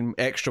doing something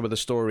extra with the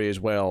story as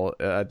well,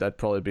 I'd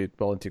probably be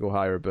willing to go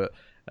higher. But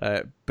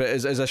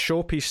as a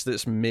showpiece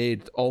that's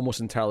made almost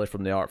entirely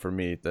from the art for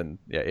me, then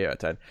yeah, 8 out of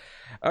 10.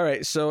 All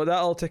right, so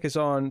that'll take us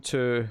on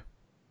to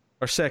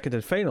our second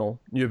and final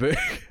new book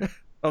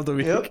of the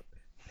week. Yep.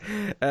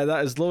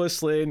 That is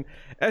Lois Lane,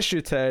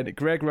 issue 10.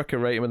 Greg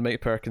Rucka writing with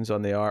Mike Perkins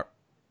on the art.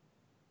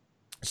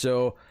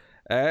 So,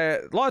 a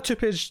lot of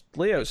 2-page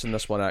layouts in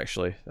this one,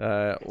 actually.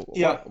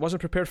 Wasn't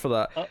prepared for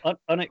that.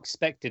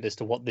 Unexpected as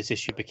to what this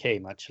issue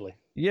became, actually.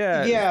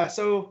 Yeah. Yeah,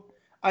 so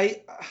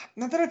I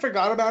not that I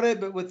forgot about it,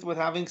 but with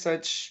having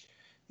such,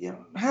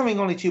 having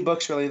only 2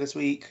 books really this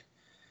week.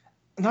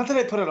 Not that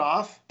I put it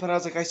off, but I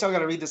was like, I still got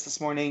to read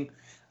this morning.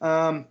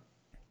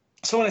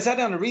 So when I sat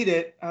down to read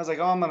it, I was like,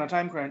 oh, I'm on a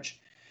time crunch,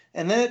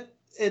 and then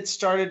it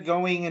started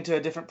going into a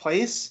different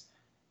place,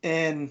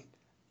 and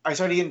I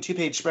started getting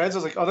 2-page spreads. I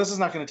was like, oh, this is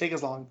not going to take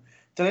as long.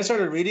 Then I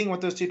started reading what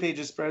those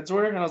 2-page spreads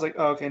were, and I was like,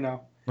 oh, okay,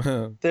 no.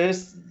 They're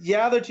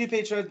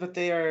 2-page spreads, but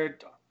they are,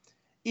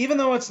 even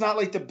though it's not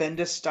like the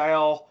Bendis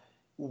style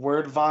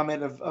word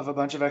vomit of a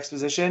bunch of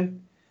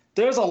exposition,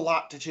 there's a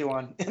lot to chew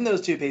on in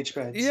those 2-page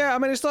spreads. Yeah, I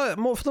mean, it's not,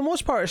 for the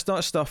most part, it's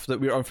not stuff that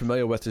we're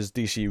unfamiliar with as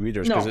DC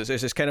readers, because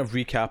it's kind of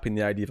recapping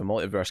the idea of a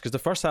multiverse. Because the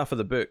first half of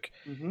the book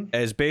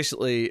is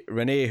basically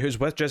Renee, who's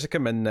with Jessica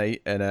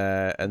Midnight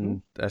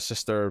and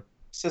Sister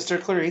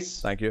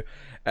Clarice. Thank you.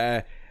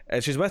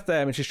 And she's with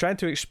them, and she's trying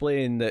to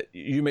explain that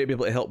you may be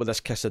able to help with this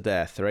kiss of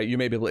death, right? You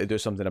may be able to do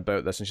something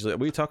about this. And she's like,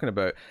 what are you talking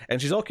about?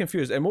 And she's all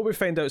confused. And what we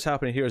find out is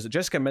happening here is that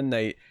Jessica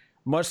Midnight,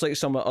 much like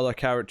some of the other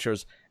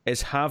characters,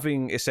 is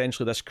having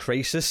essentially this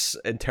crisis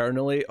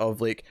internally of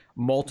like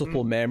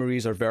multiple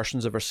memories or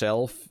versions of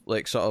herself,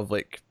 like sort of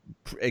like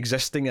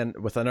existing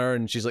within her.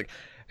 And she's like,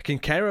 I can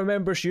kind of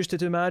remember she used to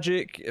do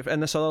magic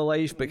in this other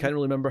life, but can't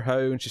really remember how.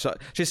 And she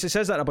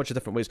says that in a bunch of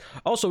different ways.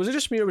 Also, was it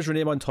just me or was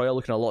Renee Montoya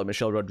looking a lot like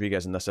Michelle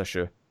Rodriguez in this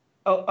issue?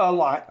 A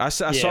lot. I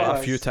saw it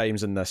a few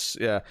times in this,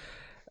 yeah.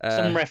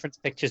 Some reference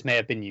pictures may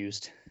have been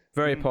used.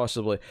 Very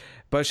possibly.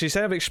 But she's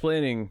kind of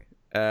explaining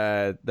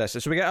this.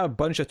 So we get a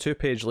bunch of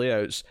 2-page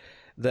layouts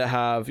that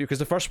have, because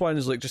the first one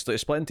is like just like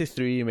split into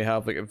 3, and we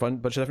have like a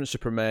bunch of different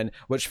Supermen,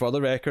 which for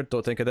the record,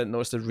 don't think I didn't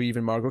notice that Reeve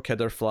and Margot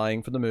Kidder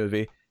flying from the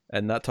movie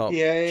in that top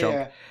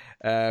chunk.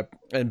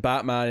 And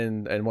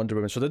Batman and Wonder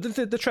Woman. So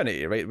the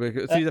Trinity, right? We've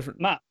got 3 different...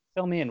 Matt,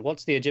 fill me in.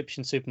 What's the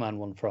Egyptian Superman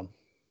one from?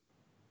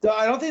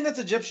 I don't think that's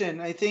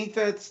Egyptian. I think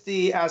that's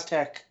the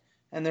Aztec.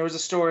 And there was a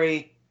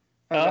story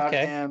about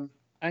him.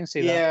 I can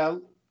see that. Yeah,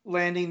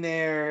 landing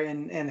there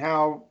and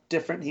how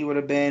different he would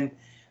have been.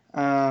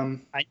 All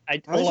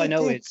I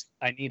know is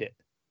I need it.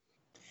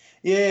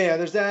 Yeah,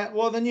 there's that.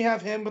 Well, then you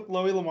have him with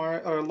Lori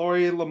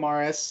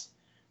Lamaris,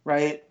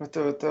 right? With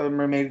the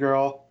mermaid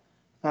girl.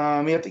 You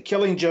have the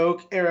Killing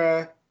Joke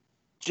era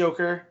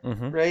Joker,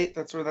 right?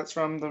 That's where that's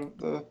from.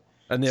 The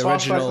and the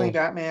swashbuckling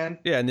Batman.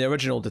 Yeah, and the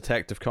original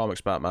Detective Comics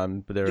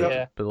Batman, but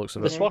the looks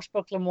of the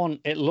swashbuckling one,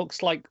 it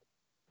looks like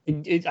I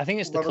think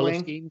it's the color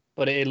scheme,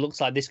 but it looks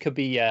like this could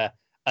be a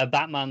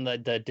Batman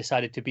that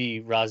decided to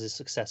be Raz's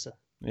successor.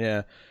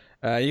 Yeah,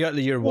 you got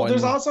the year one. Well,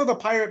 there's also the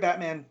Pirate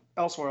Batman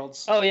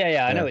Elseworlds. Oh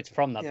yeah, I know it's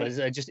from that, but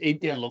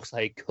it looks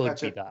like it could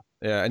be that.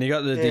 Yeah, and you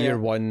got the year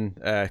one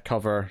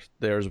cover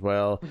there as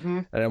well,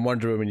 and then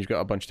Wonder Woman, you've got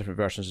a bunch of different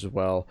versions as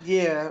well.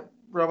 Yeah.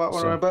 Robot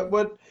Wonder Woman. But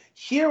what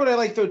I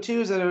like though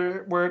too is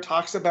that where it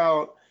talks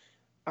about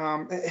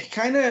it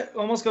kind of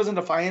almost goes in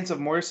defiance of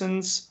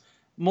Morrison's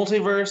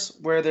multiverse,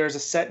 where there's a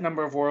set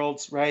number of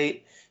worlds,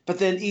 right? But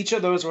then each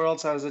of those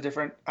worlds has a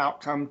different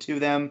outcome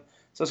to them,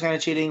 so it's kind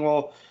of cheating.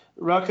 Well,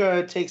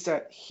 Rucka takes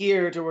that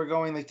here to we're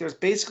going like there's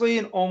basically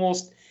an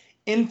almost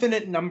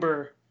infinite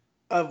number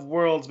of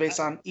worlds based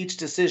on each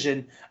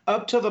decision,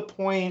 up to the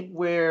point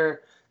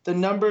where the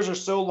numbers are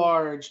so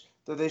large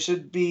that they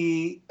should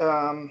be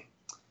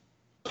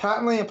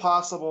patently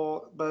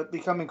impossible, but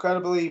become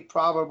incredibly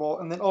probable,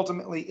 and then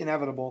ultimately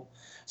inevitable.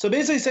 So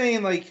basically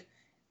saying, like,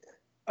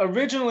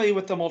 originally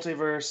with the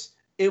multiverse,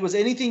 it was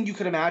anything you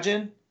could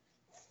imagine,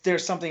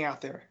 there's something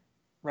out there,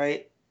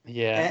 right?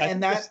 Yeah,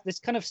 and this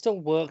kind of still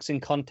works in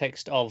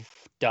context of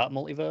Dark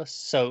Multiverse.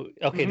 So,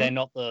 okay, they're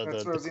not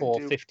the core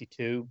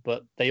 52,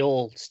 but they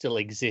all still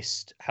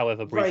exist,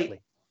 however briefly.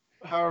 Right.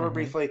 However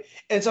briefly.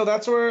 And so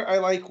that's where I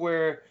like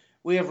where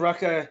we have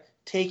Rucka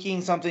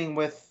taking something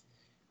with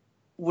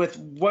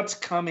what's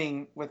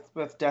coming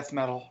with death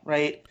metal,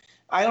 right?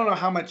 I don't know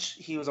how much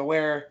he was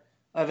aware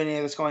of any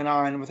of this going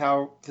on with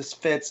how this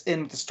fits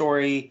in with the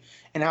story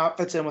and how it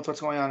fits in with what's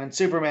going on in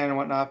Superman and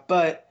whatnot.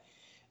 But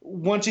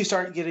once you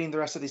start getting the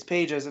rest of these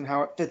pages and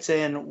how it fits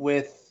in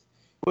with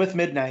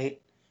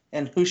Midnight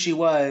and who she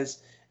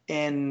was,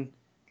 and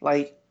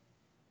like,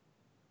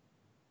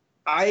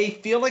 I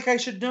feel like I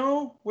should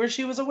know where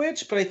she was a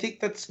witch, but I think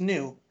that's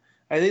new.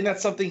 I think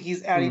that's something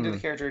he's adding to the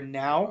character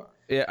now.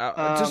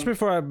 Yeah, just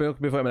before I move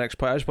on to my next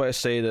point, I just want to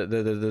say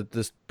that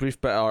this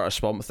brief bit of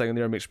Swamp Thing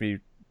there makes me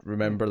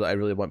remember that I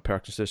really want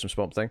Perkins to do some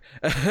Swamp Thing.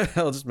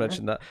 I'll just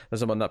mention that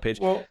as I'm on that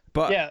page. Well,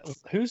 but yeah,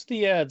 who's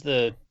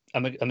the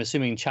I'm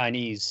assuming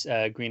Chinese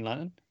Green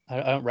Lantern? I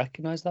don't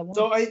recognize that one.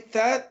 So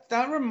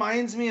that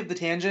reminds me of the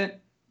Tangent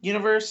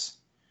universe,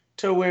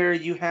 to where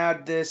you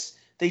had this.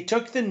 They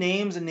took the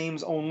names and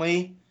names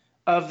only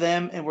of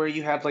them, and where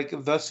you had like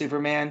the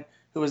Superman,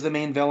 who was the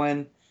main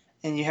villain,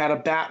 and you had a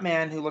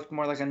Batman who looked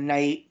more like a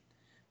knight.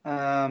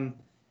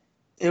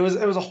 It was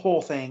a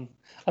whole thing.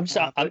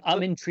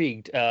 I'm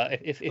intrigued.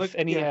 If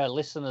any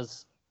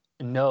listeners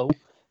know,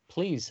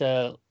 please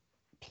tell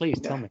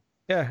me.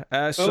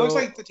 Yeah. So it looks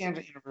like the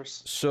Tangent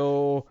universe.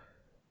 So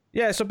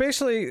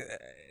basically,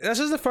 this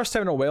is the first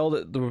time in a while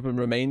that we've been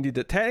reminded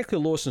that technically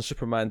Lois and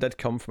Superman did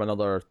come from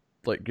another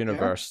like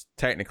universe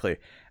technically,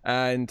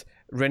 and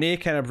Renee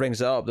kind of brings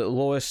it up that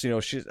Lois, I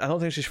don't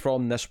think she's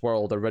from this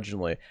world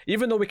originally,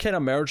 even though we kind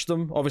of merged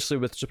them obviously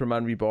with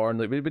Superman Reborn.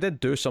 Like we did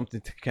do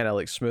something to kind of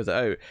like smooth it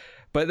out,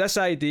 but this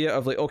idea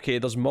of like, okay,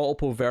 there's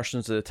multiple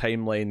versions of the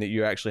timeline that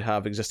you actually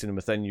have existing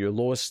within you.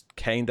 Lois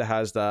kind of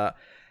has that,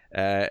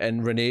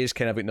 and Renee's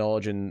kind of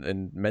acknowledging,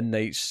 and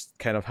Midnight's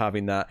kind of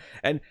having that,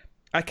 and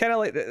I kind of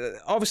like,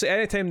 obviously,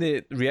 anytime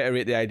they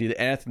reiterate the idea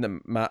that anything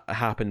that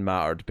happened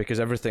mattered, because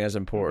everything is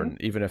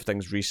important, even if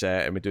things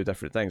reset and we do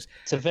different things.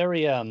 It's a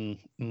very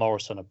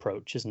Morrison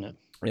approach, isn't it?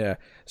 Yeah.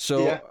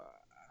 So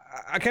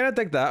I kind of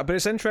dig that, but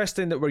it's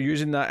interesting that we're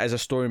using that as a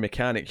story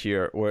mechanic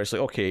here, where it's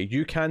like, okay,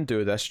 you can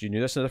do this, you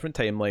knew this in a different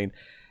timeline,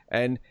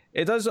 and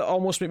it does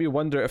almost make me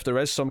wonder if there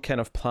is some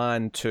kind of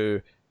plan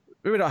to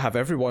maybe not have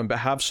everyone, but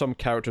have some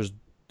characters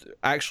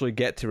actually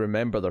get to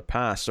remember their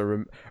past,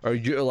 or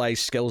utilize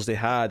skills they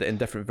had in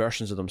different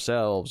versions of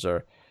themselves,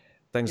 or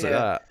things like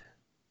that.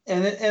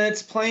 And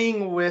it's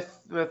playing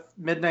with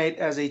Midnight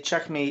as a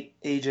checkmate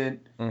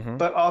agent,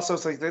 but also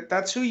it's like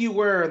that's who you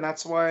were, and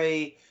that's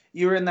why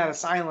you're in that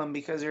asylum,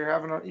 because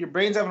your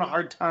brain's having a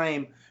hard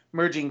time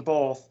merging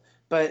both.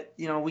 But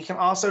we can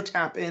also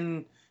tap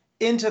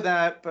into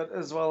that, but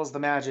as well as the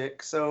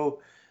magic.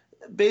 So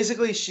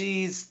basically,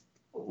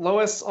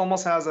 Lois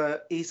almost has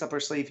a ace up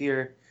her sleeve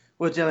here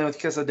with dealing with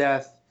Kiss of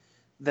Death,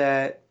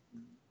 that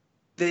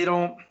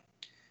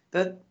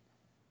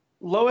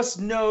Lois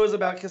knows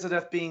about Kiss of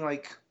Death being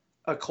like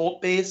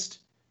occult based,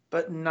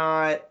 but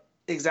not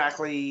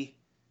exactly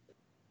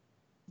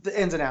the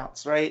ins and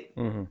outs, right?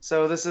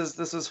 So this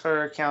is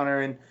her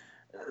counter, and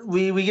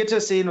we get to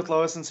a scene with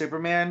Lois and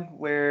Superman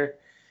where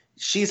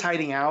she's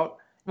hiding out.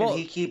 Well, and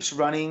he keeps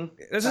running.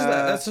 This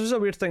is a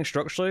weird thing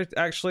structurally,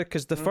 actually,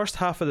 because the first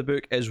half of the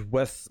book is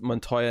with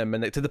Montoya and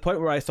Midnight, to the point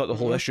where I thought the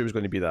whole issue was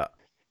going to be that.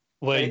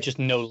 Where you just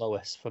know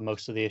Lois for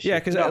most of the issue. Yeah,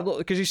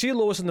 because you see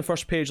Lois on the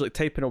first page like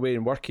typing away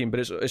and working, but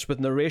it's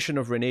with narration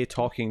of Renee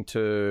talking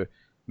to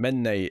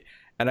Midnight,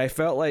 and I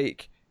felt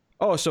like,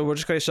 oh, so we're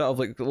just going to sort of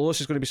like,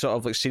 Lois is going to be sort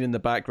of like seen in the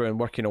background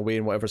working away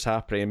and whatever's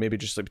happening, and maybe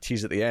just like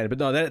tease at the end. But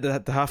no, then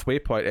at the halfway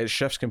point, it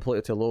shifts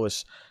completely to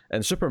Lois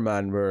and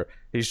Superman, where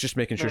he's just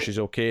making sure she's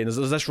okay. And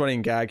there's this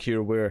running gag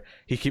here where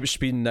he keeps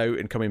speeding out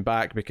and coming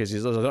back because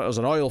there's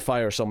an oil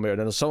fire somewhere, and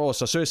then there's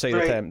also a suicide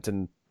attempt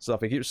and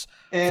stuff. He keeps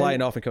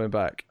flying off and coming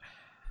back.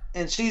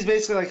 And she's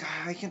basically like,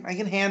 I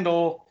can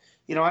handle,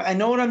 I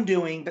know what I'm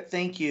doing, but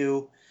thank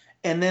you.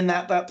 And then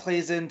that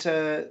plays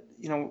into,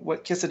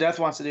 what Kiss of Death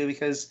wants to do,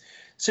 because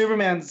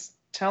Superman's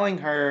telling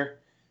her,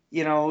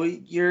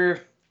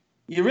 you're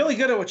really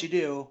good at what you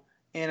do,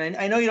 and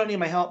I know you don't need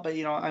my help, but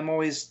I'm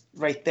always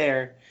right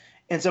there.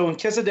 And so when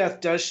Kiss of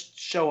Death does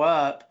show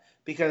up,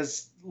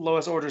 because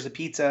Lois orders a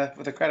pizza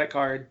with a credit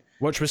card,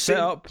 which was set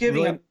up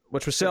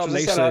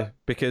nicely,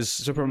 because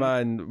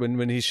Superman,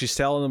 when she's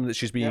telling him that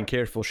she's being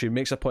careful, she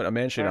makes a point of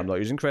mentioning, I'm not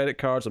using credit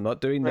cards, I'm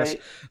not doing this.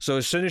 So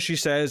as soon as she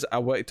says,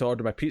 I'd like to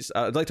order a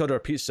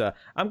pizza,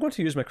 I'm going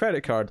to use my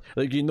credit card.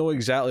 Like, you know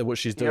exactly what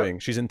she's doing.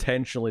 She's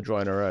intentionally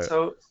drawing her out.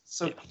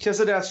 So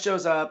Kiss of Death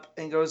shows up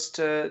and goes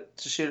to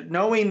shoot,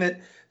 knowing that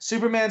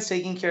Superman's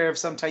taking care of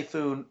some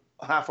typhoon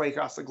halfway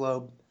across the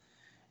globe.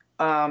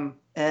 And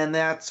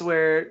that's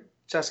where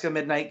Jessica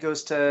Midnight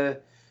goes to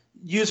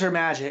use her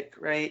magic,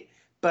 right?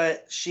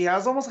 But she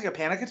has almost like a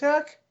panic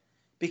attack,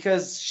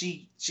 because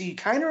she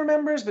kind of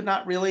remembers, but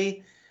not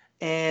really.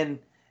 And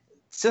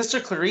Sister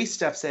Clarice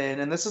steps in,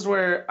 and this is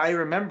where I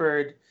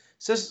remembered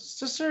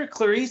Sister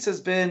Clarice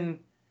has been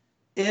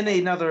in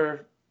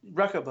another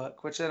Rucka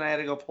book, which then I had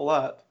to go pull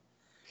up,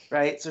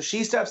 right? So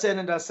she steps in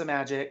and does some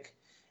magic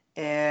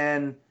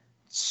and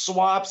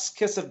swaps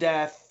Kiss of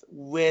Death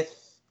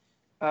with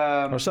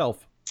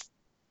herself.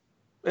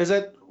 Is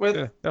it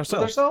with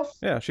herself?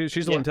 Yeah, she's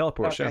the one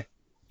teleports. Okay.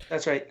 Yeah,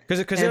 that's right.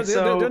 Because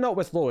they're not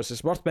with Lois.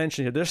 It's worth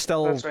mentioning here. They're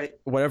still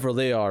wherever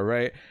they are,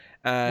 right?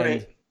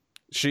 And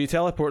she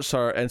teleports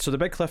her, and so the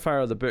big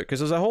cliffhanger of the book, because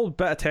there's a whole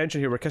bit of tension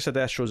here where Kiss of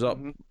Death shows up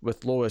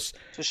with Lois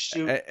to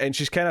shoot, and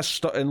she's kind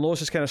of and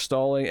Lois is kind of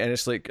stalling, and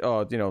it's like,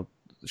 oh,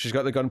 she's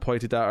got the gun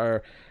pointed at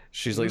her.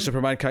 She's like,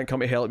 Superman can't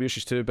come to help you.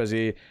 She's too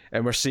busy,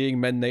 and we're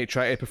seeing Midnight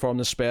try to perform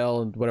the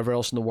spell and whatever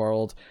else in the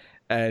world.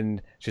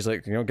 And she's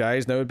like,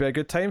 guys, now would be a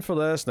good time for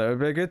this. Now would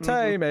be a good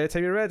time.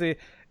 Anytime you're ready.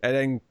 And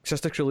then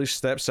Sister Clarice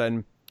steps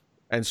in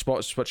and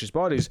switches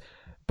bodies.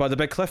 But the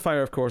big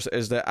cliffhanger, of course,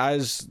 is that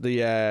as the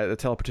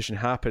teleportation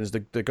happens,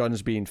 the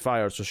gun's being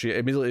fired. So she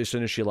immediately, as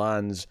soon as she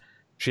lands,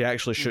 she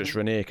actually shoots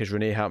Renee, because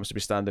Renee happens to be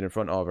standing in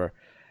front of her.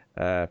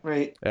 I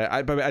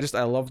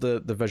love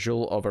the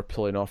visual of her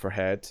pulling off her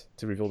head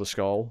to reveal the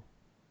skull,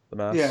 the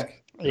mask.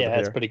 Yeah,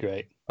 it's pretty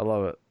great. I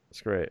love it. It's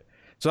great.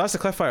 So that's the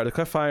cliffhanger. The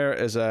cliffhanger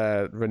is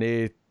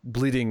Renee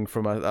bleeding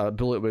from a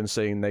bullet wound,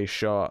 saying "nice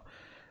shot,"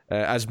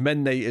 as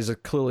Midnight is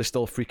clearly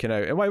still freaking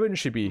out. And why wouldn't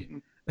she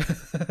be?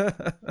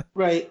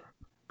 Right.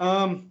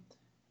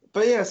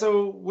 But yeah,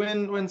 so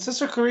when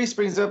Sister Clarice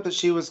brings up that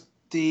she was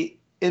the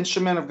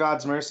instrument of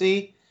God's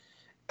mercy,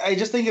 I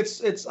just think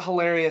it's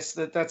hilarious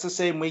that that's the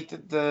same week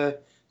that the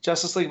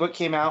Justice League book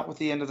came out with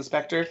the end of the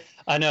Spectre.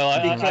 I know.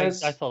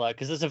 Because- I thought that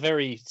because there's a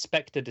very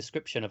Spectre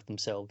description of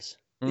themselves.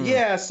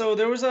 Yeah, so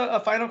there was a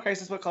Final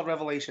Crisis book called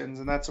Revelations,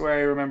 and that's where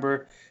I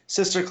remember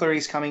Sister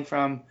Clarice coming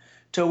from,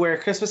 to where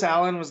Crispus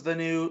Allen was the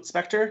new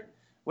Spectre,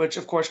 which,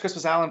 of course,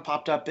 Crispus Allen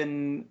popped up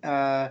in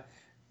another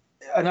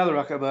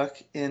Rucka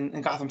book in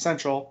Gotham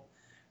Central,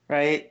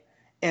 right?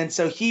 And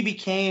so he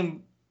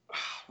became,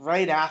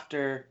 right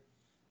after,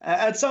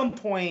 at some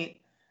point,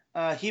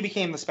 he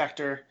became the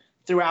Spectre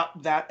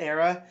throughout that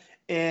era,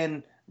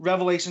 and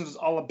Revelations is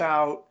all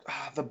about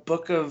the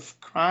Book of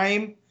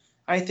Crime,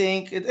 I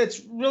think. It's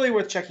really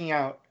worth checking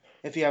out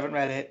if you haven't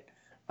read it.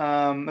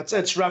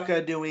 It's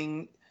Rucka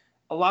doing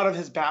a lot of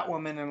his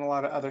Batwoman and a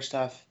lot of other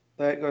stuff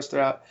that goes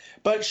throughout.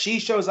 But she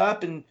shows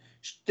up, and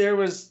there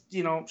was,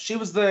 she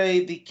was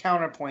the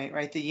counterpoint,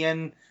 right? The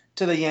yin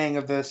to the yang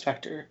of the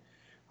Spectre,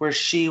 where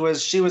she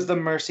was the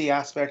mercy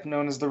aspect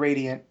known as the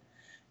Radiant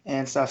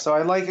and stuff. So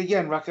I like,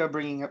 again, Rucka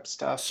bringing up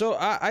stuff. So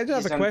I do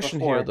have a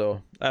question here,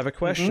 though. I have a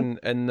question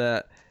in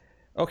that.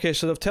 Okay,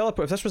 so they've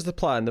teleported. If this was the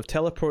plan, they've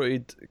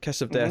teleported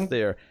Kiss of Death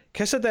there.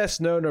 Kiss of Death's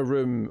now in a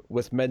room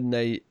with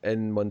Midnight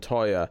and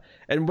Montoya.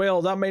 And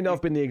while that might not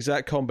have been the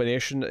exact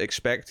combination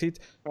expected,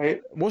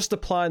 right? What's the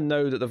plan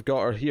now that they've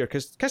got her here?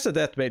 Because Kiss of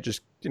Death might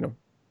just,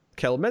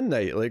 kill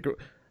Midnight. Like,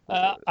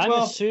 I'm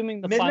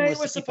assuming the plan Midnight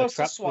was to keep her supposed to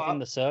trapped swap. within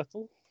the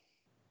circle.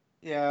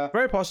 Yeah.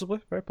 Very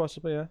possibly,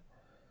 yeah.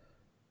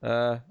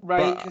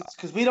 Right,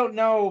 because we don't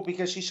know,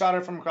 because she shot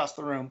her from across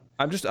the room.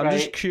 I'm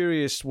just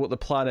curious what the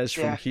plan is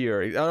from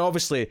here. And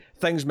obviously,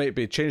 things might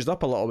be changed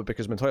up a little bit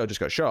because Montoya just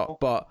got shot.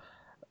 But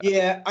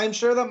yeah, I'm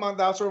sure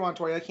that's where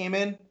Montoya came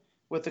in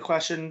with the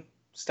question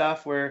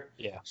stuff, where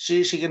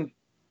she can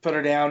put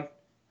her down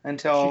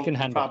until she can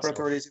handle proper herself.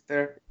 authorities get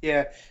there.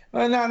 Yeah,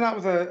 well, not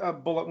with a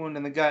bullet wound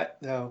in the gut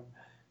though.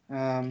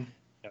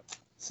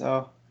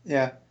 So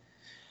yeah,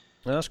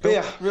 that's cool.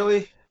 But yeah,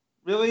 really.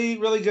 Really,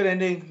 really good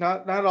ending.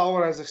 Not all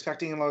what I was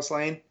expecting in Lois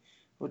Lane,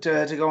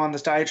 to go on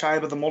this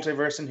diatribe of the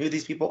multiverse and who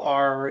these people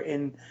are,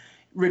 and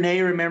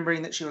Renee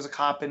remembering that she was a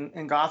cop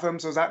in Gotham.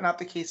 So is that not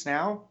the case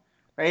now?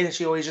 Right? Has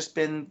she always just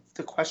been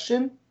the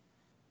question,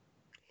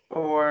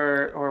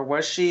 or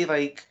was she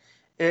like?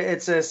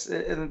 It's this.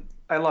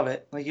 I love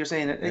it. Like you're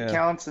saying, it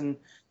counts, and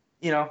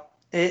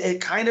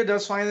it kind of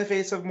does fly in the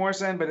face of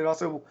Morrison, but it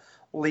also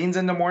leans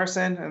into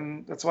Morrison,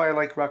 and that's why I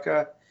like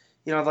Rucka.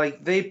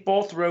 Like they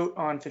both wrote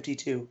on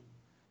 52.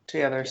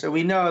 Together, so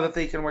we know that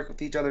they can work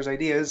with each other's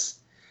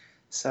ideas.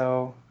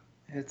 So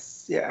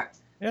it's a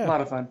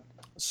lot of fun.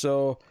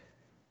 So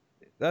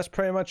that's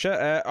pretty much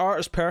it.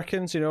 Artis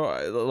Perkins,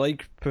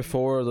 like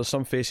before, there's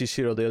some faces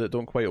here or there that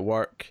don't quite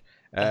work.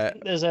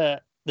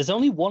 There's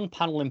only one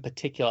panel in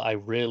particular I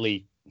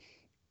really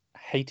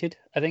hated,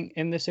 I think,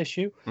 in this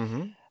issue.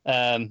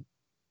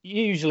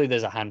 Usually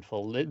there's a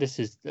handful. This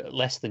is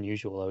less than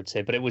usual, I would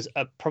say, but it was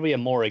probably a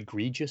more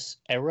egregious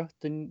error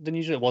than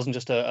usual. It wasn't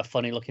just a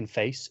funny looking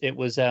face. It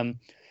was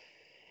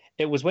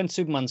when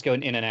Superman's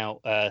going in and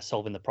out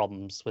solving the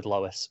problems with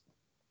Lois,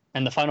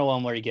 and the final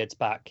one where he gets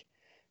back,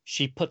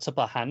 she puts up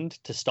her hand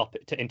to stop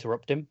it, to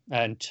interrupt him,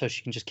 and so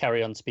she can just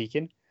carry on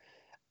speaking.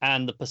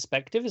 And the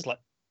perspective is like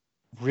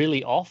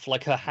really off.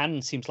 Like her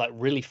hand seems like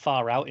really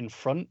far out in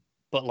front,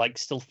 but like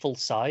still full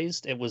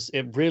sized.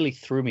 It really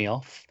threw me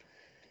off.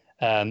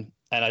 And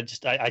I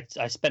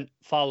spent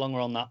far longer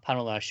on that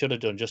panel than I should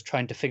have done, just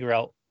trying to figure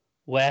out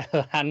where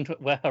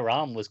her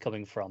arm was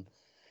coming from.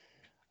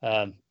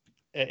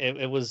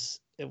 It was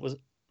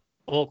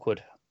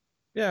awkward.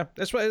 Yeah,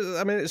 that's what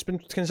I mean. It's been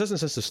consistent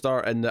since the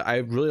start, and I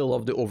really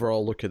love the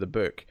overall look of the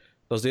book.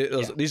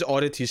 There's these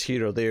oddities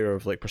here or there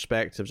of like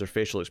perspectives or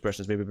facial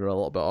expressions maybe been a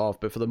little bit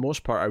off, but for the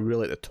most part, I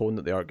really like the tone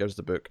that the art gives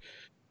the book.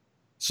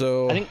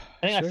 So I think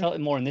I felt it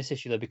more in this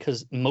issue though,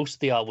 because most of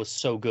the art was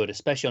so good,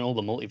 especially on all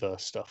the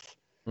multiverse stuff,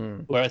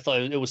 where I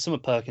thought it was some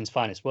of Perkins'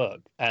 finest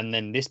work. And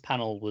then this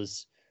panel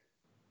was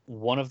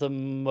one of the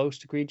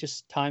most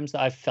egregious times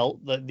that I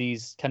felt that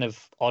these kind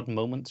of odd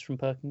moments from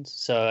Perkins.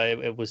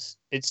 So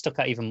it stuck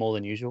out even more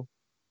than usual.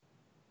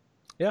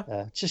 Yeah,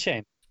 it's a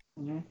shame.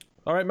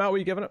 All right, Matt, what are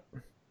you giving it?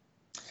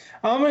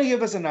 I'm gonna give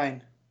this a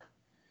 9.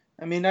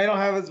 I mean, I don't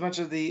have as much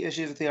of the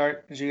issues with the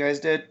art as you guys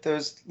did.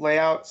 Those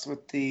layouts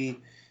with the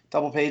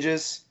double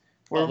pages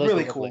were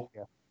really cool.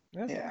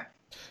 Yeah.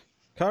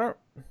 Connor?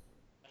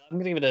 I'm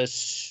going to give it a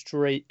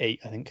straight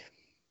 8, I think.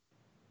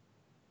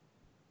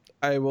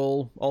 I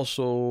will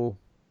also...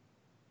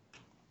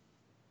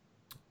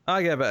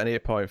 I give it an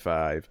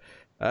 8.5.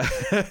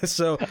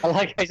 So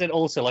I said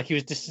also, like he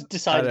was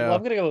deciding, well, I'm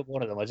going to go with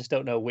one of them. I just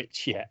don't know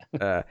which yet.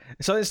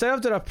 So instead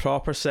of doing a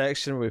proper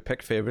section where we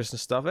pick favourites and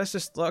stuff, let's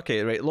just,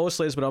 okay, right, Lois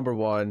Lane's my number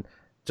 1,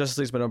 Justice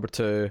League's my number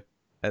 2,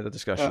 end of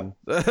discussion.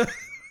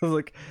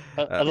 Like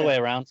other way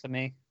around for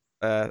me.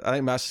 I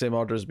think Matt's the same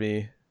order as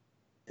me.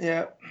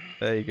 Yeah.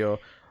 There you go.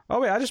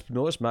 Oh wait, I just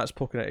noticed Matt's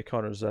poking out of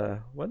Connor's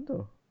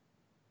window.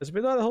 Has it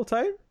been that the whole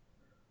time?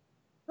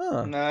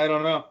 No, I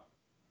don't know.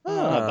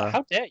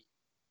 How dare you?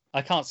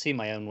 I can't see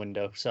my own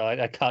window, so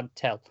I can't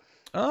tell.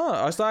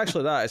 Oh, it's not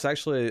actually that. It's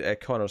actually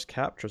Connor's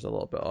capture's a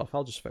little bit off.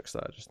 I'll just fix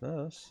that just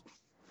now.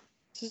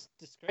 This is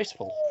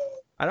disgraceful.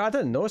 And I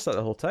didn't notice that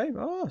the whole time.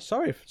 Oh,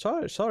 sorry,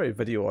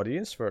 video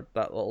audience, for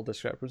that little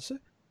discrepancy.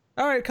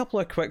 All right, a couple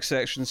of quick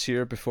sections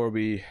here before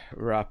we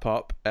wrap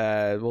up.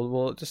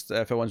 We'll just, if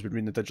everyone's been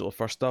reading the Digital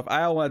First stuff,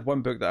 I only had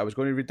one book that I was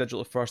going to read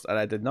Digital First, and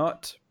I did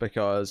not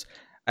because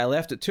I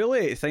left it too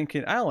late,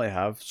 thinking I only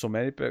have so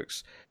many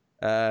books.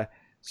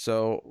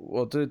 So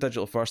we'll do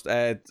Digital First.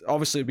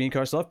 Obviously, me and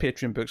Carson have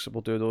Patreon books, so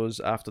we'll do those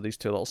after these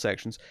two little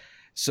sections.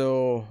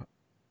 So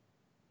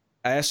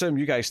I assume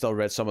you guys still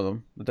read some of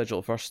them, the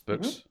Digital First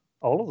books. Mm-hmm.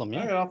 All of them,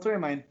 yeah. I got all three of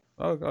mine.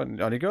 Oh,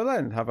 on you go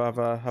then. Have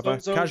a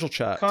casual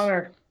chat.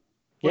 Connor,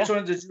 which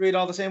one did you read?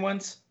 All the same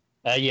ones?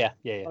 Yeah.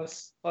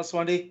 Plus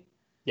 1D.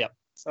 Yep.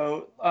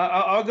 So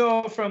I'll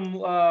go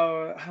from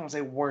I don't want to say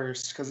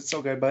worst because it's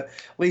so good, but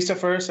least to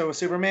first. So with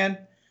Superman,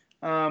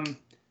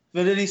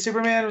 Vanity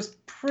Superman was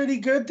pretty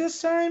good this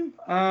time.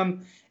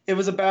 It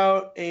was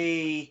about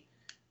a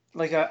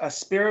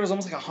spirit. It was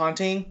almost like a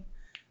haunting.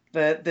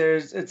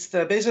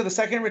 Basically the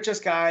second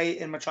richest guy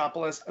in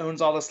Metropolis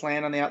owns all this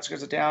land on the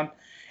outskirts of town,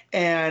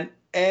 and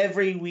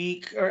every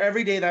week or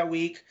every day that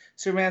week,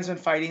 Superman's been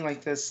fighting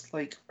like this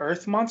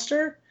earth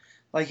monster,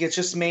 like it's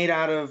just made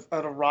out of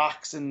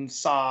rocks and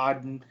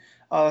sod and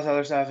all this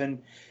other stuff.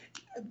 And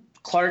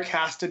Clark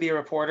has to be a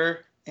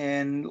reporter,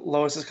 and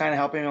Lois is kind of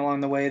helping him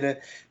along the way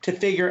to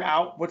figure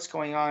out what's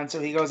going on.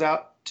 So he goes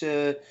out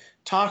to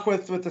talk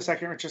with the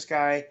second richest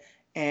guy,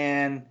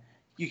 and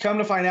you come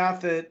to find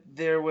out that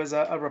there was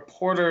a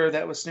reporter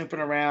that was snooping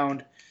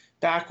around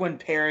back when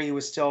Perry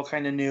was still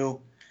kind of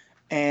new,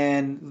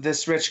 and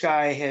this rich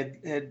guy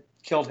had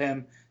killed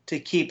him to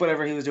keep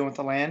whatever he was doing with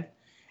the land.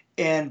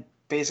 And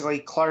basically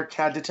Clark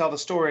had to tell the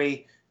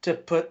story to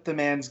put the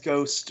man's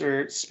ghost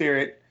or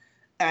spirit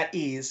at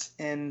ease,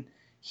 and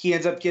he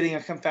ends up getting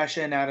a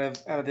confession out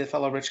of the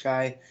fellow rich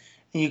guy,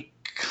 and you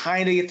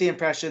kind of get the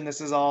impression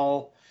this is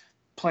all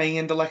playing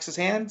into Lex's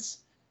hands.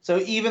 So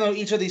even though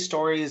each of these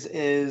stories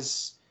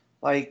is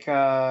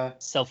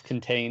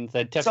self-contained,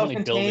 they're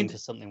definitely building to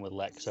something with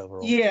Lex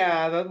overall.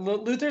 Yeah,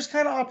 Luthor's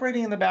kind of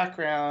operating in the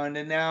background,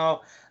 and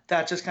now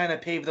that just kind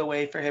of paved the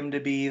way for him to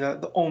be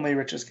the only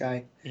richest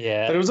guy.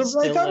 Yeah, but it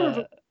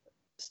was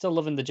still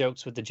loving the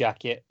jokes with the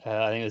jacket.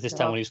 I think it was this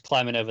time when he was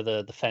climbing over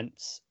the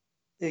fence.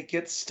 It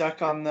gets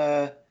stuck on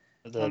the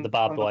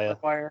barbed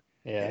wire.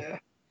 Yeah.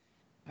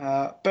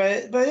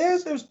 But yeah,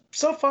 it was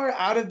so far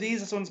out of these.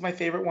 This one's my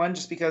favorite one,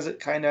 just because it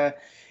kind of,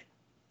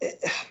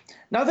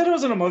 not that it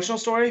was an emotional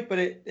story, but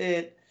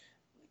it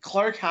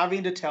Clark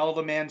having to tell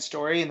the man's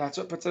story, and that's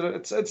what puts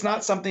it. It's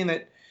not something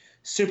that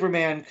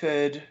Superman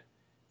could,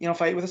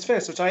 fight with his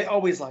fist, which I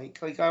always like.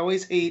 I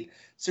always hate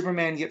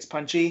Superman gets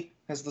punchy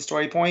as the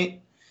story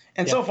point,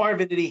 and so far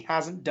Vanity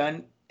hasn't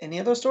done any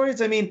of those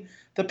stories. I mean,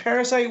 the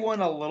Parasite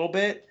one a little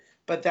bit,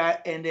 but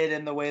that ended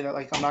in the way that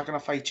I'm not going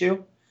to fight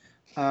you.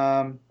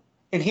 And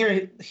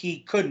here he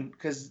couldn't,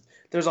 because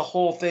there's a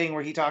whole thing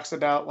where he talks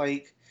about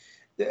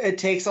it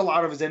takes a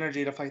lot of his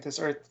energy to fight this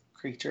Earth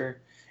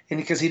creature, and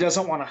because he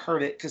doesn't want to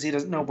hurt it because he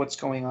doesn't know what's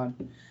going on.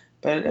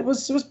 But it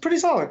was pretty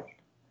solid.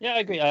 Yeah, I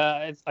agree.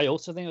 I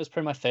also think it was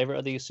probably my favorite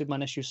of the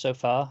Superman issues so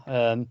far.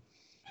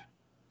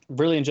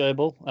 Really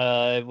enjoyable.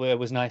 It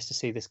was nice to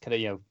see this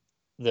kind of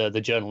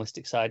the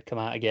journalistic side come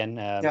out again.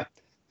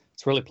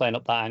 It's really playing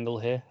up that angle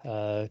here.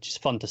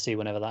 Just fun to see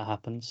whenever that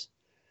happens.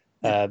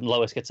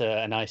 Lois gets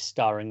a nice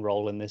starring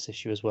role in this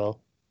issue as well.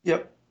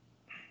 Yep.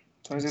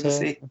 So I was good to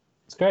see.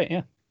 It's great,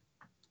 yeah.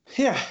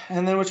 Yeah,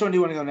 and then which one do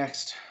you want to go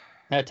next?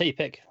 Take your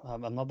pick.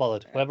 I'm not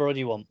bothered. Whatever order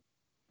you want.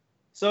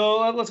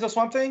 So let's go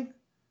Swamp Thing,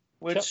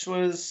 which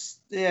was,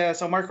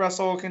 so Mark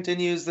Russell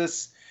continues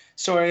this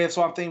story of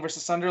Swamp Thing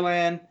versus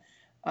Sunderland.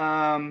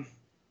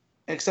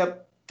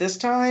 Except this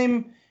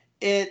time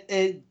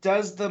it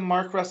does the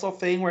Mark Russell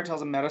thing where it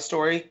tells a meta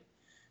story,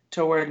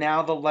 to where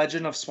now the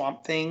legend of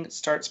Swamp Thing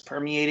starts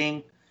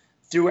permeating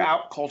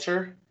throughout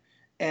culture,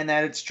 and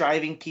that it's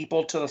driving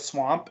people to the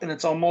swamp, and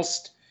it's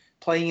almost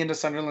playing into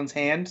Sunderland's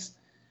hands,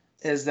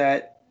 is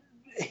that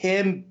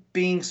him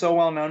being so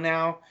well known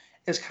now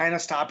is kind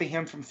of stopping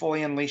him from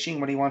fully unleashing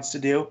what he wants to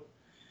do,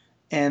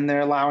 and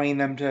they're allowing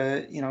them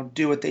to,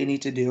 do what they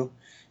need to do.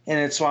 And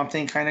it's Swamp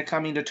Thing kind of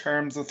coming to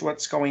terms with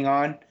what's going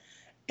on,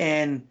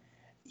 and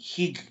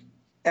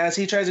as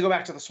he tries to go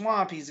back to the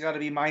swamp, he's got to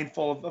be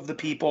mindful of the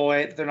people.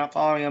 Right? They're not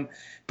following him.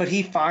 But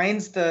he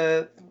finds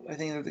I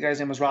think that the guy's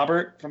name was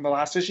Robert from the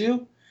last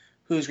issue,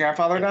 whose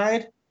grandfather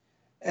died.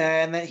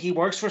 And that he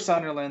works for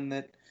Sunderland,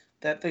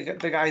 that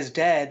the guy's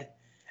dead.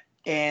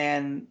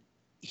 And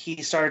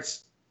he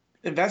starts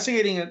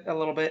investigating it a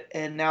little bit.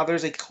 And now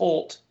there's a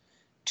cult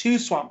to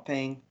Swamp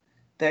Thing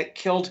that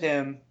killed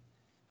him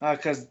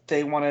because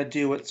they want to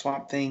do what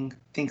Swamp Thing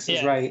thinks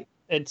is right.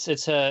 It's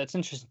an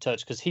interesting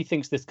touch, because he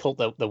thinks this cult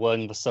they're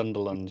working for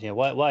Sunderland.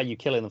 Why are you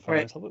killing them for?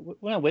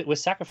 Right. We're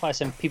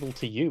sacrificing people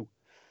to you.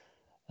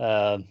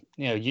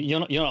 You're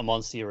not a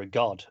monster. You're a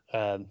god.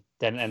 And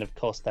of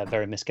course they're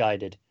very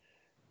misguided.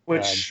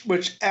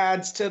 Which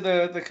adds to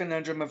the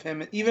conundrum of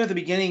him, even at the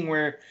beginning,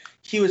 where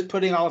he was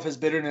putting all of his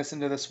bitterness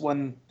into this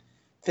one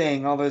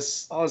thing, all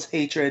his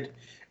hatred,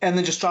 and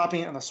then just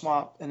dropping it in the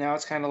swamp. And now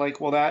it's kind of like,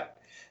 well, that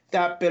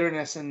that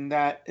bitterness, and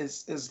that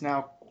is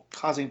now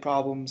causing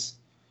problems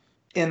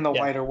in the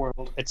wider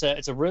world. It's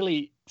a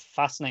really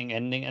fascinating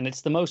ending, and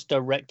it's the most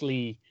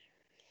directly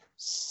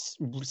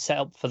set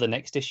up for the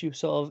next issue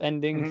sort of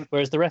ending.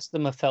 Whereas the rest of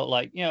them have felt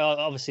like,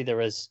 obviously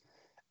there is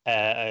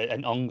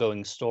an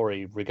ongoing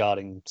story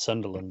regarding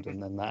Sunderland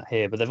and then that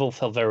here, but they've all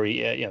felt very,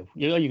 you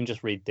can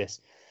just read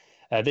this.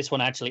 This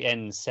one actually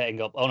ends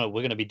setting up, oh no,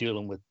 we're going to be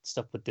dealing with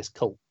stuff with this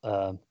cult.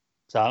 So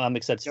I'm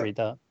excited to read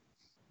that.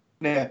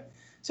 Yeah.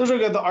 So it's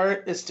really good. The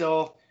art is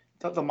still,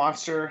 the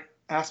monster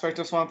aspect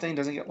of Swamp Thing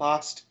doesn't get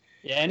lost.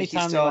 Yeah,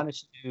 anytime they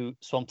manage to do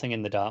Swamp Thing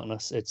in the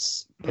darkness,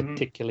 it's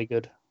particularly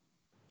good.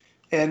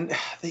 And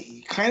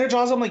he kind of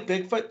draws him like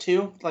Bigfoot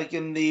too, like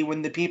when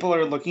the people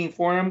are looking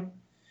for him,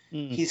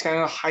 he's kind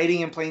of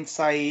hiding in plain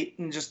sight,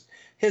 and just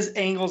his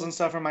angles and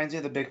stuff reminds me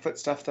of the Bigfoot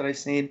stuff that I've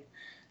seen.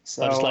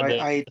 So just like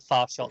I the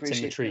far shots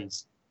in the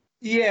trees.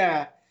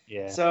 Yeah.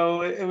 Yeah.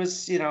 So it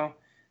was, the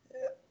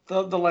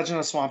Legend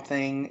of Swamp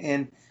Thing,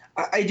 and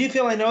I do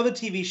feel, I know the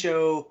TV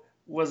show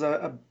was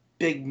a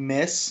big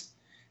miss,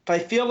 but I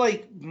feel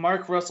like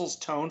Mark Russell's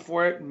tone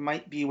for it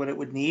might be what it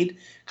would need.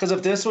 Because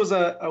if this was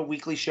a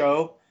weekly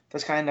show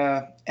that's kind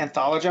of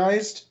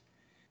anthologized,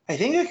 I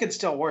think it could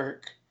still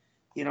work,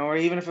 or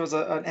even if it was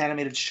an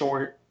animated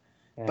short.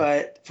 Yeah.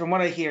 But from what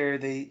I hear,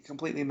 they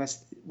completely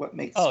missed what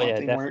makes Swamp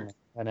Thing work.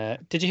 And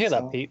did you hear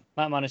that, Pete?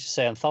 Matt managed to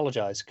say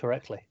anthologized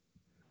correctly.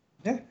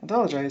 Yeah,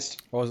 anthologized.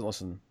 I wasn't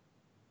listening.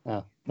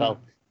 Oh, well,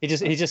 he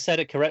just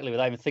said it correctly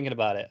without even thinking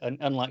about it,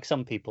 unlike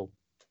some people.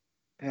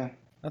 Yeah.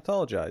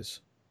 Anthologize.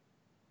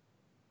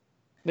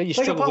 But you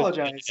struggle with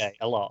it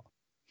a lot.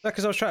 Yeah,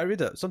 because I was trying to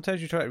read it.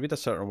 Sometimes you try to read a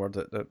certain word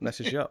that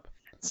messes you up.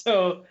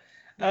 So,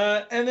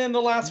 and then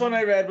the last one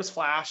I read was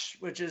Flash,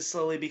 which is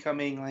slowly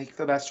becoming like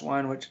the best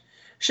one, which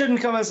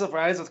shouldn't come as a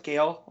surprise with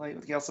Gail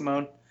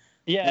Simone.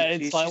 Yeah,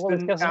 it's like,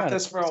 she's been at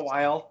this for a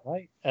while,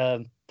 right?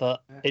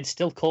 But it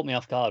still caught me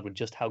off guard with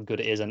just how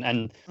good it is,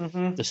 and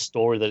the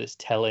story that it's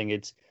telling.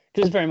 It's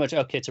very much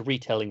it's a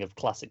retelling of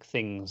classic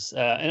things,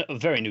 and a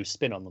very new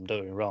spin on them. Don't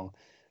get me wrong,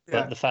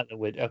 but the fact that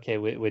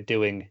we're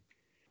doing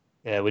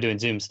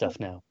Zoom stuff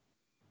now.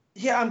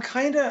 Yeah,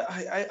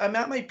 I'm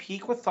at my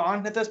peak with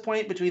Thawne at this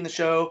point between the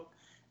show,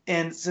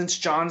 and since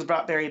John's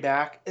brought Barry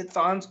back,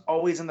 Thawne's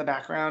always in the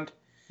background.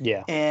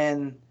 Yeah,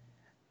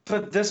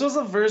 but this was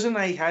a version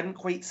I hadn't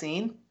quite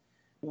seen,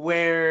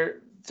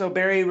 where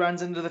Barry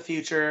runs into the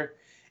future,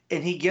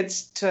 and he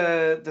gets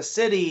to the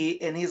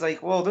city, and he's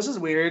like, "Well, this is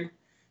weird.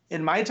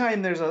 In my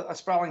time, there's a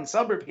sprawling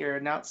suburb here,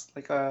 and now it's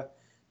like a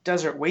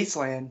desert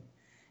wasteland."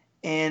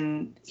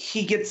 And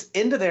he gets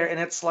into there, and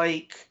it's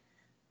like,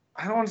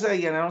 I don't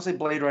say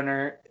Blade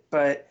Runner,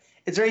 but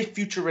it's very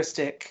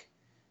futuristic.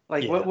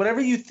 Like whatever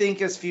you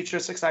think is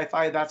futuristic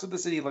sci-fi, that's what the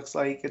city looks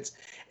like.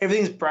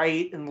 Everything's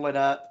bright and lit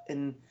up,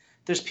 and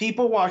there's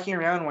people walking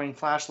around wearing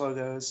Flash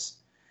logos,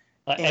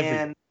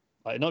 and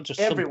not just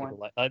everyone.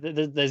 Some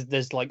people,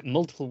 there's like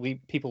multiple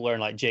people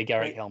wearing like Jay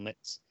Garrick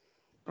helmets.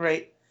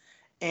 Right,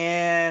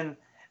 and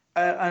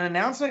an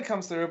announcement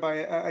comes through by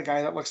a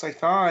guy that looks like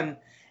Thawne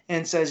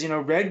and says,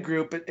 Red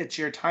Group, it's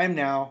your time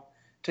now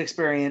to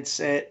experience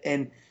it,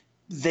 and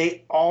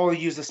they all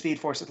use the Speed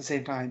Force at the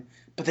same time,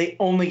 but they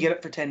only get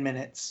it for 10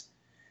 minutes,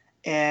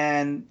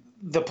 and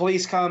the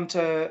police come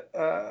to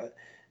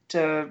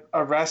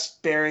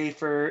arrest Barry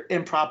for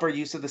improper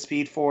use of the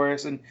Speed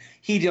Force, and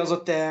he deals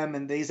with them,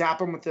 and they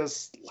zap him with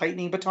this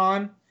lightning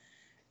baton,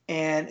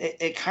 and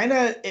it kind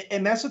of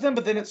messes with him,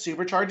 but then it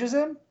supercharges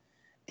him,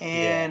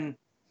 and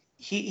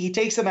he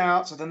takes them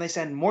out. So then they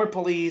send more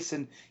police,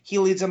 and he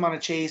leads them on a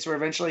chase where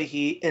eventually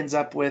he ends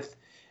up with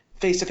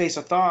face-to-face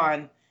with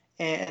Thawne,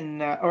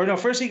 and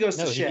first he goes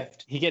to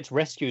Shift. He gets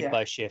rescued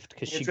by Shift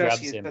because she grabs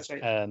him. That's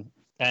right.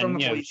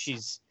 And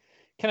she's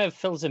kind of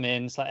fills him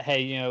in. It's like,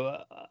 hey,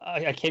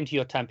 I came to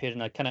your time period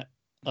and I kind of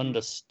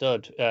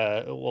understood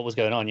what was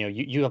going on.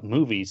 You have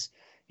movies.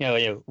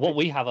 What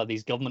we have are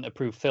these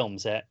government-approved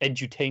films,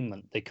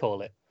 edutainment they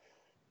call it,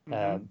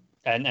 and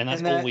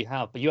that's all we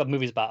have. But you have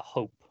movies about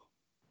hope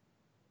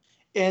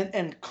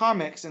and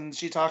comics, and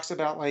she talks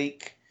about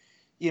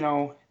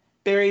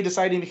Barry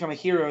deciding to become a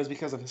hero is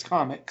because of his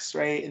comics,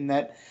 right? And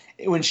that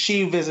when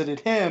she visited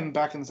him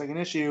back in the second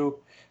issue,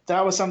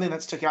 that was something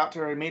that stuck out to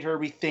her and made her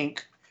rethink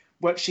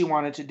what she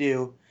wanted to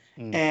do.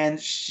 And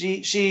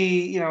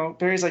she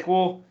Barry's like,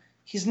 well,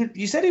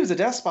 you said he was a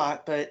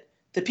despot, but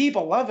the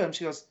people love him.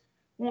 She goes,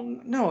 well,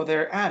 no,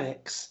 they're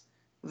addicts.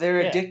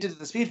 They're addicted to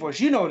the Speed Force.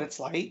 You know what it's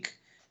like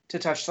to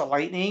touch the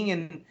lightning,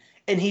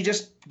 and he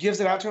just gives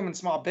it out to him in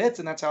small bits,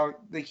 and that's how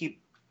they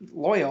keep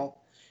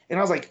loyal. And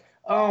I was like,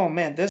 oh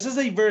man, this is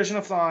a version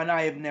of Thawne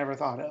I have never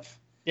thought of.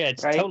 Yeah,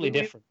 it's totally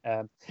different.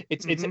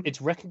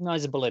 It's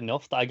recognizable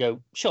enough that I go,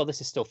 sure,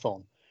 this is still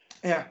Thawne.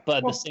 Yeah. But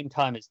at the same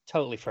time, it's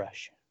totally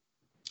fresh.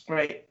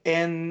 Right.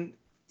 And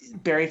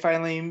Barry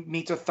finally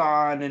meets with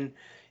Thawne, and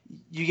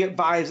you get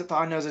vibes that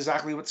Thawne knows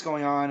exactly what's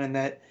going on, and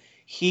that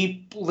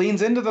he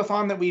leans into the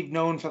Thawne that we've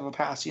known for the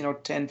past,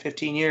 10,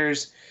 15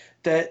 years,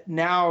 that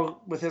now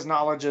with his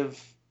knowledge of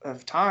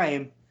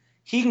time,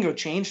 he can go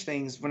change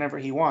things whenever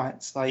he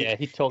wants. Like, Yeah,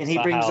 he talks and he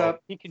about brings how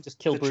up he can just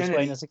kill the Bruce Trinity.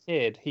 Wayne as a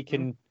kid. He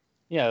can,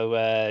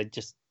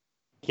 just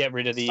get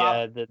rid of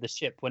Stop. the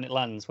ship when it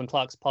lands, when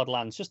Clark's pod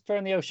lands, just throw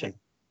in the ocean.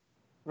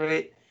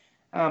 Right.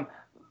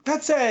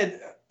 That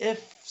said,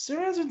 if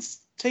Superman's been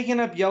taking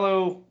up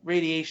yellow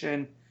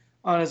radiation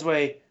on his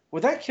way,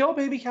 would that kill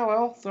Baby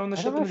Kal-El throwing the I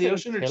ship don't know into if the it would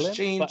ocean, or kill just him,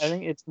 change? but I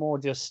think it's more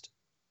just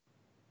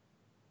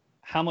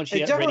how much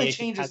It definitely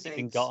radiation changes has even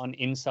things. gotten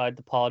inside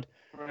the pod.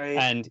 Right.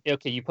 And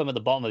okay, you put him at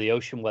the bottom of the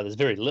ocean where there's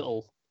very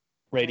little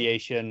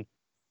radiation.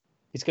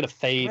 He's going to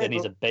fade, Right, and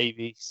he's a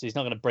baby, so he's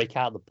not going to break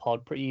out of the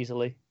pod pretty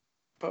easily.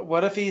 But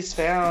what if he's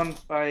found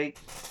by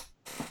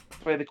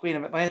the Queen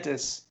of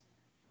Atlantis,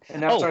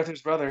 and now it's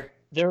Arthur's brother?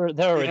 There are You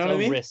know its what I own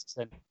mean? risks,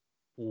 and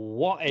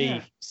what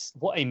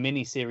a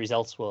mini series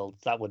Elseworld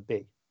that would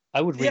be.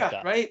 I would read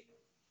that. Right.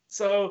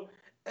 So,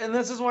 and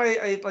this is why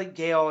I like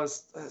Gail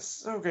is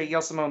so great.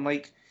 Gail Simone,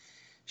 like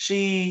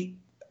she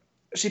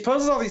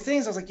poses all these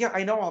things. I was like, yeah,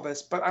 I know all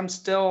this, but I'm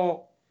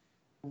still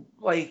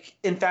like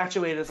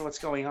infatuated with what's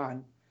going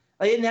on.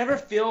 Like, it never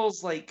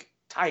feels like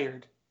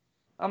tired.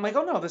 I'm like,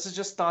 oh no, this is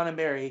just Thawne and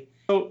Barry.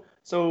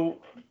 So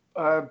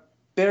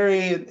Barry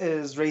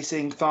is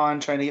racing Thawne,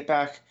 trying to get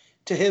back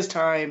to his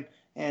time,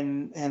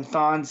 and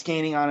Thawne's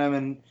gaining on him,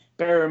 and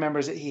Barry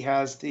remembers that he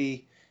has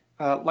the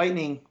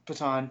lightning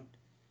baton,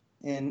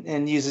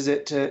 and uses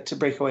it to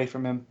break away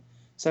from him.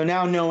 So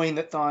now, knowing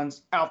that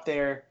Thawne's out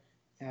there,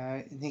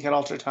 and he can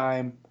alter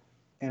time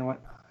and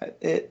whatnot,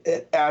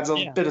 it adds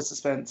a bit of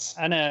suspense.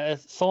 And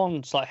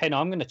Thawne's like, hey, no,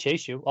 I'm going to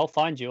chase you. I'll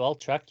find you. I'll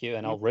track you,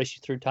 and I'll race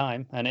you through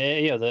time. And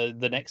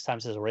the next time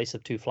there's a race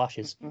of two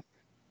Flashes.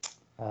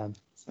 So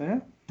yeah.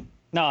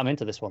 No, I'm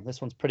into this one. This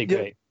one's pretty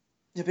great.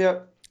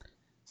 Yep.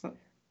 So,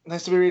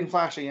 nice to be reading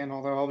Flash again,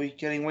 although I'll be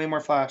getting way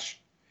more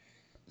Flash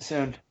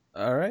soon.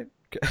 All right.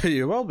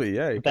 You will be,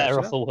 yeah. Better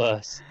or for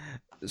worse.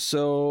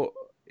 So,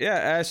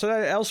 yeah, so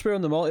elsewhere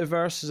in the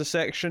multiverse is a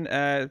section.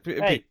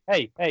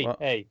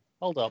 Hey,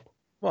 hold up.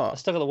 What? I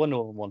still got the Wonder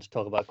Woman one to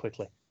talk about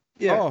quickly.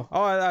 Yeah.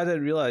 Oh, I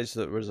didn't realize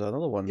there was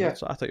another one. Yeah.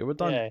 I thought you were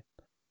done. Yeah.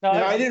 No,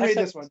 I didn't read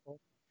this one.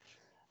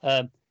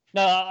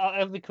 No,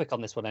 I'll be quick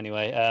on this one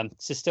anyway.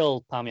 This is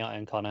still Palmiotti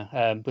and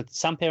Connor, with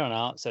Sam Pierre on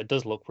art, so it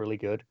does look really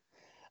good.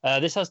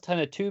 This has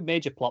kind of two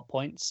major plot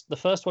points. The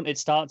first one, it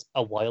starts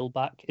a while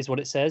back, is what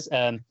it says.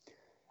 And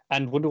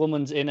Wonder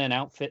Woman's in an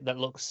outfit that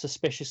looks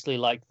suspiciously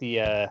like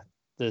the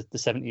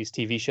 70s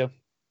TV show.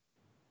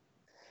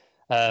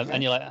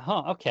 And you're like,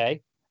 huh,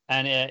 okay.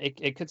 And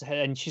it could,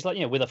 and she's like,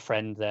 with a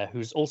friend there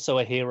who's also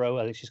a hero.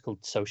 I think she's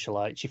called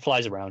Socialite. She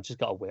flies around. She's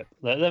got a whip.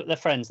 They're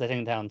friends. They're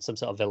taking down some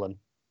sort of villain.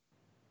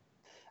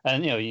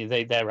 And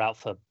they're out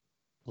for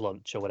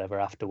lunch or whatever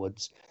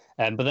afterwards.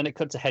 But then it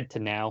cuts ahead to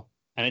now,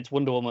 and it's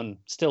Wonder Woman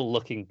still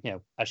looking,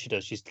 as she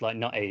does. She's like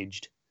not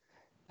aged,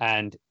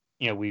 and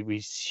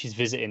she's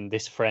visiting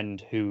this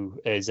friend who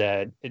is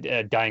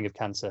dying of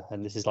cancer,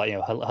 and this is like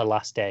her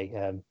last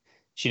day.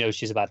 She knows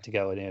she's about to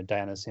go, and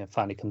Diana's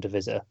finally come to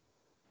visit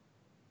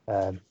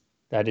her.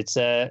 And it's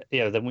then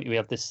we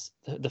have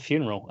the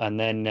funeral, and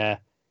then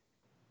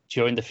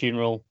during the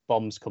funeral,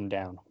 bombs come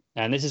down,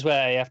 and this is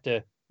where I have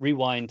to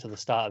rewind to the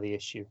start of the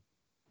issue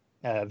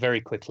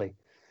very quickly,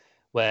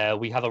 where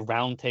we have a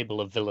round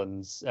table of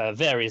villains,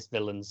 various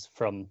villains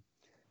from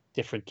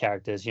different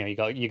characters. You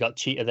got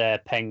Cheetah there,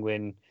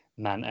 Penguin,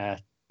 Manta,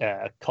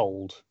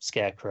 Cold,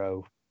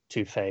 Scarecrow,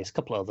 Two-Face, a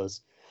couple of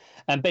others,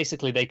 and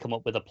basically they come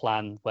up with a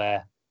plan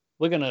where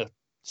we're gonna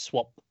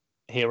swap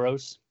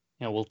heroes.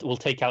 We'll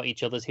take out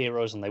each other's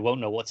heroes, and they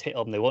won't know what's hit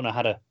them. They won't know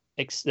how to.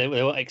 They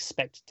won't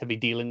expect to be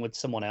dealing with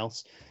someone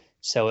else,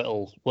 so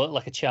it'll work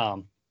like a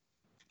charm.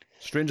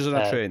 Strangers on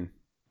a train.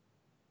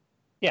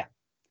 Yeah,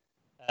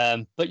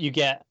 but you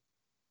get,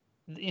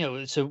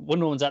 so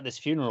Wonder Woman's at this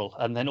funeral,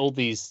 and then all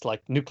these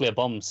like nuclear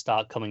bombs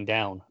start coming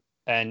down,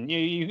 and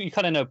you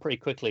kind of know pretty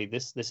quickly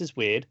this is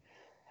weird.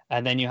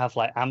 And then you have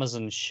like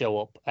Amazons show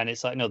up, and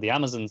it's like, no, the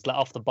Amazons let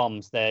off the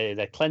bombs.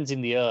 They're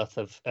cleansing the earth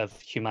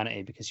of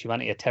humanity because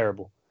humanity are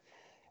terrible.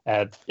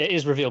 It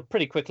is revealed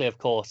pretty quickly, of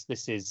course,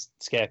 this is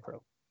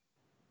Scarecrow.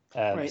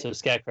 Right. So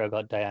Scarecrow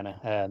got Diana,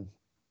 and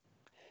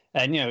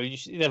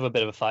they have a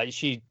bit of a fight.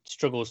 She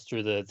struggles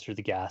through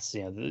the gas,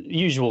 the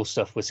usual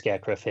stuff with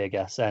Scarecrow, fear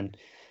gas, and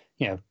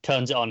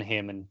turns it on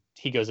him, and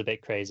he goes a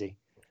bit crazy.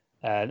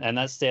 And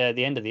that's the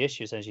end of the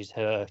issue. So she's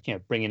her,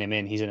 bringing him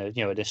in. He's in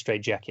a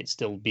straitjacket,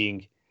 still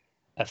being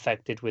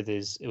affected with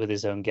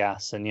his own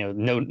gas, and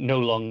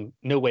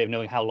no way of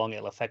knowing how long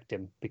it'll affect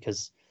him,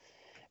 because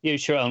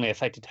sure, it only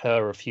affected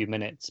her a few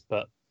minutes,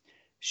 but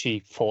she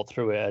fought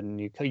through it, and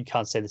you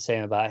can't say the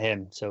same about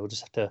him. So we'll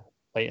just have to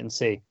wait and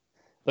see.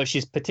 But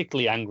she's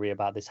particularly angry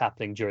about this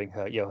happening during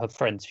her her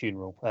friend's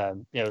funeral.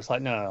 It's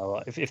like,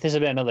 no, if this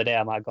had been another day,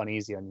 I might have gone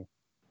easy on you,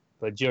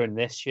 but during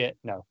this shit,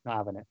 no, not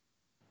having it.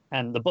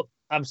 And the book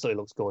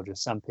absolutely looks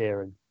gorgeous. Sam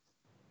Pierre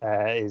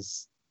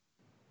is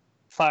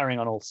firing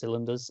on all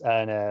cylinders,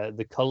 and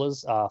the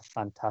colors are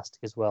fantastic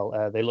as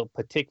well. They look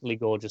particularly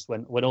gorgeous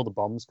when all the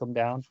bombs come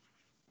down.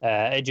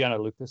 Adriano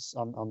Lucas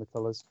on the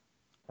colors.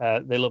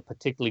 They look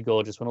particularly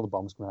gorgeous when all the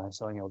bombs come out.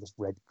 So this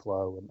red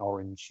glow and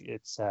orange.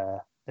 It's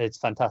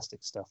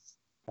fantastic stuff.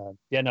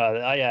 Yeah,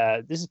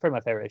 no, this is probably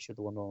my favorite issue of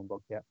the Wonder Woman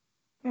book yet.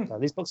 So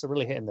these books are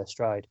really hitting their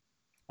stride,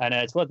 and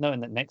it's worth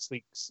noting that next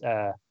week's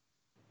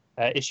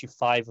issue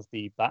 5 of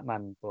the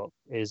Batman book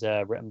is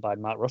written by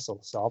Mark Russell.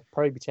 So I'll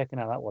probably be checking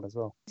out that one as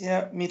well.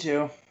 Yeah, me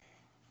too.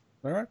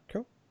 All right,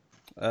 cool.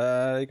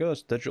 There you go.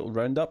 That's digital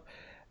roundup.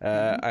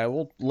 I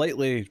will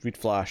lightly read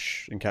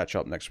Flash and catch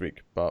up next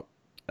week, but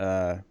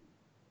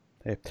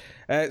hey.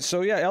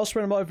 So yeah,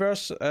 elsewhere in the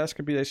multiverse, this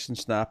could be nice and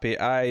snappy.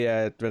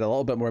 I read a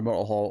little bit more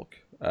Immortal Hulk.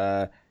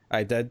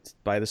 I did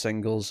buy the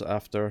singles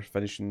after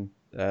finishing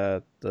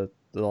the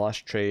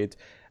last trade.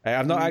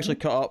 I've not actually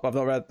caught up. I've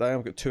not read.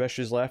 I've got 2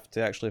 issues left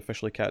to actually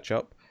officially catch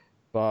up,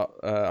 but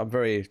I'm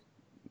very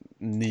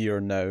near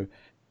now.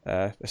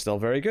 It's still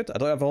very good. I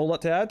don't have a whole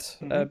lot to add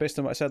based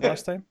on what I said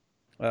last time.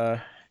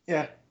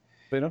 Yeah.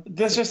 But,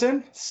 This just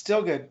in,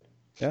 still good.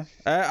 Yeah.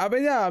 I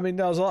mean,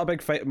 there was a lot of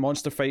big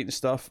monster fight and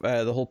stuff.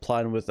 The whole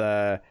plan with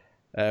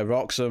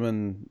Roxxam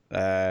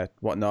and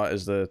whatnot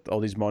is all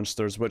these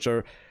monsters, which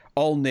are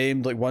all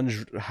named, like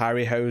one's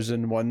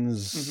Harryhausen,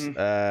 one's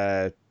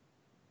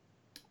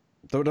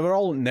they're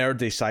all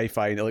nerdy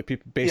sci-fi, like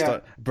people based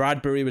on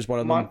Bradbury was one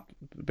of them,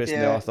 based on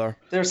the author.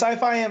 They're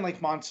sci-fi and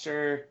like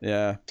monster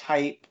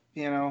type,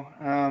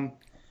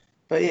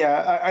 But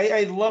yeah,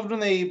 I loved when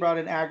they brought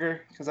in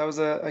Agger, because that was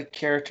a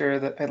character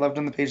that I loved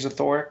on the page of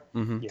Thor.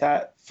 Mm-hmm.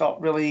 That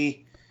felt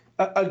really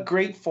a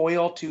great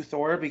foil to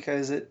Thor,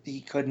 because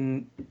he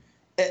couldn't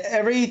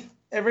every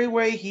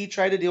way he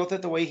tried to deal with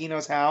it the way he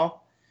knows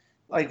how.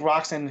 Like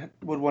Roxanne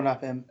would one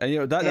up him,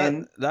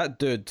 and that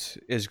dude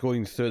is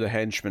going through the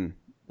henchmen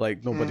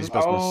like nobody's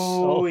business.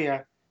 Oh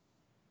yeah,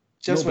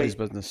 just nobody's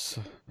wait. business.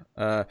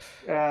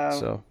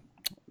 So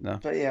no,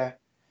 but yeah,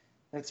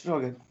 that's real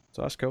good.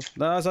 So that's cool.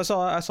 No, that's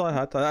all I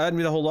had. I didn't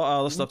read a whole lot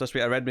of other stuff this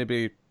week. I read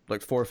maybe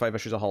like 4 or 5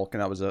 issues of Hulk,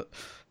 and that was it.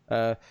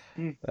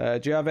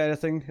 Do you have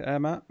anything,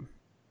 Matt?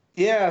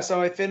 Yeah,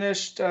 so I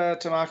finished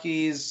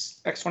Tamaki's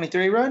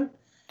X-23 run.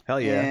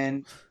 Hell yeah!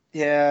 And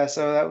yeah,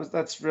 so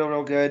that's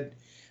real good.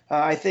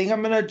 I think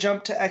I'm gonna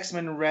jump to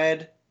X-Men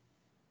Red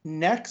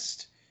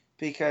next,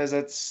 because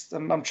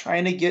I'm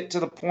trying to get to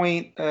the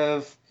point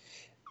of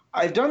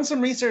I've done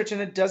some research,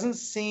 and it doesn't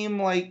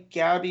seem like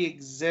Gabby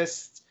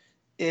exists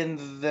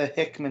in the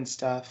Hickman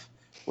stuff,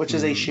 which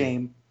is a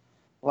shame.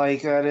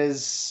 Like that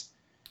is,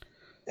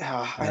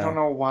 I don't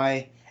know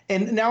why.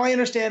 And now I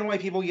understand why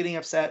people getting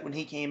upset when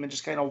he came and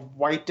just kind of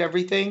wiped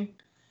everything.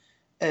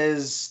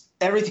 As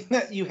everything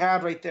that you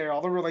had right there,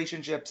 all the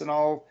relationships and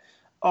all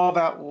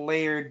that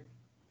layered,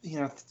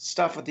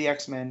 stuff with the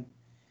X-Men.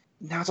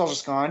 Now it's all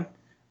just gone.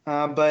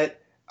 But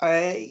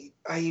I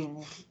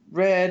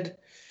read,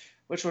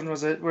 which one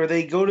was it? Where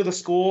they go to the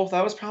school.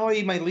 That was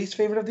probably my least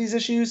favorite of these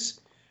issues,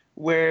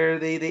 where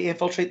they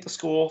infiltrate the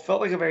school. Felt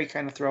like a very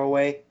kind of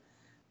throwaway.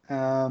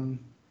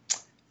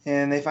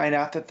 And they find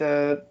out that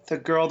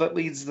the girl that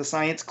leads the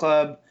science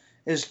club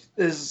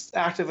is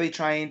actively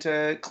trying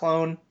to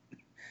clone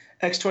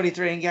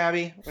X-23 and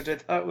Gabby, which I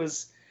thought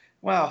was,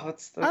 wow.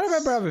 That's... I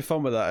remember having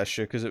fun with that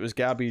issue because it was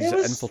Gabby's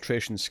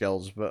infiltration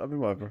skills, but I mean,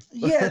 whatever.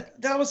 Yeah,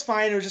 that was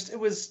fine. It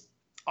was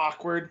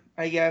awkward,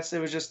 I guess. It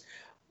was just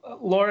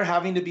Laura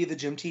having to be the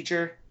gym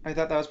teacher. I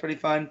thought that was pretty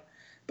fun,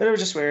 but it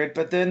was just weird.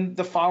 But then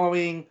the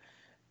following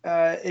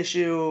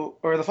issue,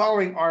 or the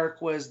following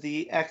arc, was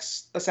the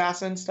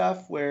ex-assassin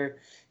stuff, where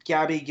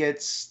Gabby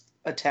gets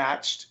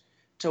attached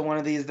to one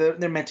of these.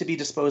 They're meant to be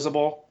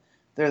disposable.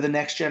 They're the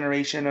next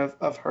generation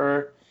of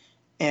her.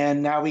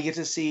 And now we get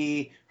to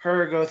see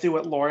her go through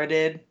what Laura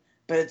did.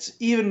 But it's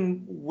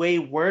even way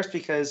worse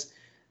because,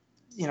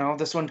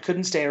 this one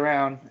couldn't stay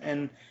around.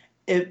 And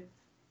it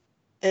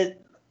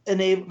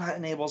not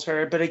enables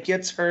her, but it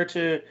gets her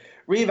to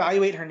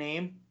reevaluate her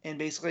name. And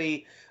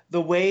basically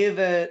the way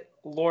that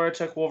Laura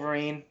took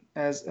Wolverine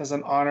as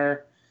an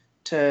honor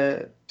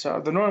to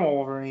the normal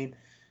Wolverine,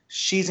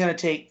 she's going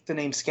to take the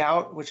name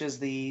Scout, which is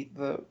the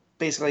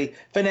basically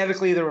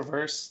phonetically the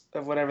reverse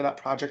of whatever that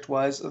project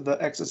was of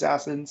the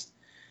ex-assassins.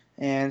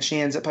 And she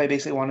ends up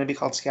basically wanting to be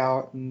called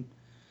Scout. And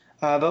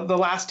the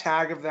last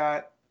tag of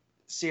that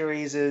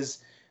series is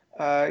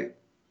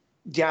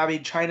Gabby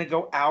trying to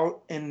go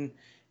out, and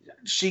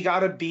she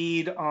got a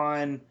bead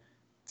on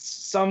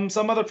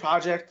some other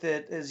project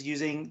that is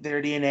using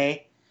their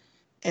DNA,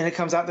 and it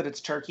comes out that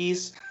it's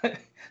turkeys.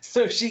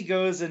 So she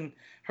goes, and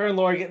her and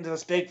Laura get into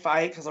this big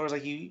fight because Laura's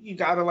like, you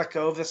got to let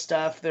go of this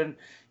stuff. Then,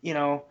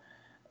 and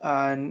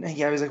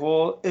Gabby's like,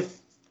 well,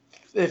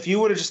 if you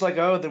would have just let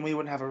go, then we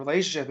wouldn't have a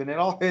relationship. And it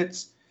all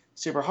hits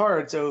super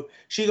hard. So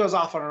she goes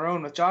off on her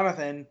own with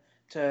Jonathan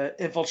to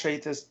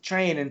infiltrate this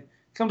train, and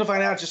come to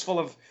find out it's just full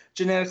of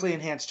genetically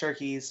enhanced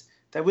turkeys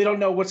that we don't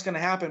know what's going to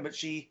happen, but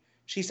she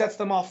sets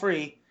them all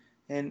free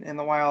in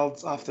the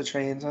wilds off the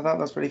train. So I thought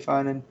that was pretty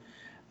fun.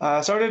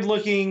 And started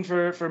looking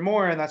for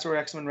more, and that's where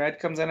X-Men Red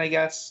comes in, I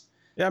guess.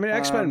 Yeah, I mean,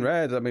 X-Men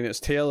Red, it's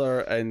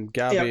Taylor and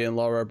Gabby and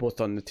Laura are both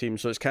on the team,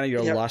 so it's kind of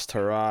your last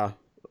hurrah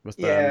with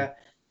them. Yeah.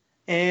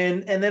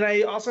 And then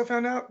I also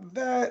found out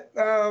that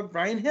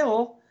Brian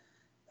Hill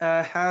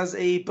has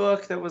a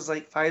book that was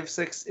like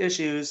 5-6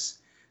 issues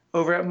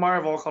over at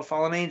Marvel called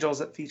Fallen Angels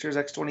that features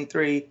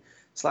X-23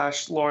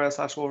 / Laura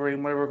 /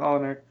 Wolverine, whatever we're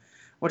calling her,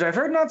 which I've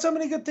heard not so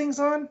many good things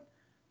on,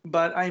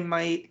 but I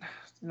might,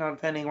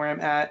 depending where I'm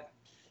at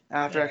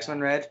after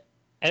X-Men Red.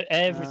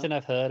 Everything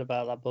I've heard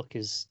about that book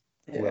is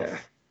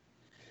rough.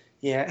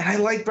 Yeah, and I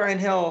like Brian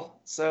Hill,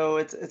 so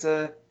it's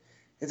a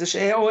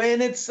shame. Oh,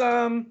 and it's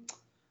the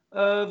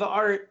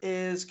art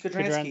is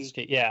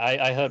Kudransky. Yeah,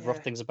 I heard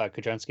rough things about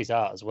Kudransky's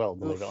art as well,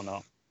 believe it or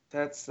not.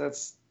 That's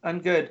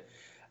ungood.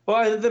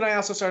 Well, then I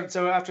also started.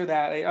 So after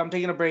that, I'm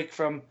taking a break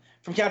from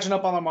catching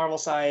up on the Marvel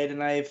side,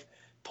 and I've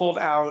pulled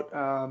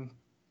out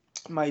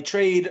my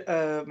trade,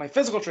 my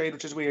physical trade,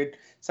 which is weird.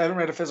 So I haven't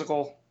read a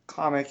physical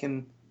comic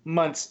in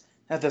months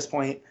at this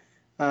point.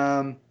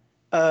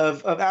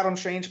 Of Adam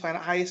Strange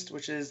Planet Heist,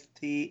 which is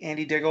the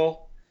Andy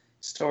Diggle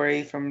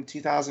story from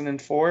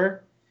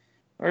 2004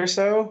 or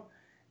so,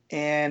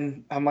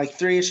 and I'm like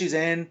 3 issues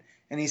in,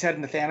 and he's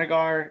heading to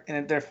Thanagar,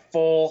 and they're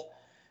full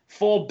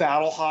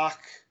Battlehawk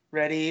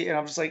ready, and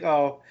I'm just like,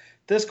 oh,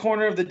 this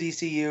corner of the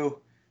DCU,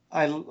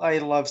 I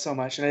love so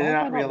much, and I did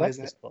not realize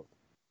that.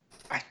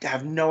 I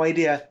have no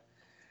idea.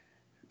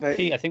 But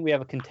I think we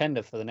have a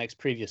contender for the next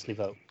previously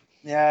vote.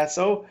 Yeah,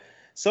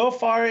 so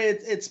far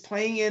it's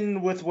playing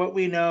in with what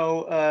we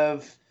know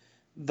of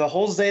the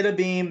whole Zeta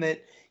beam,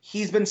 that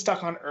he's been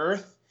stuck on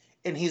Earth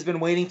and he's been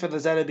waiting for the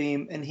Zeta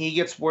beam, and he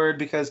gets word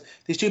because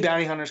these 2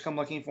 bounty hunters come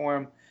looking for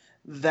him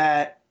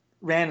that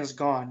Rand is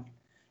gone,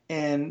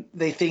 and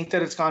they think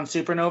that it's gone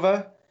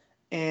supernova,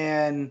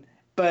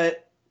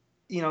 but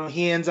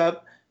he ends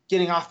up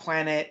getting off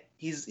planet.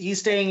 He's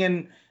staying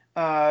in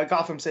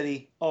Gotham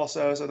City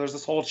also, so there's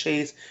this whole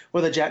chase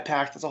with a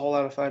jetpack that's a whole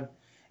lot of fun.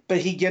 But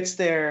he gets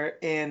there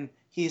and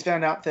he's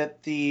found out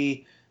that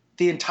the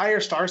entire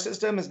star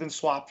system has been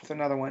swapped with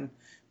another one,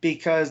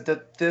 because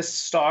this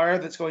star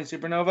that's going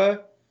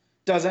supernova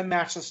doesn't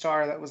match the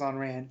star that was on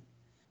Rand.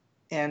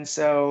 And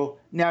so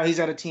now he's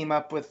got to team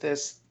up with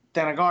this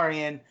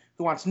Thanagarian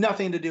who wants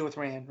nothing to do with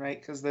Rand,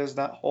 right? Because there's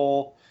that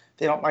whole,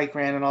 they don't like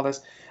Rand and all this.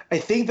 I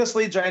think this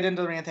leads right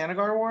into the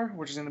Rand-Thanagar War,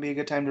 which is going to be a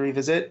good time to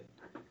revisit.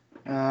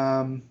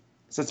 So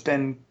it's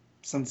been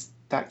since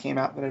that came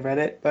out that I read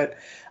it. But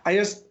I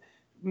just,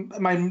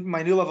 my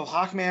new love of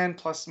Hawkman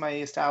plus my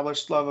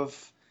established love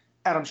of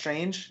Adam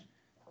Strange,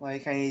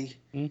 like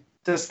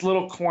this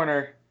little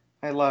corner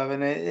I love,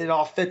 and it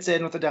all fits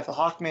in with the death of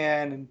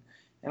Hawkman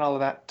and all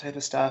of that type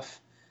of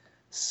stuff.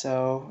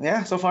 So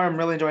yeah, so far I'm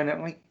really enjoying it.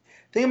 I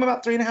think I'm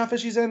about 3.5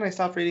 issues in. I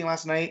stopped reading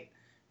last night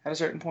at a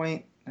certain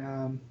point.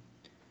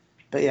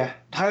 But yeah,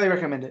 highly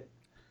recommend it.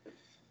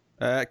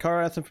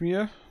 Cara, anything from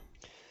you?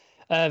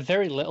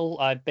 Very little.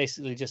 I've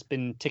basically just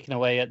been ticking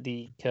away at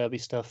the Kirby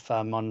stuff.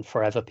 I'm on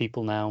Forever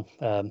People now,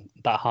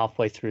 about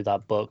halfway through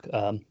that book.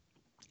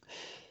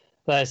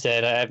 Like I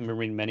said, I haven't been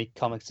reading many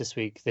comics this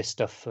week. This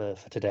stuff for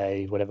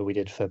today, whatever we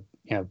did for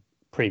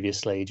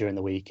previously during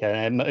the week,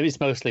 it's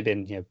mostly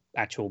been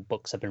actual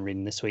books I've been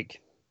reading this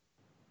week.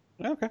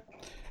 Okay.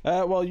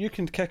 Well, you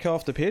can kick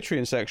off the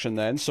Patreon section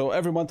then. So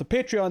every month,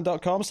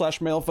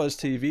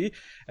 patreon.com/MailFuzzTV.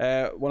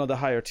 One of the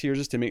higher tiers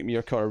is to make me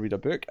or Connor read a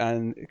book,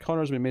 and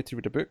Connor's been made to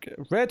read a book,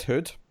 Red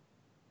Hood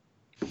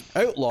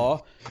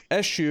Outlaw,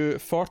 issue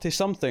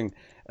 40-something.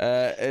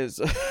 Is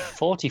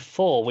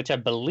 44, which I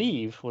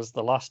believe was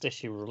the last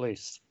issue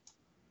released.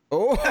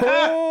 We're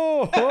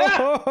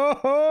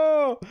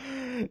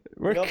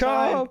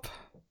caught up.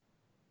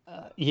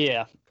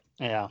 Yeah.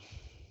 I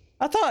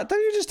thought,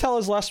 didn't you just tell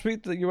us last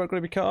week that you weren't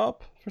going to be caught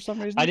up for some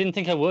reason? I didn't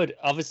think I would.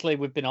 Obviously,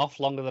 we've been off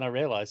longer than I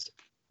realised.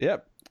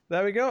 Yep,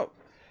 there we go.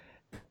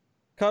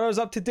 Connor's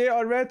up to date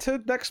on Red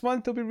Hood. Next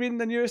month, he'll be reading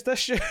the newest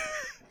issue.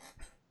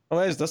 Well,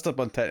 there's this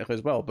one technically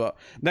as well, but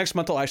next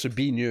month will actually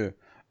be new.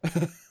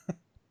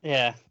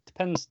 Yeah,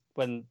 depends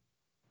when.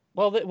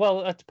 Well,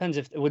 it depends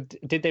if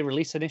did they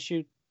release an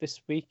issue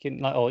this week in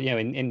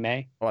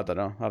May? Oh, I don't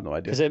know. I have no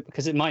idea.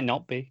 Because it might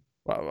not be.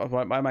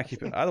 Why am I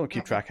keeping? I don't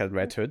keep track of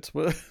Red Hood.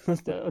 Nor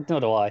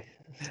do I.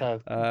 So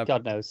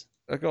God knows.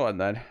 Go on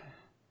then.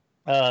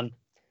 Yeah,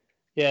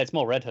 it's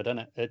more Red Hood, isn't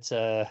it?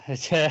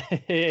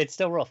 It's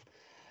still rough.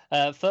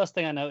 First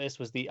thing I noticed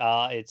was the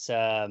art. It's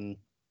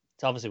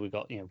obviously we've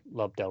got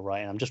Lobdell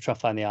writing. I'm just trying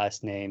to find the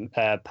artist's name.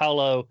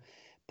 Paolo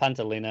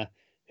Pantalina,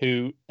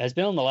 who has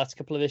been on the last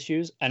couple of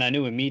issues, and I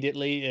knew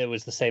immediately it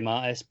was the same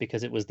artist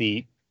because it was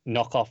the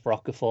knockoff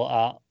Rocafort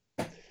art.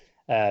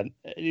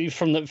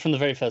 From the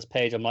very first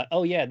page, I'm like,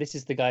 oh yeah, this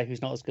is the guy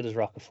who's not as good as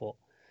Rocafort,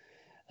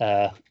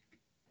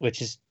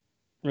 which is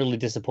really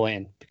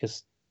disappointing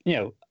because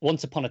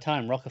once upon a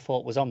time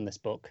Rocafort was on this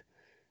book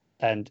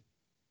and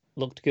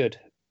looked good.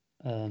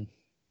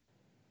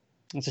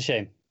 It's a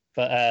shame,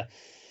 but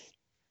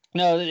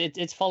no,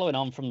 it's following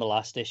on from the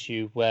last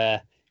issue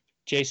where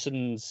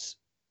Jason's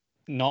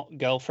not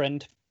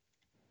girlfriend,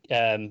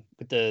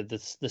 with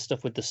the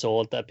stuff with the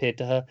sword that appeared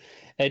to her.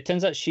 It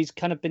turns out she's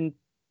kind of been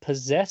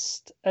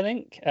possessed, I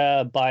think,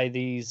 by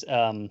these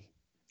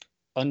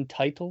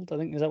Untitled, I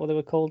think, is that what they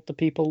were called? The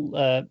people,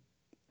 I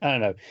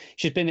don't know.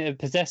 She's been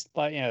possessed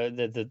by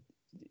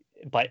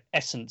by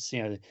essence,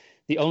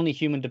 the only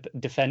human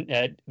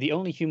the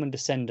only human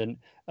descendant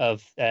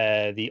of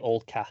the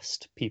old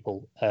cast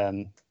people,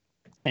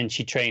 and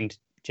she trained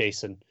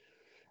Jason,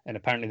 and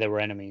apparently they were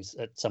enemies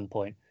at some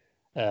point.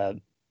 I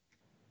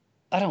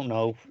don't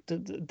know.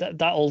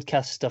 That old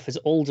cast stuff is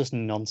all just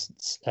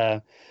nonsense.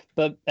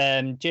 But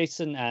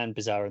Jason and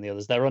Bizarro and the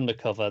others, they're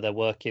undercover. They're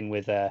working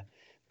with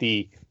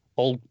the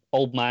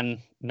old man,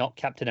 not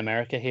Captain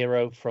America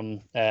hero from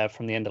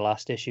the end of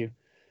last issue.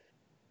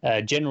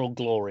 General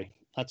Glory,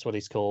 that's what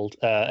he's called.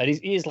 And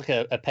he is like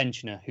a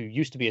pensioner who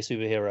used to be a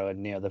superhero,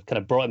 and they've kind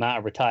of brought him out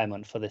of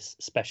retirement for this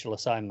special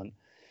assignment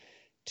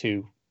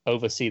to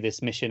oversee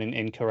this mission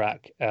in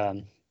Karak,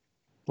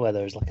 where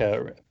there's like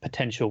a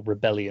potential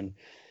rebellion.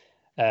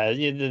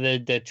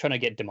 They're trying to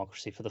get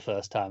democracy for the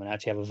first time and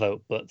actually have a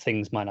vote, but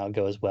things might not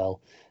go as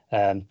well.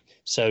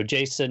 So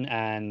Jason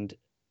and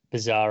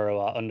Bizarro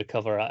are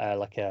undercover at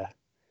like a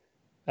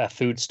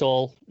food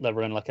stall. They're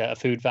running like a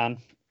food van,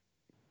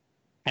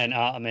 and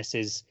Artemis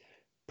is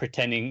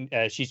pretending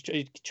she's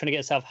trying to get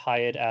herself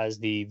hired as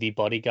the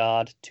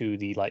bodyguard to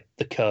the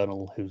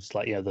colonel, who's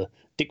like the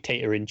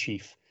dictator in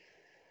chief.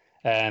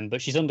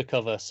 But she's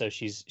undercover, so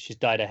she's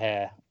dyed her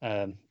hair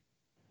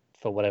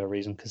for whatever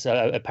reason, because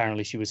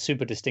apparently she was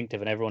super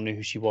distinctive and everyone knew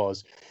who she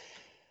was.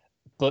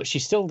 But she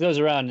still goes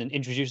around and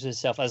introduces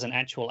herself as an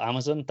actual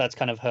Amazon. That's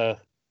kind of her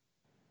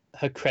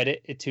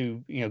credit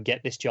to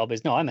get this job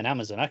is, no, I'm an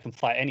Amazon, I can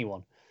fight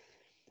anyone.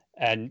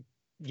 And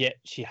yet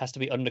she has to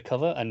be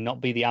undercover and not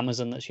be the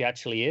Amazon that she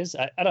actually is.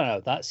 I don't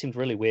know, that seemed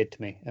really weird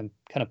to me and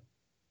kind of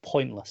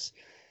pointless.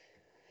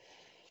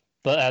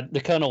 But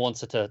the colonel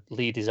wants her to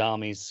lead his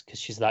armies because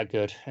she's that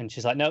good, and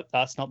she's like, nope,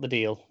 that's not the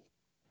deal.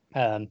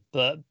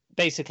 But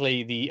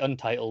basically, the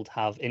Untitled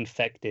have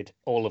infected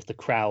all of the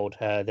crowd.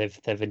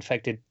 They've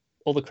infected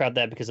all the crowd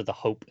there because of the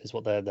hope is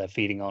what they're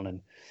feeding on,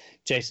 and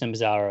Jason and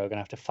Bizarro are going to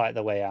have to fight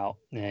their way out.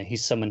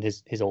 He's summoned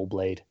his All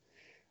Blade,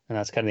 and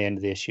that's kind of the end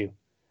of the issue.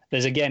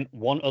 There's again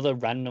one other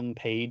random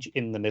page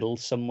in the middle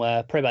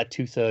somewhere, probably about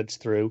 2/3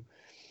 through.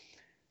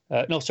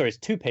 No, sorry, it's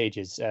 2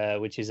 pages,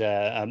 which is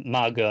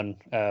Margun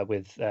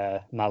with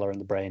Mala and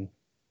the Brain.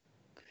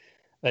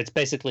 It's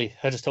basically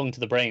her just talking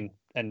to the Brain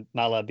and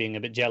Mala being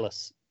a bit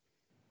jealous.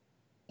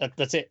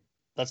 That's it.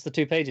 That's the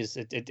 2 pages.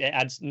 It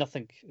adds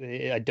nothing.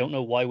 I don't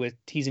know why we're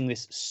teasing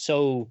this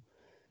so.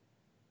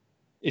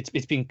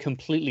 It's been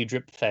completely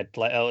drip fed.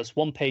 Like, oh, it's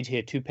 1 page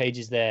here, 2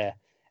 pages there,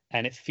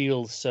 and it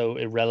feels so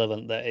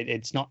irrelevant that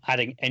it's not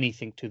adding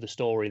anything to the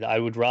story. That I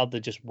would rather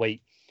just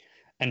wait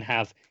and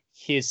have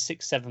here's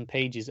 6-7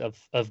 pages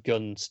of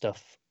gun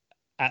stuff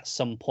at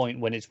some point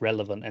when it's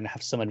relevant and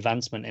have some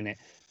advancement in it,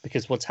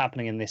 because what's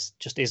happening in this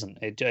just isn't.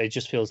 It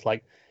just feels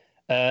like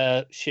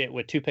shit,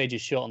 we're 2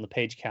 pages short on the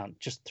page count,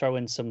 just throw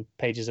in some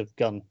pages of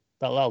gun.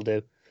 That'll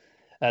do.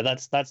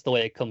 That's the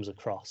way it comes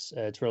across.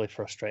 It's really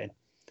frustrating.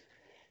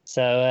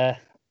 So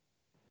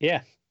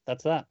yeah,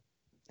 that's that.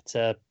 It's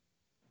a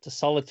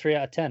solid 3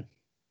 out of 10.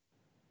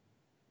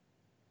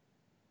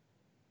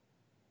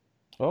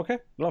 Okay,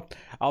 well,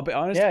 I'll be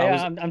honest.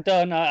 I'm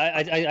done.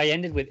 I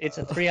ended with it's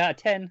a 3 out of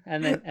 10,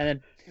 and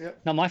then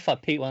Yep. Not my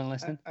fault, Pete wasn't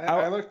listening.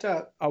 I looked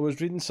up. I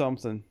was reading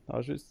something.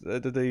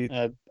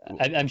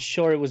 I'm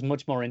sure it was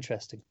much more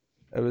interesting.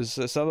 It was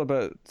something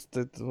about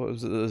what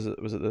was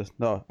it? Was it the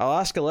no?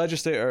 Alaska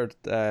legislator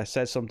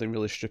said something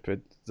really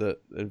stupid that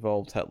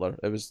involved Hitler.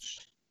 It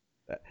was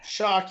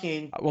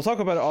shocking. We'll talk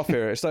about it off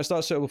here. It's not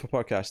suitable for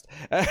podcast.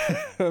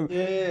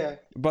 Yeah.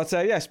 But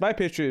yes, my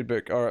Patreon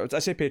book, or I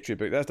say Patreon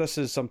book. This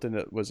is something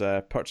that was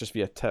purchased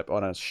via tip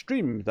on a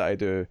stream that I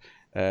do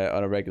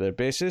on a regular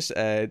basis.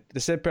 The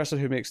same person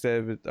who makes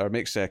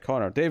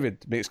Connor,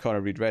 David makes Connor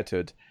read Red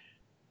Hood.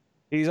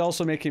 He's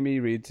also making me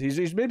read.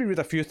 He's made me read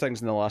a few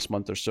things in the last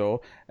month or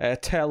so.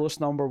 Telos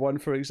 #1,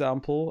 for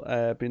example,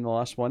 being the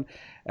last one.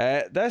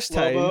 This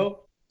time.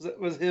 Lobo?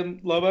 Was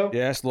him Lobo?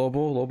 Yes,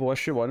 Lobo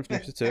issue 1 of New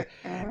 52.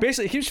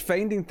 Basically, he keeps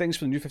finding things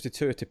from the New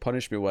 52 to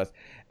punish me with.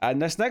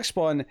 And this next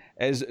one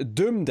is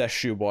Doomed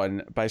issue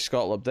 1 by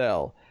Scott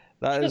Lobdell.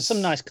 That's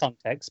some nice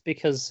context,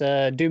 because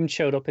Doomed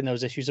showed up in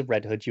those issues of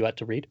Red Hood you had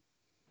to read.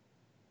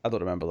 I don't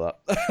remember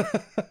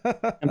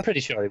that. I'm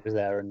pretty sure he was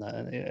there,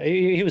 and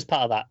he was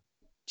part of that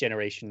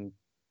generation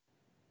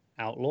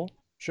outlaw.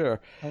 Sure.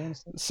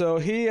 So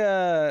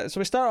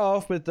we start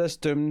off with this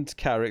Doomed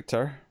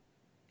character.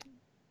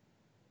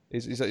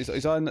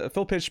 He's on a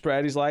full page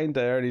spread. He's lying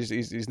there, and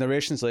his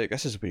narration's like,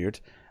 "This is weird.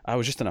 I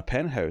was just in a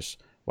penthouse.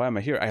 Why am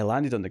I here? I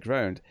landed on the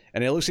ground."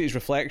 And he looks at his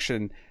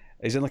reflection.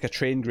 He's in like a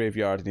train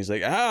graveyard, and he's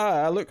like,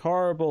 "I look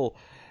horrible."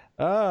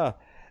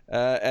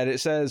 And it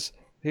says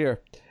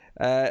here,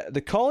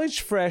 the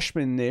college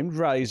freshman named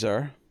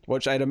Reiser,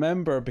 which I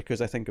remember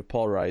because I think of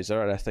Paul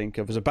Reiser, and I think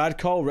it was a bad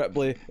call,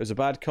 Ripley. It was a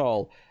bad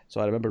call,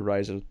 so I remember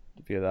Reiser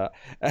via that.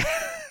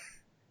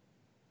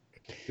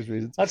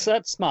 Reasons.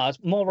 That's smart.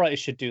 More writers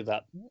should do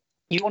that.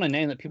 You want a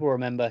name that people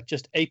remember,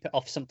 just ape it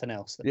off something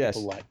else that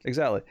people like.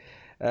 Exactly.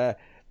 It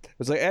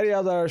was like any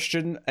other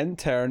student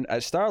intern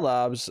at Star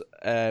Labs,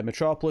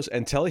 Metropolis,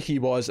 until he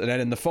was, and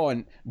then in the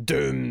font,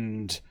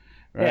 Doomed.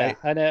 Right?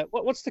 Yeah, and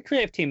what's the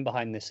creative team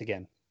behind this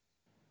again?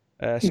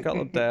 Scott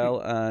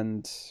Lobdell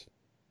and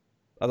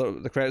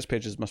the credits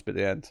pages must be at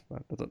the end.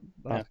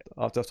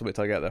 I'll have to wait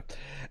till I get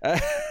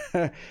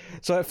there.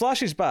 So it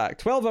flashes back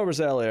 12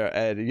 hours earlier,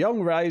 and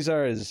young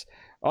Riser is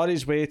on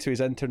his way to his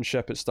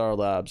internship at Star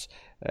Labs.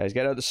 He's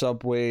getting out the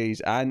subway.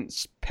 His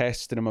aunt's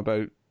pestering him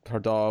about her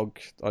dog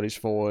on his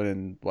phone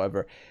and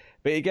whatever.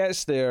 But he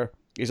gets there.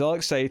 He's all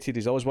excited.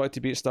 He's always wanted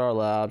to be at Star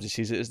Labs. He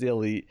sees it as the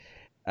elite,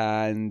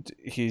 and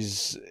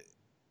he's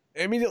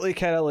immediately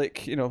kind of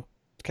like,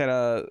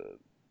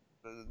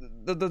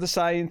 the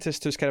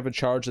scientist who's kind of in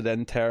charge of the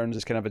interns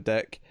is kind of a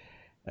dick.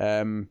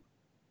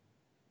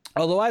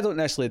 Although I don't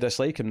necessarily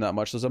dislike him that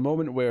much. There's a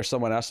moment where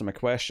someone asks him a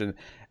question,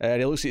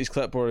 and he looks at his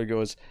clipboard and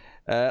goes,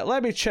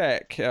 "Let me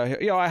check.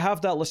 I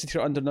have that listed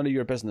here under none of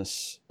your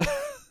business."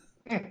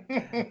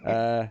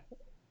 I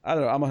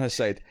don't know. I'm on his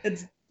side.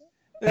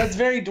 That's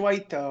very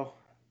Dwight, though.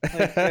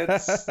 Like,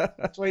 it's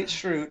Dwight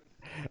Schrute.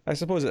 I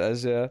suppose it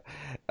is, yeah.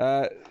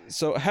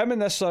 So him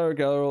and this other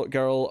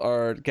girl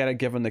are kind of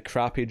given the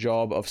crappy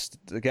job of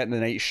getting the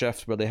night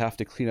shift where they have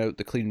to clean out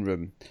the clean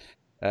room,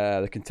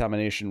 the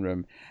contamination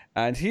room.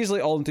 And he's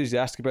like all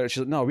enthusiastic about it. She's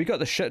like, "No, we got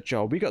the shit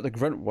job. We got the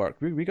grunt work.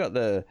 We got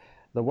the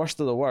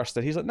worst of the worst."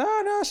 And he's like,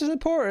 no, this is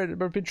important.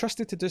 We've been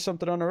trusted to do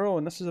something on our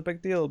own. This is a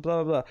big deal,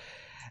 blah, blah,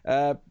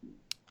 blah.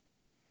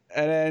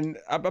 And then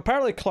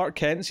apparently Clark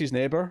Kent's his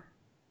neighbour.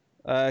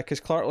 Because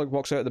Clark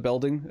walks out of the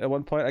building at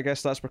one point. I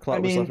guess that's where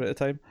Clark was living at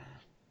the time.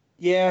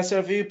 Yeah, so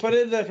if you put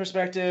it in the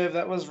perspective,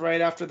 that was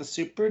right after the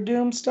Super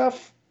Doom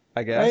stuff.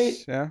 I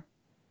guess, right?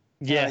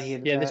 Yeah,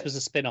 this was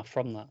a spin-off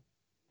from that.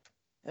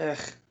 Ugh.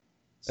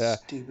 Yeah.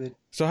 Stupid.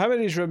 So him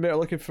and his roommate are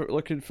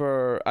looking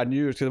for a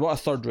new, because what a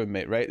third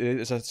roommate, right?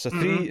 It's a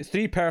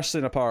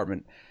three-person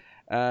apartment,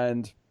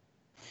 and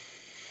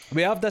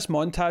we have this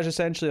montage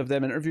essentially of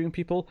them interviewing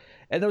people,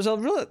 and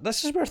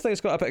this is where things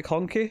got a bit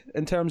clunky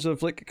in terms of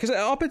because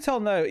up until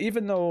now,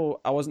 even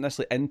though I wasn't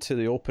necessarily into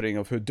the opening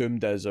of who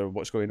Doomed is or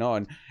what's going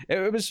on,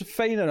 it was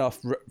fine enough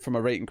from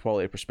a writing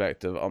quality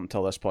perspective up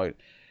until this point.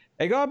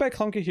 It got a bit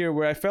clunky here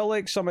where I felt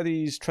like some of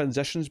these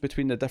transitions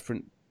between the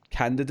different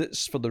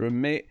candidates for the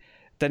roommate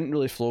didn't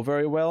really flow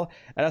very well,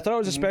 and I thought it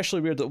was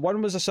especially weird that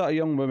one was a sort of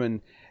young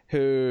woman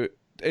who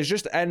is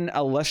just in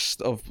a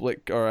list of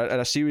or in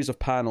a series of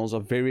panels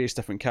of various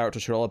different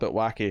characters who are all a bit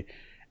wacky,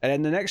 and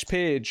in the next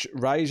page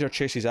Riser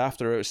chases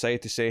after her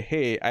outside to say,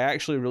 "Hey, I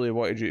actually really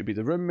wanted you to be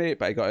the roommate,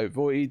 but I got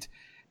outvoted,"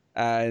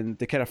 and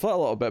they kind of flirt a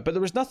little bit, but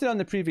there was nothing on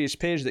the previous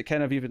page that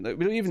kind of even,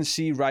 we don't even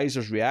see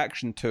Riser's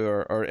reaction to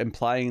her or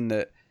implying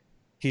that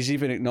he's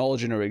even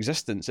acknowledging her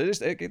existence. It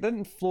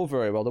didn't flow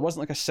very well. There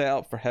wasn't a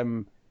setup for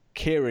him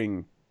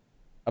caring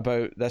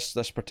about this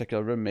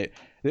particular roommate.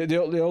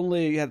 The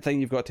only thing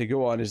you've got to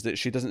go on is that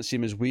she doesn't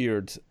seem as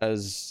weird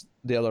as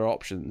the other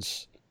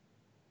options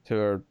to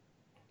her,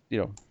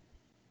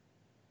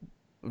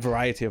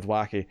 variety of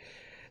wacky.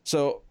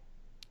 So,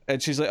 and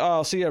she's like, "Oh,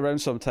 I'll see you around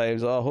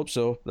sometimes. Oh, I hope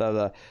so." Blah,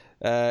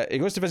 blah. He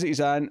goes to visit his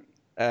aunt.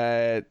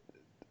 I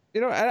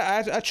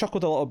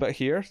chuckled a little bit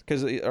here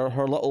because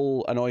her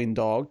little annoying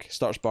dog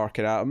starts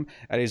barking at him,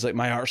 and he's like,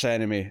 "My arch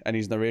enemy," and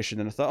his narration,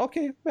 and I thought,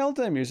 okay, well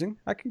done, amusing.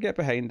 I can get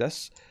behind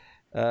this.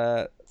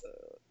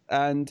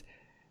 And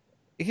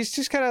he's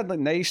just kind of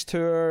nice to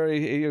her.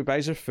 He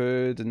buys her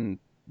food and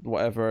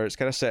whatever. It's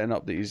kind of setting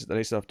up that he's the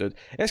nice enough dude.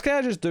 It's kind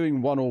of just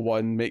doing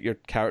 101, make your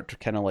character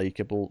kind of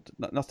likable.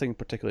 Nothing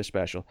particularly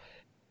special.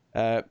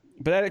 But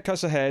then it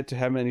cuts ahead to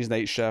him and his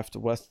night shift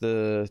with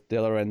the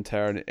other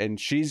intern, and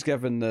she's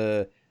given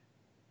the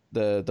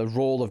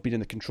role of being in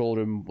the control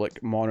room,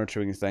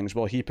 monitoring things,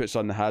 while he puts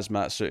on the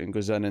hazmat suit and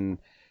goes in and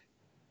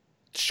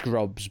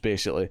scrubs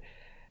basically.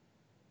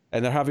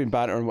 And they're having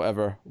banter and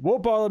whatever.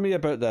 Won't bother me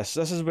about this.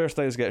 This is where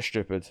things get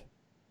stupid.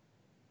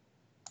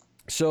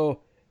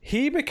 So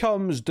he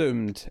becomes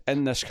doomed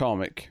in this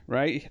comic,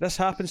 right? This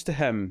happens to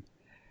him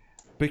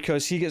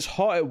because he gets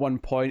hot at one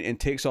point and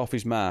takes off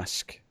his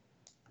mask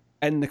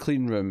in the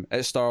clean room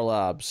at Star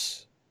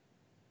Labs.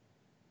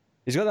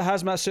 He's got the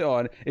hazmat suit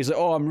on. He's like,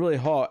 "Oh, I'm really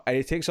hot," and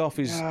he takes off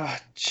his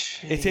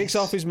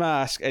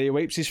mask and he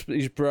wipes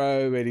his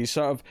brow and he's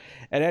and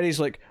then he's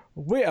like,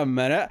 "Wait a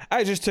minute,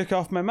 I just took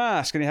off my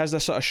mask," and he has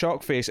this sort of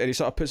shock face and he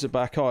sort of puts it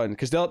back on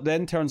because the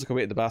interns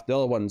away at the bath, the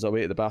other one's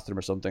away at the bathroom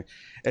or something,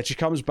 and she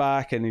comes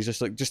back and he's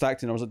just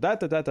acting. I was like,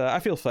 da, I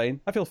feel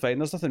fine.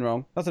 There's nothing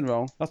wrong.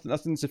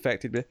 Nothing's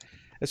affected me.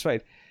 It's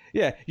fine.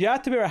 Yeah, you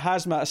had to wear a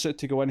hazmat suit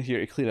to go in here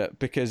to clean it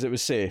because it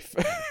was safe,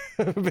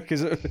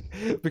 because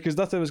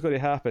nothing was going to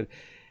happen.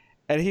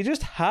 And he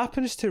just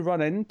happens to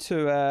run into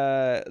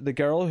the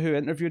girl who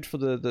interviewed for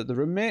the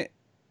roommate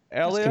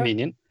earlier. That's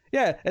convenient.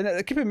 Yeah,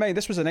 and keep in mind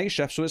this was a night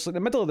shift, so it's the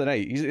middle of the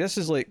night. This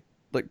is like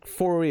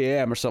 4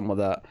 a.m. or something like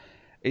that.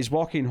 He's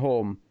walking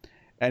home,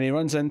 and he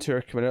runs into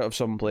her coming out of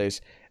some place.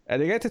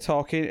 And they get to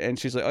talking, and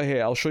she's like, "Oh,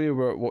 hey, I'll show you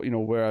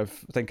where I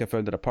think I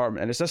found an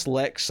apartment." And it's this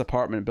Lex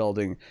apartment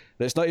building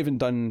that's not even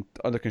done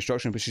under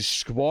construction, but she's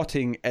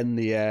squatting in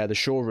the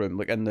showroom,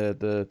 in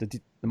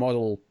the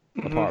model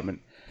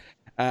apartment.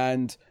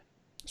 And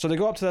so they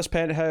go up to this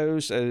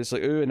penthouse, and it's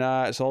like ooh and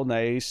ah, it's all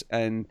nice.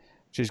 And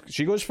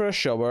She goes for a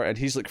shower, and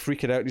he's like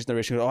freaking out in his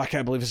narration. Oh, I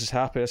can't believe this is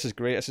happening. This is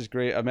great. This is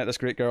great. I met this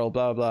great girl.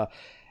 Blah blah.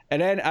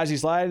 And then as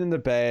he's lying in the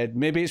bed,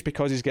 maybe it's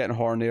because he's getting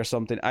horny or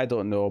something. I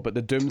don't know. But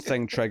the Doom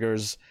thing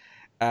triggers,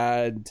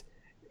 and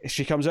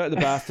she comes out of the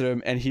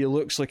bathroom, and he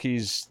looks like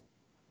he's,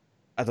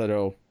 I don't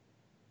know,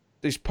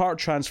 he's part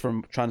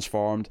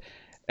transformed,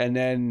 and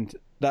then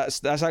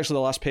that's actually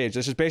the last page.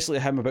 This is basically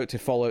him about to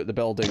fall out the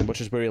building,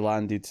 which is where he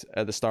landed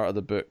at the start of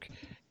the book.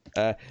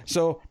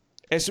 So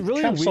it's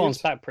really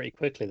transforms weird. back pretty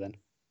quickly then.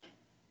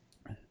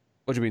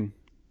 What do you mean?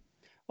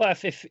 Well,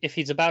 if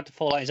he's about to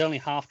fall out, he's only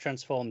half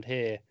transformed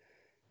here,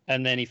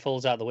 and then he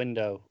falls out the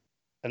window,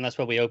 and that's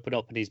where we open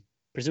up, and he's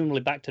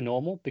presumably back to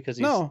normal because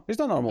he's... No, he's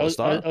not normal at the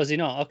start. Oh, is he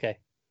not? Okay.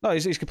 No,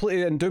 he's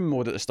completely in Doom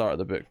mode at the start of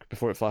the book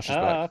before it flashes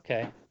back.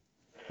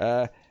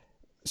 Okay.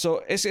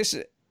 So it's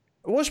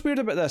what's weird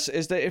about this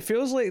is that it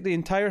feels like the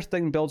entire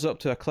thing builds up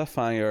to a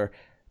cliffhanger,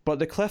 but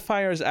the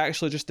cliffhanger is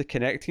actually just the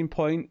connecting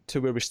point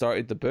to where we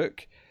started the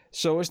book.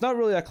 So it's not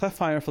really a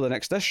cliffhanger for the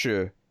next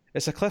issue.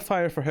 It's a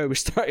cliffhanger for how we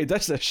started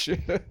this issue.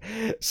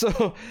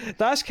 So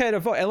that's kind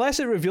of, unless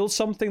it reveals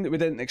something that we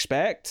didn't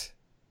expect,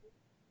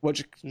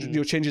 which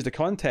changes the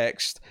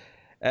context,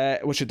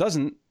 which it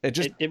doesn't.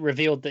 It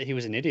revealed that he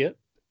was an idiot.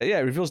 Yeah,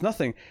 it reveals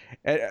nothing,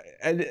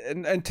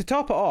 and to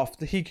top it off,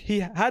 he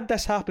had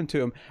this happen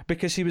to him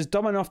because he was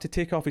dumb enough to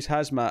take off his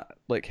hazmat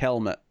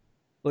helmet.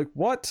 Like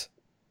what?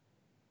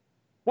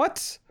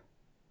 What?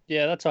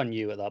 Yeah, that's on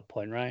you at that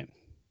point, right?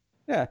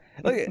 Yeah,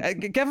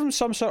 like give him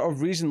some sort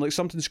of reason, like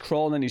something's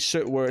crawling in his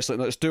suit where it's like,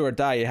 let's do or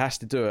die. He has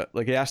to do it.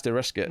 Like he has to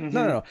risk it. Mm-hmm.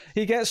 No.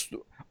 He gets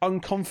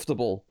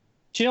uncomfortable.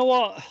 Do you know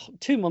what?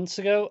 2 months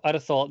ago, I'd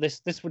have thought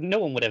no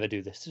one would ever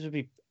do this. This would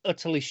be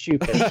utterly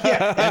stupid.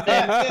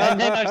 and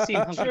then I've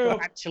seen people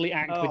actually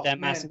act with their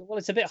mask. Well,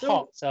 it's a bit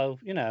hot, so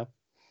you know.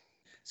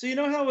 So you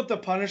know how with the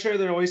Punisher,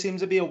 there always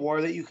seems to be a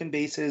war that you can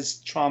base his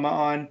trauma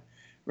on,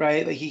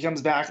 right? Like he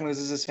comes back and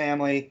loses his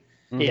family.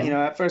 Yeah. You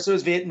know, at first it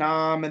was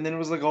Vietnam, and then it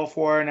was the Gulf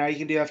War, and now you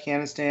can do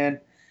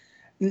Afghanistan.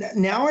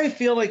 Now I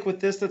feel like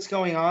with this that's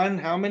going on,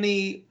 how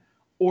many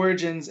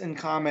origins in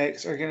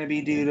comics are going to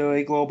be due to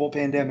a global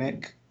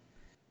pandemic?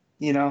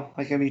 You know,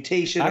 like a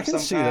mutation of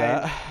some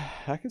kind.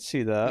 I can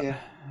see that.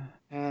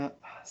 Yeah.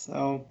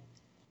 So.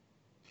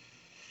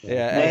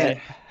 Yeah.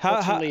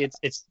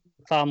 It's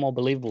far more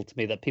believable to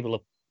me that people are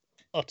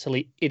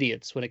utterly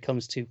idiots when it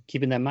comes to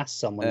keeping their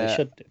masks on when they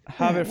should do.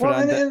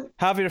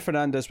 Javier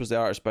Fernandez was the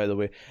artist, by the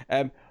way.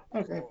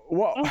 Okay.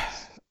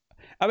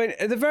 I mean,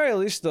 at the very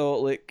least, though,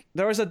 like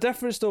there is a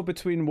difference though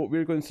between what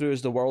we're going through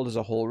as the world as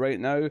a whole right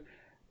now,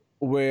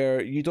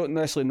 where you don't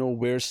necessarily know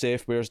where's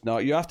safe, where's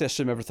not. You have to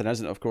assume everything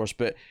isn't, of course,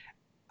 but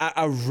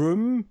a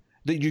room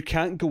that you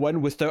can't go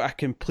in without a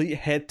complete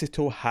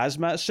head-to-toe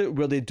hazmat suit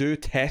where they do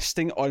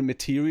testing on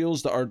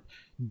materials that are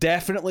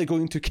definitely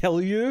going to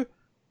kill you.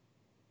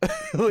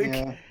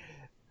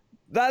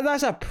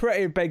 That's a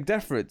pretty big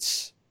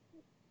difference.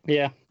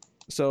 Yeah.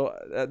 So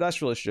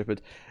that's really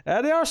stupid.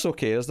 The art's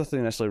okay. There's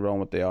nothing necessarily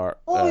wrong with the art.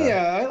 Oh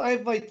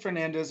I've liked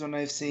Fernandez when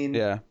I've seen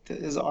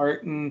his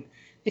art, and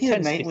he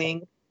had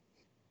Nightwing.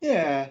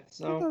 Yeah,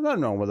 so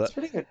nothing wrong with it. It's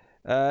pretty good.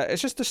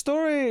 It's just the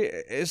story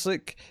is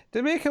like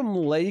they make him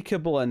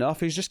likable enough.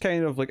 He's just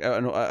kind of like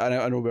an out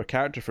of nowhere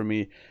character for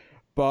me,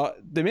 but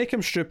they make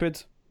him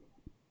stupid.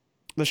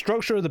 The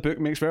structure of the book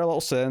makes very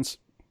little sense.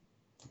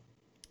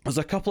 There's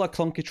a couple of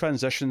clunky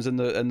transitions in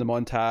the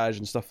montage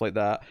and stuff like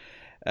that,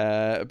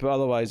 but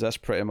otherwise that's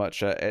pretty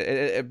much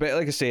it. But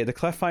like I say, the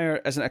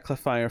cliffhanger isn't a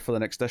cliffhanger for the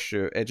next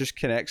issue. It just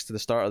connects to the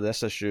start of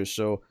this issue.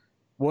 So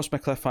what's my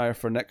cliffhanger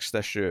for next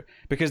issue?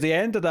 Because the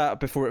end of that,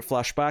 before it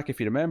flashed back, if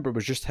you remember,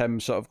 was just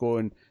him sort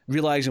of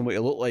realizing what he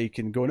looked like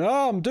and going,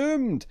 "Oh, I'm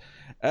doomed."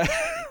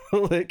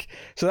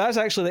 So that's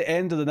actually the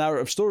end of the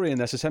narrative story in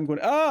this, is him going,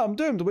 "Oh, I'm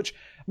doomed," which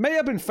might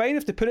have been fine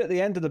if they put it at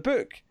the end of the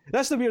book.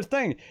 That's the weird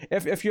thing.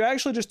 If you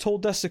actually just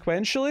told this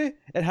sequentially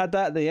and had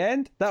that at the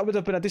end, that would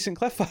have been a decent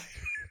cliffhanger.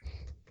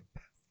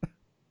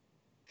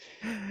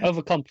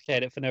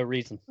 Overcomplicate it for no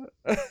reason.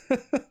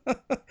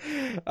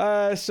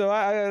 So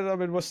I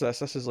mean, what's this?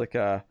 This is like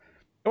it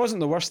wasn't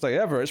the worst thing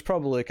ever. It's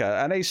probably like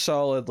a nice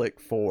solid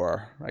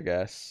 4, I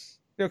guess.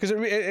 You know,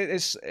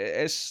 because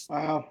it's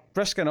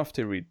brisk enough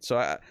to read.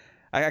 So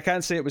I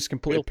can't say it was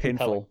completely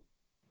painful,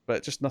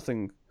 but just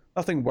nothing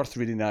worth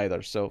reading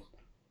either. So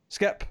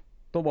skip.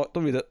 Don't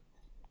read it.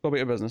 Go about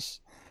your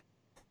business.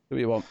 Do what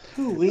you want.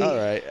 Ooh-wee. All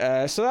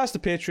right. So that's the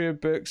Patreon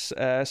books.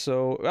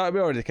 So we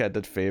already kind of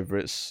did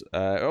favorites.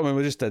 I mean,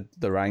 we just did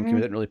the ranking.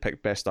 We didn't really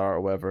pick best art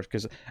or whatever.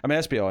 Because I mean,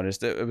 let's be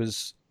honest. It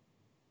was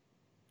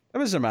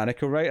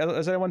Zermanico, right?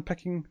 Is anyone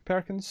picking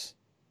Perkins?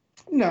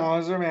 No,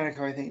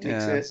 Zermanico, I think,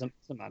 takes it.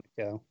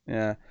 Zermanico.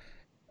 Yeah.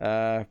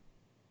 And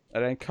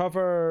then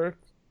cover.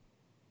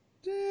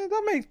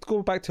 That might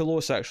go back to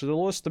Lois, actually.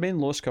 The main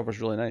Lois cover is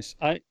really nice.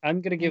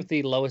 I'm going to give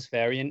the lowest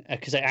variant,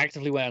 because I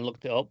actively went and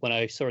looked it up when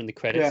I saw in the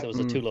credits there was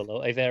a Tula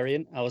Lote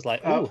variant. I was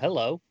like, oh,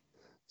 hello.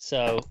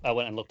 So I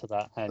went and looked at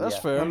that. And that's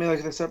fair. Let me look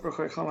at this up real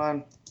quick. Hold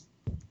on.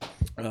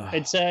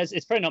 It's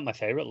probably not my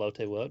favourite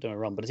Lote work, don't get me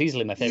wrong, but it's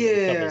easily my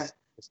favourite. Yeah.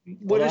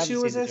 What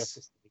issue was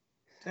this?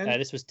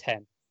 This was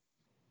 10.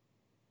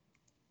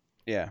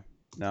 Yeah.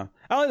 No,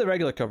 I like the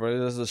regular cover.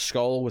 There's the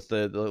skull with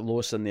the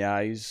Lois in the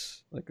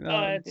eyes. Like,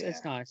 no,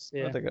 It's nice.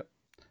 Yeah. I think it.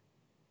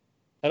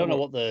 I don't know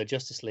what the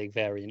Justice League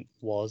variant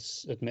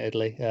was.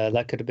 Admittedly,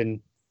 that could have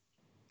been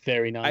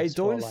very nice. I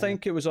don't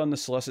think it was on the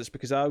solicits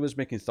because I was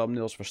making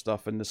thumbnails for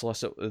stuff, and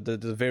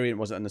the variant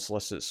wasn't in the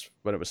solicits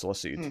when it was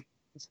solicited.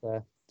 That's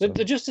fair.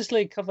 The Justice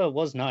League cover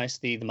was nice.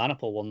 The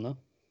Manapul one though.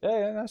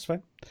 Yeah, that's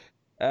fine.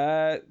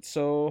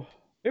 So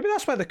maybe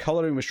that's why the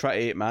coloring was trying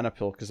to hate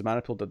Manapul, because the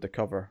Manapul did the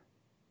cover.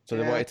 So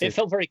they wanted to... It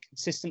felt very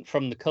consistent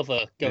from the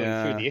cover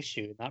going through the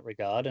issue in that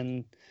regard,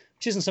 and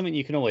which isn't something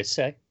you can always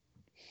say.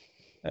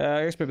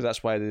 I guess maybe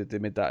that's why they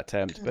made that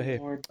attempt. But hey,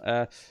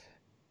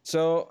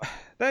 so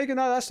there you go.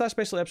 No, that's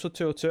basically episode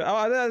 202.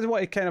 I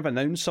want to kind of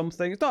announce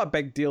something. It's not a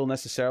big deal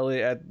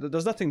necessarily.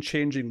 There's nothing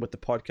changing with the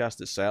podcast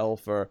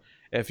itself, or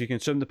if you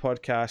consume the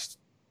podcast,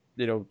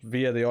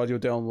 via the audio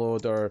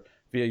download or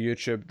via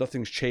YouTube,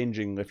 nothing's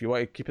changing. If you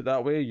want to keep it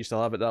that way, you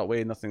still have it that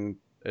way. Nothing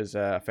is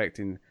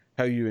affecting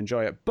how you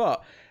enjoy it.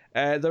 But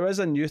there is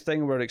a new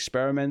thing we're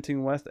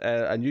experimenting with,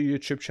 a new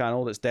YouTube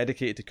channel that's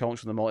dedicated to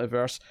comics from the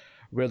multiverse,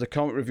 where the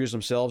comic reviews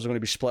themselves are going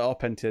to be split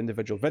up into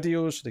individual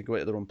videos, so they go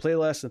into their own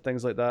playlists and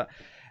things like that.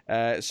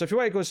 So if you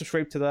want to go and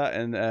subscribe to that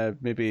and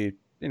maybe,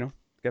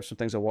 give some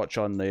things a watch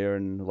on there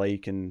and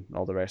like and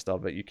all the rest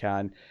of it, you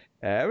can.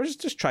 We're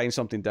just trying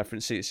something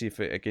different, see if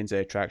it gains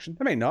any traction.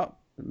 It may not.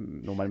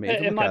 No matter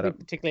it might be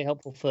particularly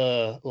helpful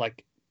for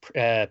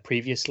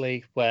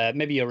previously, where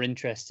maybe you're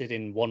interested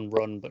in one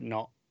run but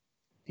not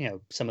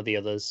some of the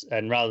others,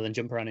 and rather than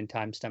jump around in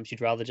timestamps,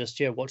 you'd rather just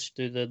watch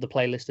the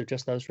playlist of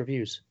just those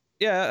reviews.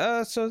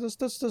 Yeah, so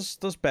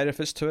there's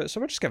benefits to it, so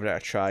we're just giving it a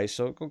try.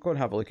 So go and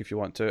have a look if you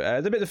want to.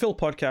 The full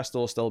podcast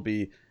will still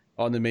be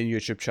on the main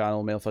YouTube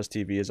channel, MailFuzz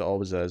TV, as it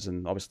always is,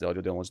 and obviously the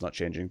audio download's not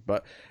changing,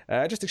 but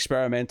just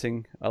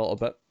experimenting a little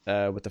bit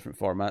with different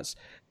formats.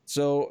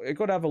 So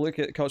go and have a look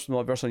at Comics from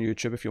the Multiverse on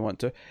YouTube if you want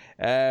to.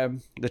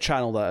 The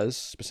channel, that is,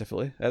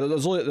 specifically.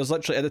 There's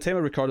literally, at the time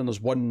of recording,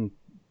 there's one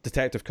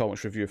Detective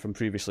Comics review from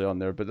previously on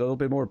there, but there'll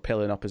be more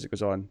piling up as it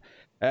goes on.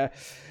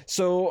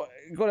 So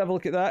go and have a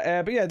look at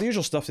that. But yeah, the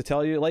usual stuff to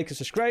tell you: like and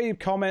subscribe,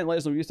 comment, let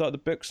us know what you thought of the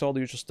books, all the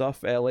usual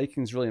stuff.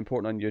 Liking is really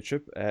important on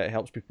YouTube. It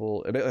helps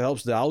people. It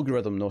helps the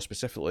algorithm know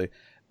specifically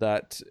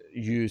that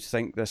you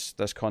think this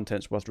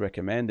content's worth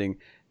recommending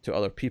to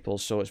other people,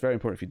 so it's very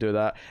important if you do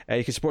that.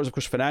 You can support us, of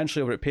course,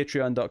 financially over at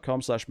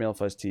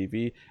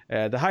patreon.com/MailFuzzTV.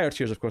 The higher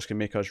tiers, of course, can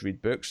make us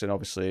read books, and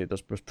obviously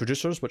there's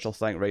producers, which I'll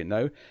thank right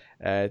now: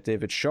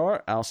 David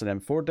Short, Alison M.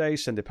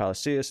 Fordyce, Cindy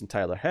Palacios, and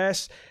Tyler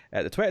Hess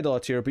at the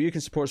 $20 tier. But you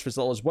can support us for as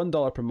little as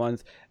 $1 per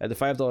month. At the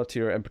 $5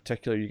 tier in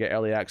particular, you get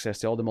early access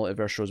to all the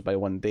multiverse shows by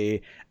one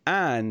day,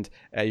 and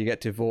you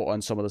get to vote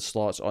on some of the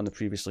slots on the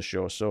previously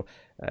show. So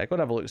go and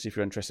have a look to see if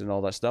you're interested in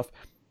all that stuff.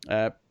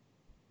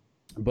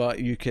 But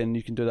you can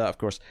do that, of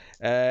course.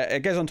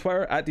 It gets on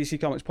Twitter at DC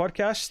Comics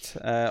Podcast.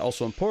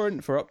 Also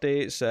important for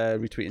updates,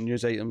 retweeting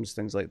news items,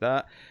 things like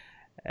that.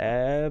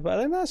 But I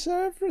think that's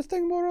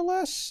everything, more or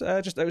less.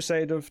 Just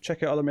outside of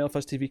check out other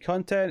MailFuzz TV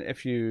content.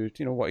 If you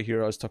want to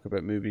hear us talk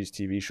about movies,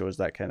 TV shows,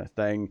 that kind of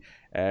thing.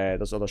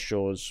 There's other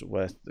shows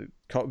with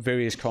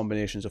various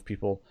combinations of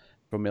people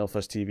from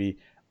MailFuzz TV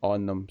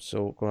on them.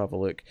 So go have a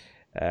look.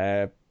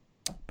 But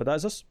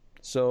that's us.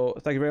 So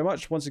thank you very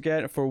much once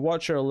again for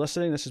watching or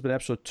listening. This has been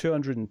episode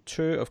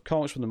 202 of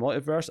Comics from the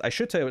Multiverse. I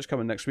should tell you what's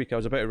coming next week. I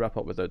was about to wrap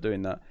up without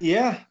doing that.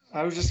 Yeah,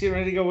 I was just getting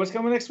ready to go. What's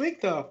coming next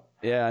week, though?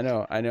 Yeah, I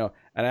know.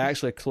 And I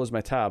actually closed my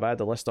tab. I had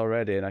the list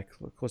already, and I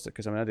closed it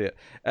because I'm an idiot.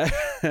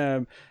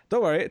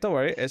 Don't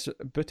worry. It's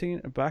booting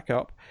back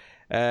up.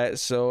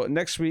 So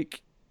next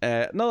week,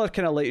 another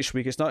kind of late-ish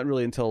week. It's not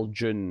really until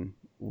June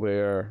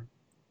where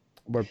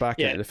we're back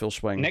into the full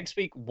swing. Next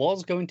week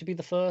was going to be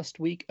the first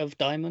week of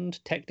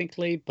Diamond,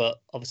 technically, but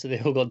obviously they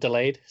all got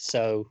delayed.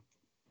 So,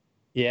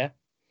 yeah.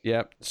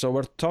 Yeah. So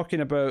we're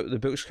talking about the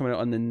books coming out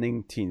on the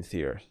 19th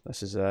here.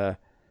 This is the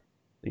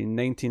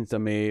 19th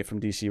of May from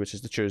DC, which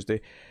is the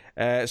Tuesday.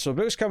 So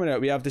books coming out.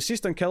 We have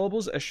Deceased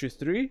Unkillables, issue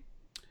 3.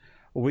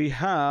 We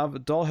have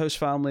Dollhouse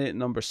Family,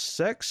 number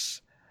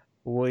 6.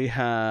 We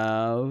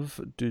have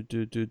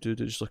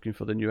just looking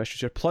for the new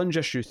issues here. Plunge,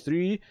 issue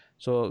 3.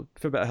 So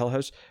a bit of Hill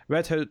House.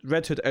 Red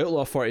Hood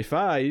Outlaw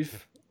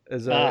 45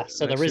 is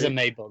so there is a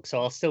May book,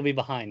 so I'll still be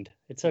behind.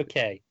 It's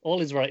okay. All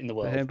is right in the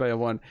world. Behind by a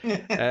 1.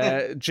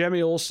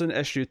 Jimmy Olsen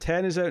issue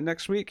 10 is out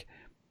next week.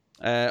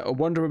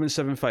 Wonder Woman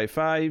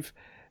 755.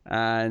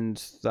 And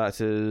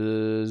that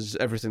is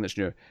everything that's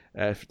new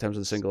in terms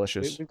of the single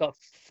issues. We've got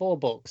 4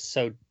 books,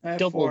 so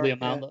double the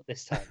amount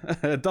this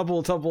time.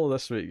 double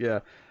this week, yeah.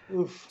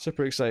 Oof.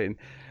 Super exciting.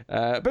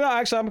 But no,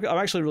 actually, I'm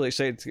actually really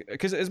excited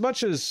because as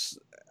much as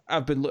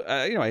I've been,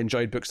 I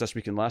enjoyed books this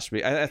week and last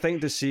week, I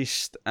think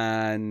Deceased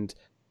and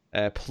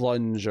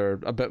Plunge are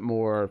a bit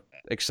more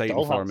exciting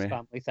for me.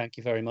 Family, thank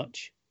you very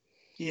much.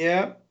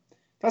 Yeah,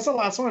 that's the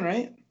last one,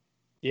 right?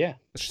 Yeah,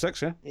 issue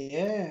 6, yeah.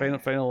 Yeah.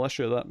 Final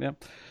issue of that, yeah.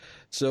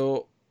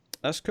 So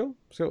that's cool.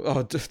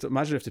 So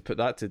imagine if they put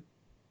that to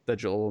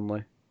digital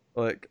only.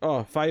 Like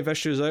 5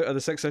 issues out of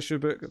the 6 issue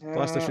book.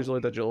 Last issue's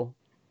only digital.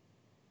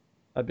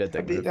 That'd be a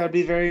dick move. That'd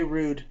be very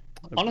rude.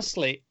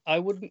 Honestly, I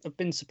wouldn't have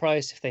been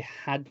surprised if they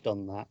had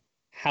done that.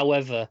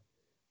 However,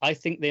 I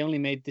think they only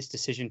made this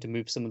decision to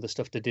move some of the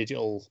stuff to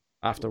digital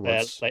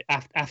Afterwards.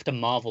 after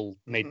Marvel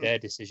made their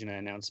decision and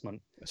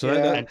announcement. So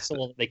Yeah. And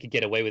saw that they could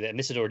get away with it, and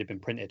this had already been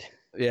printed.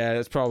 yeah,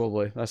 that's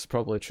probably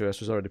true. This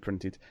was already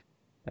printed.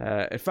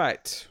 In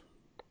fact,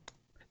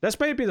 this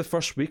might be the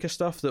first week of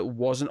stuff that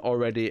wasn't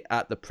already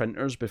at the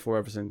printers before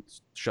everything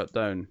shut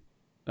down.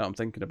 Now I'm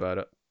thinking about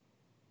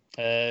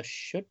it.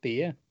 Should be,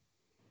 yeah.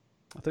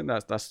 I think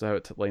that's how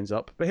it lines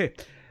up. But hey,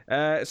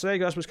 so there you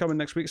go. That's what's coming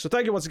next week. So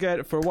thank you once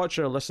again for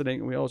watching or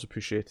listening. We always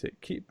appreciate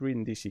it. Keep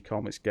reading DC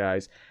Comics,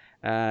 guys.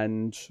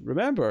 And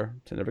remember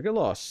to never get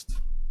lost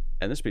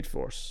in the Speed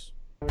Force.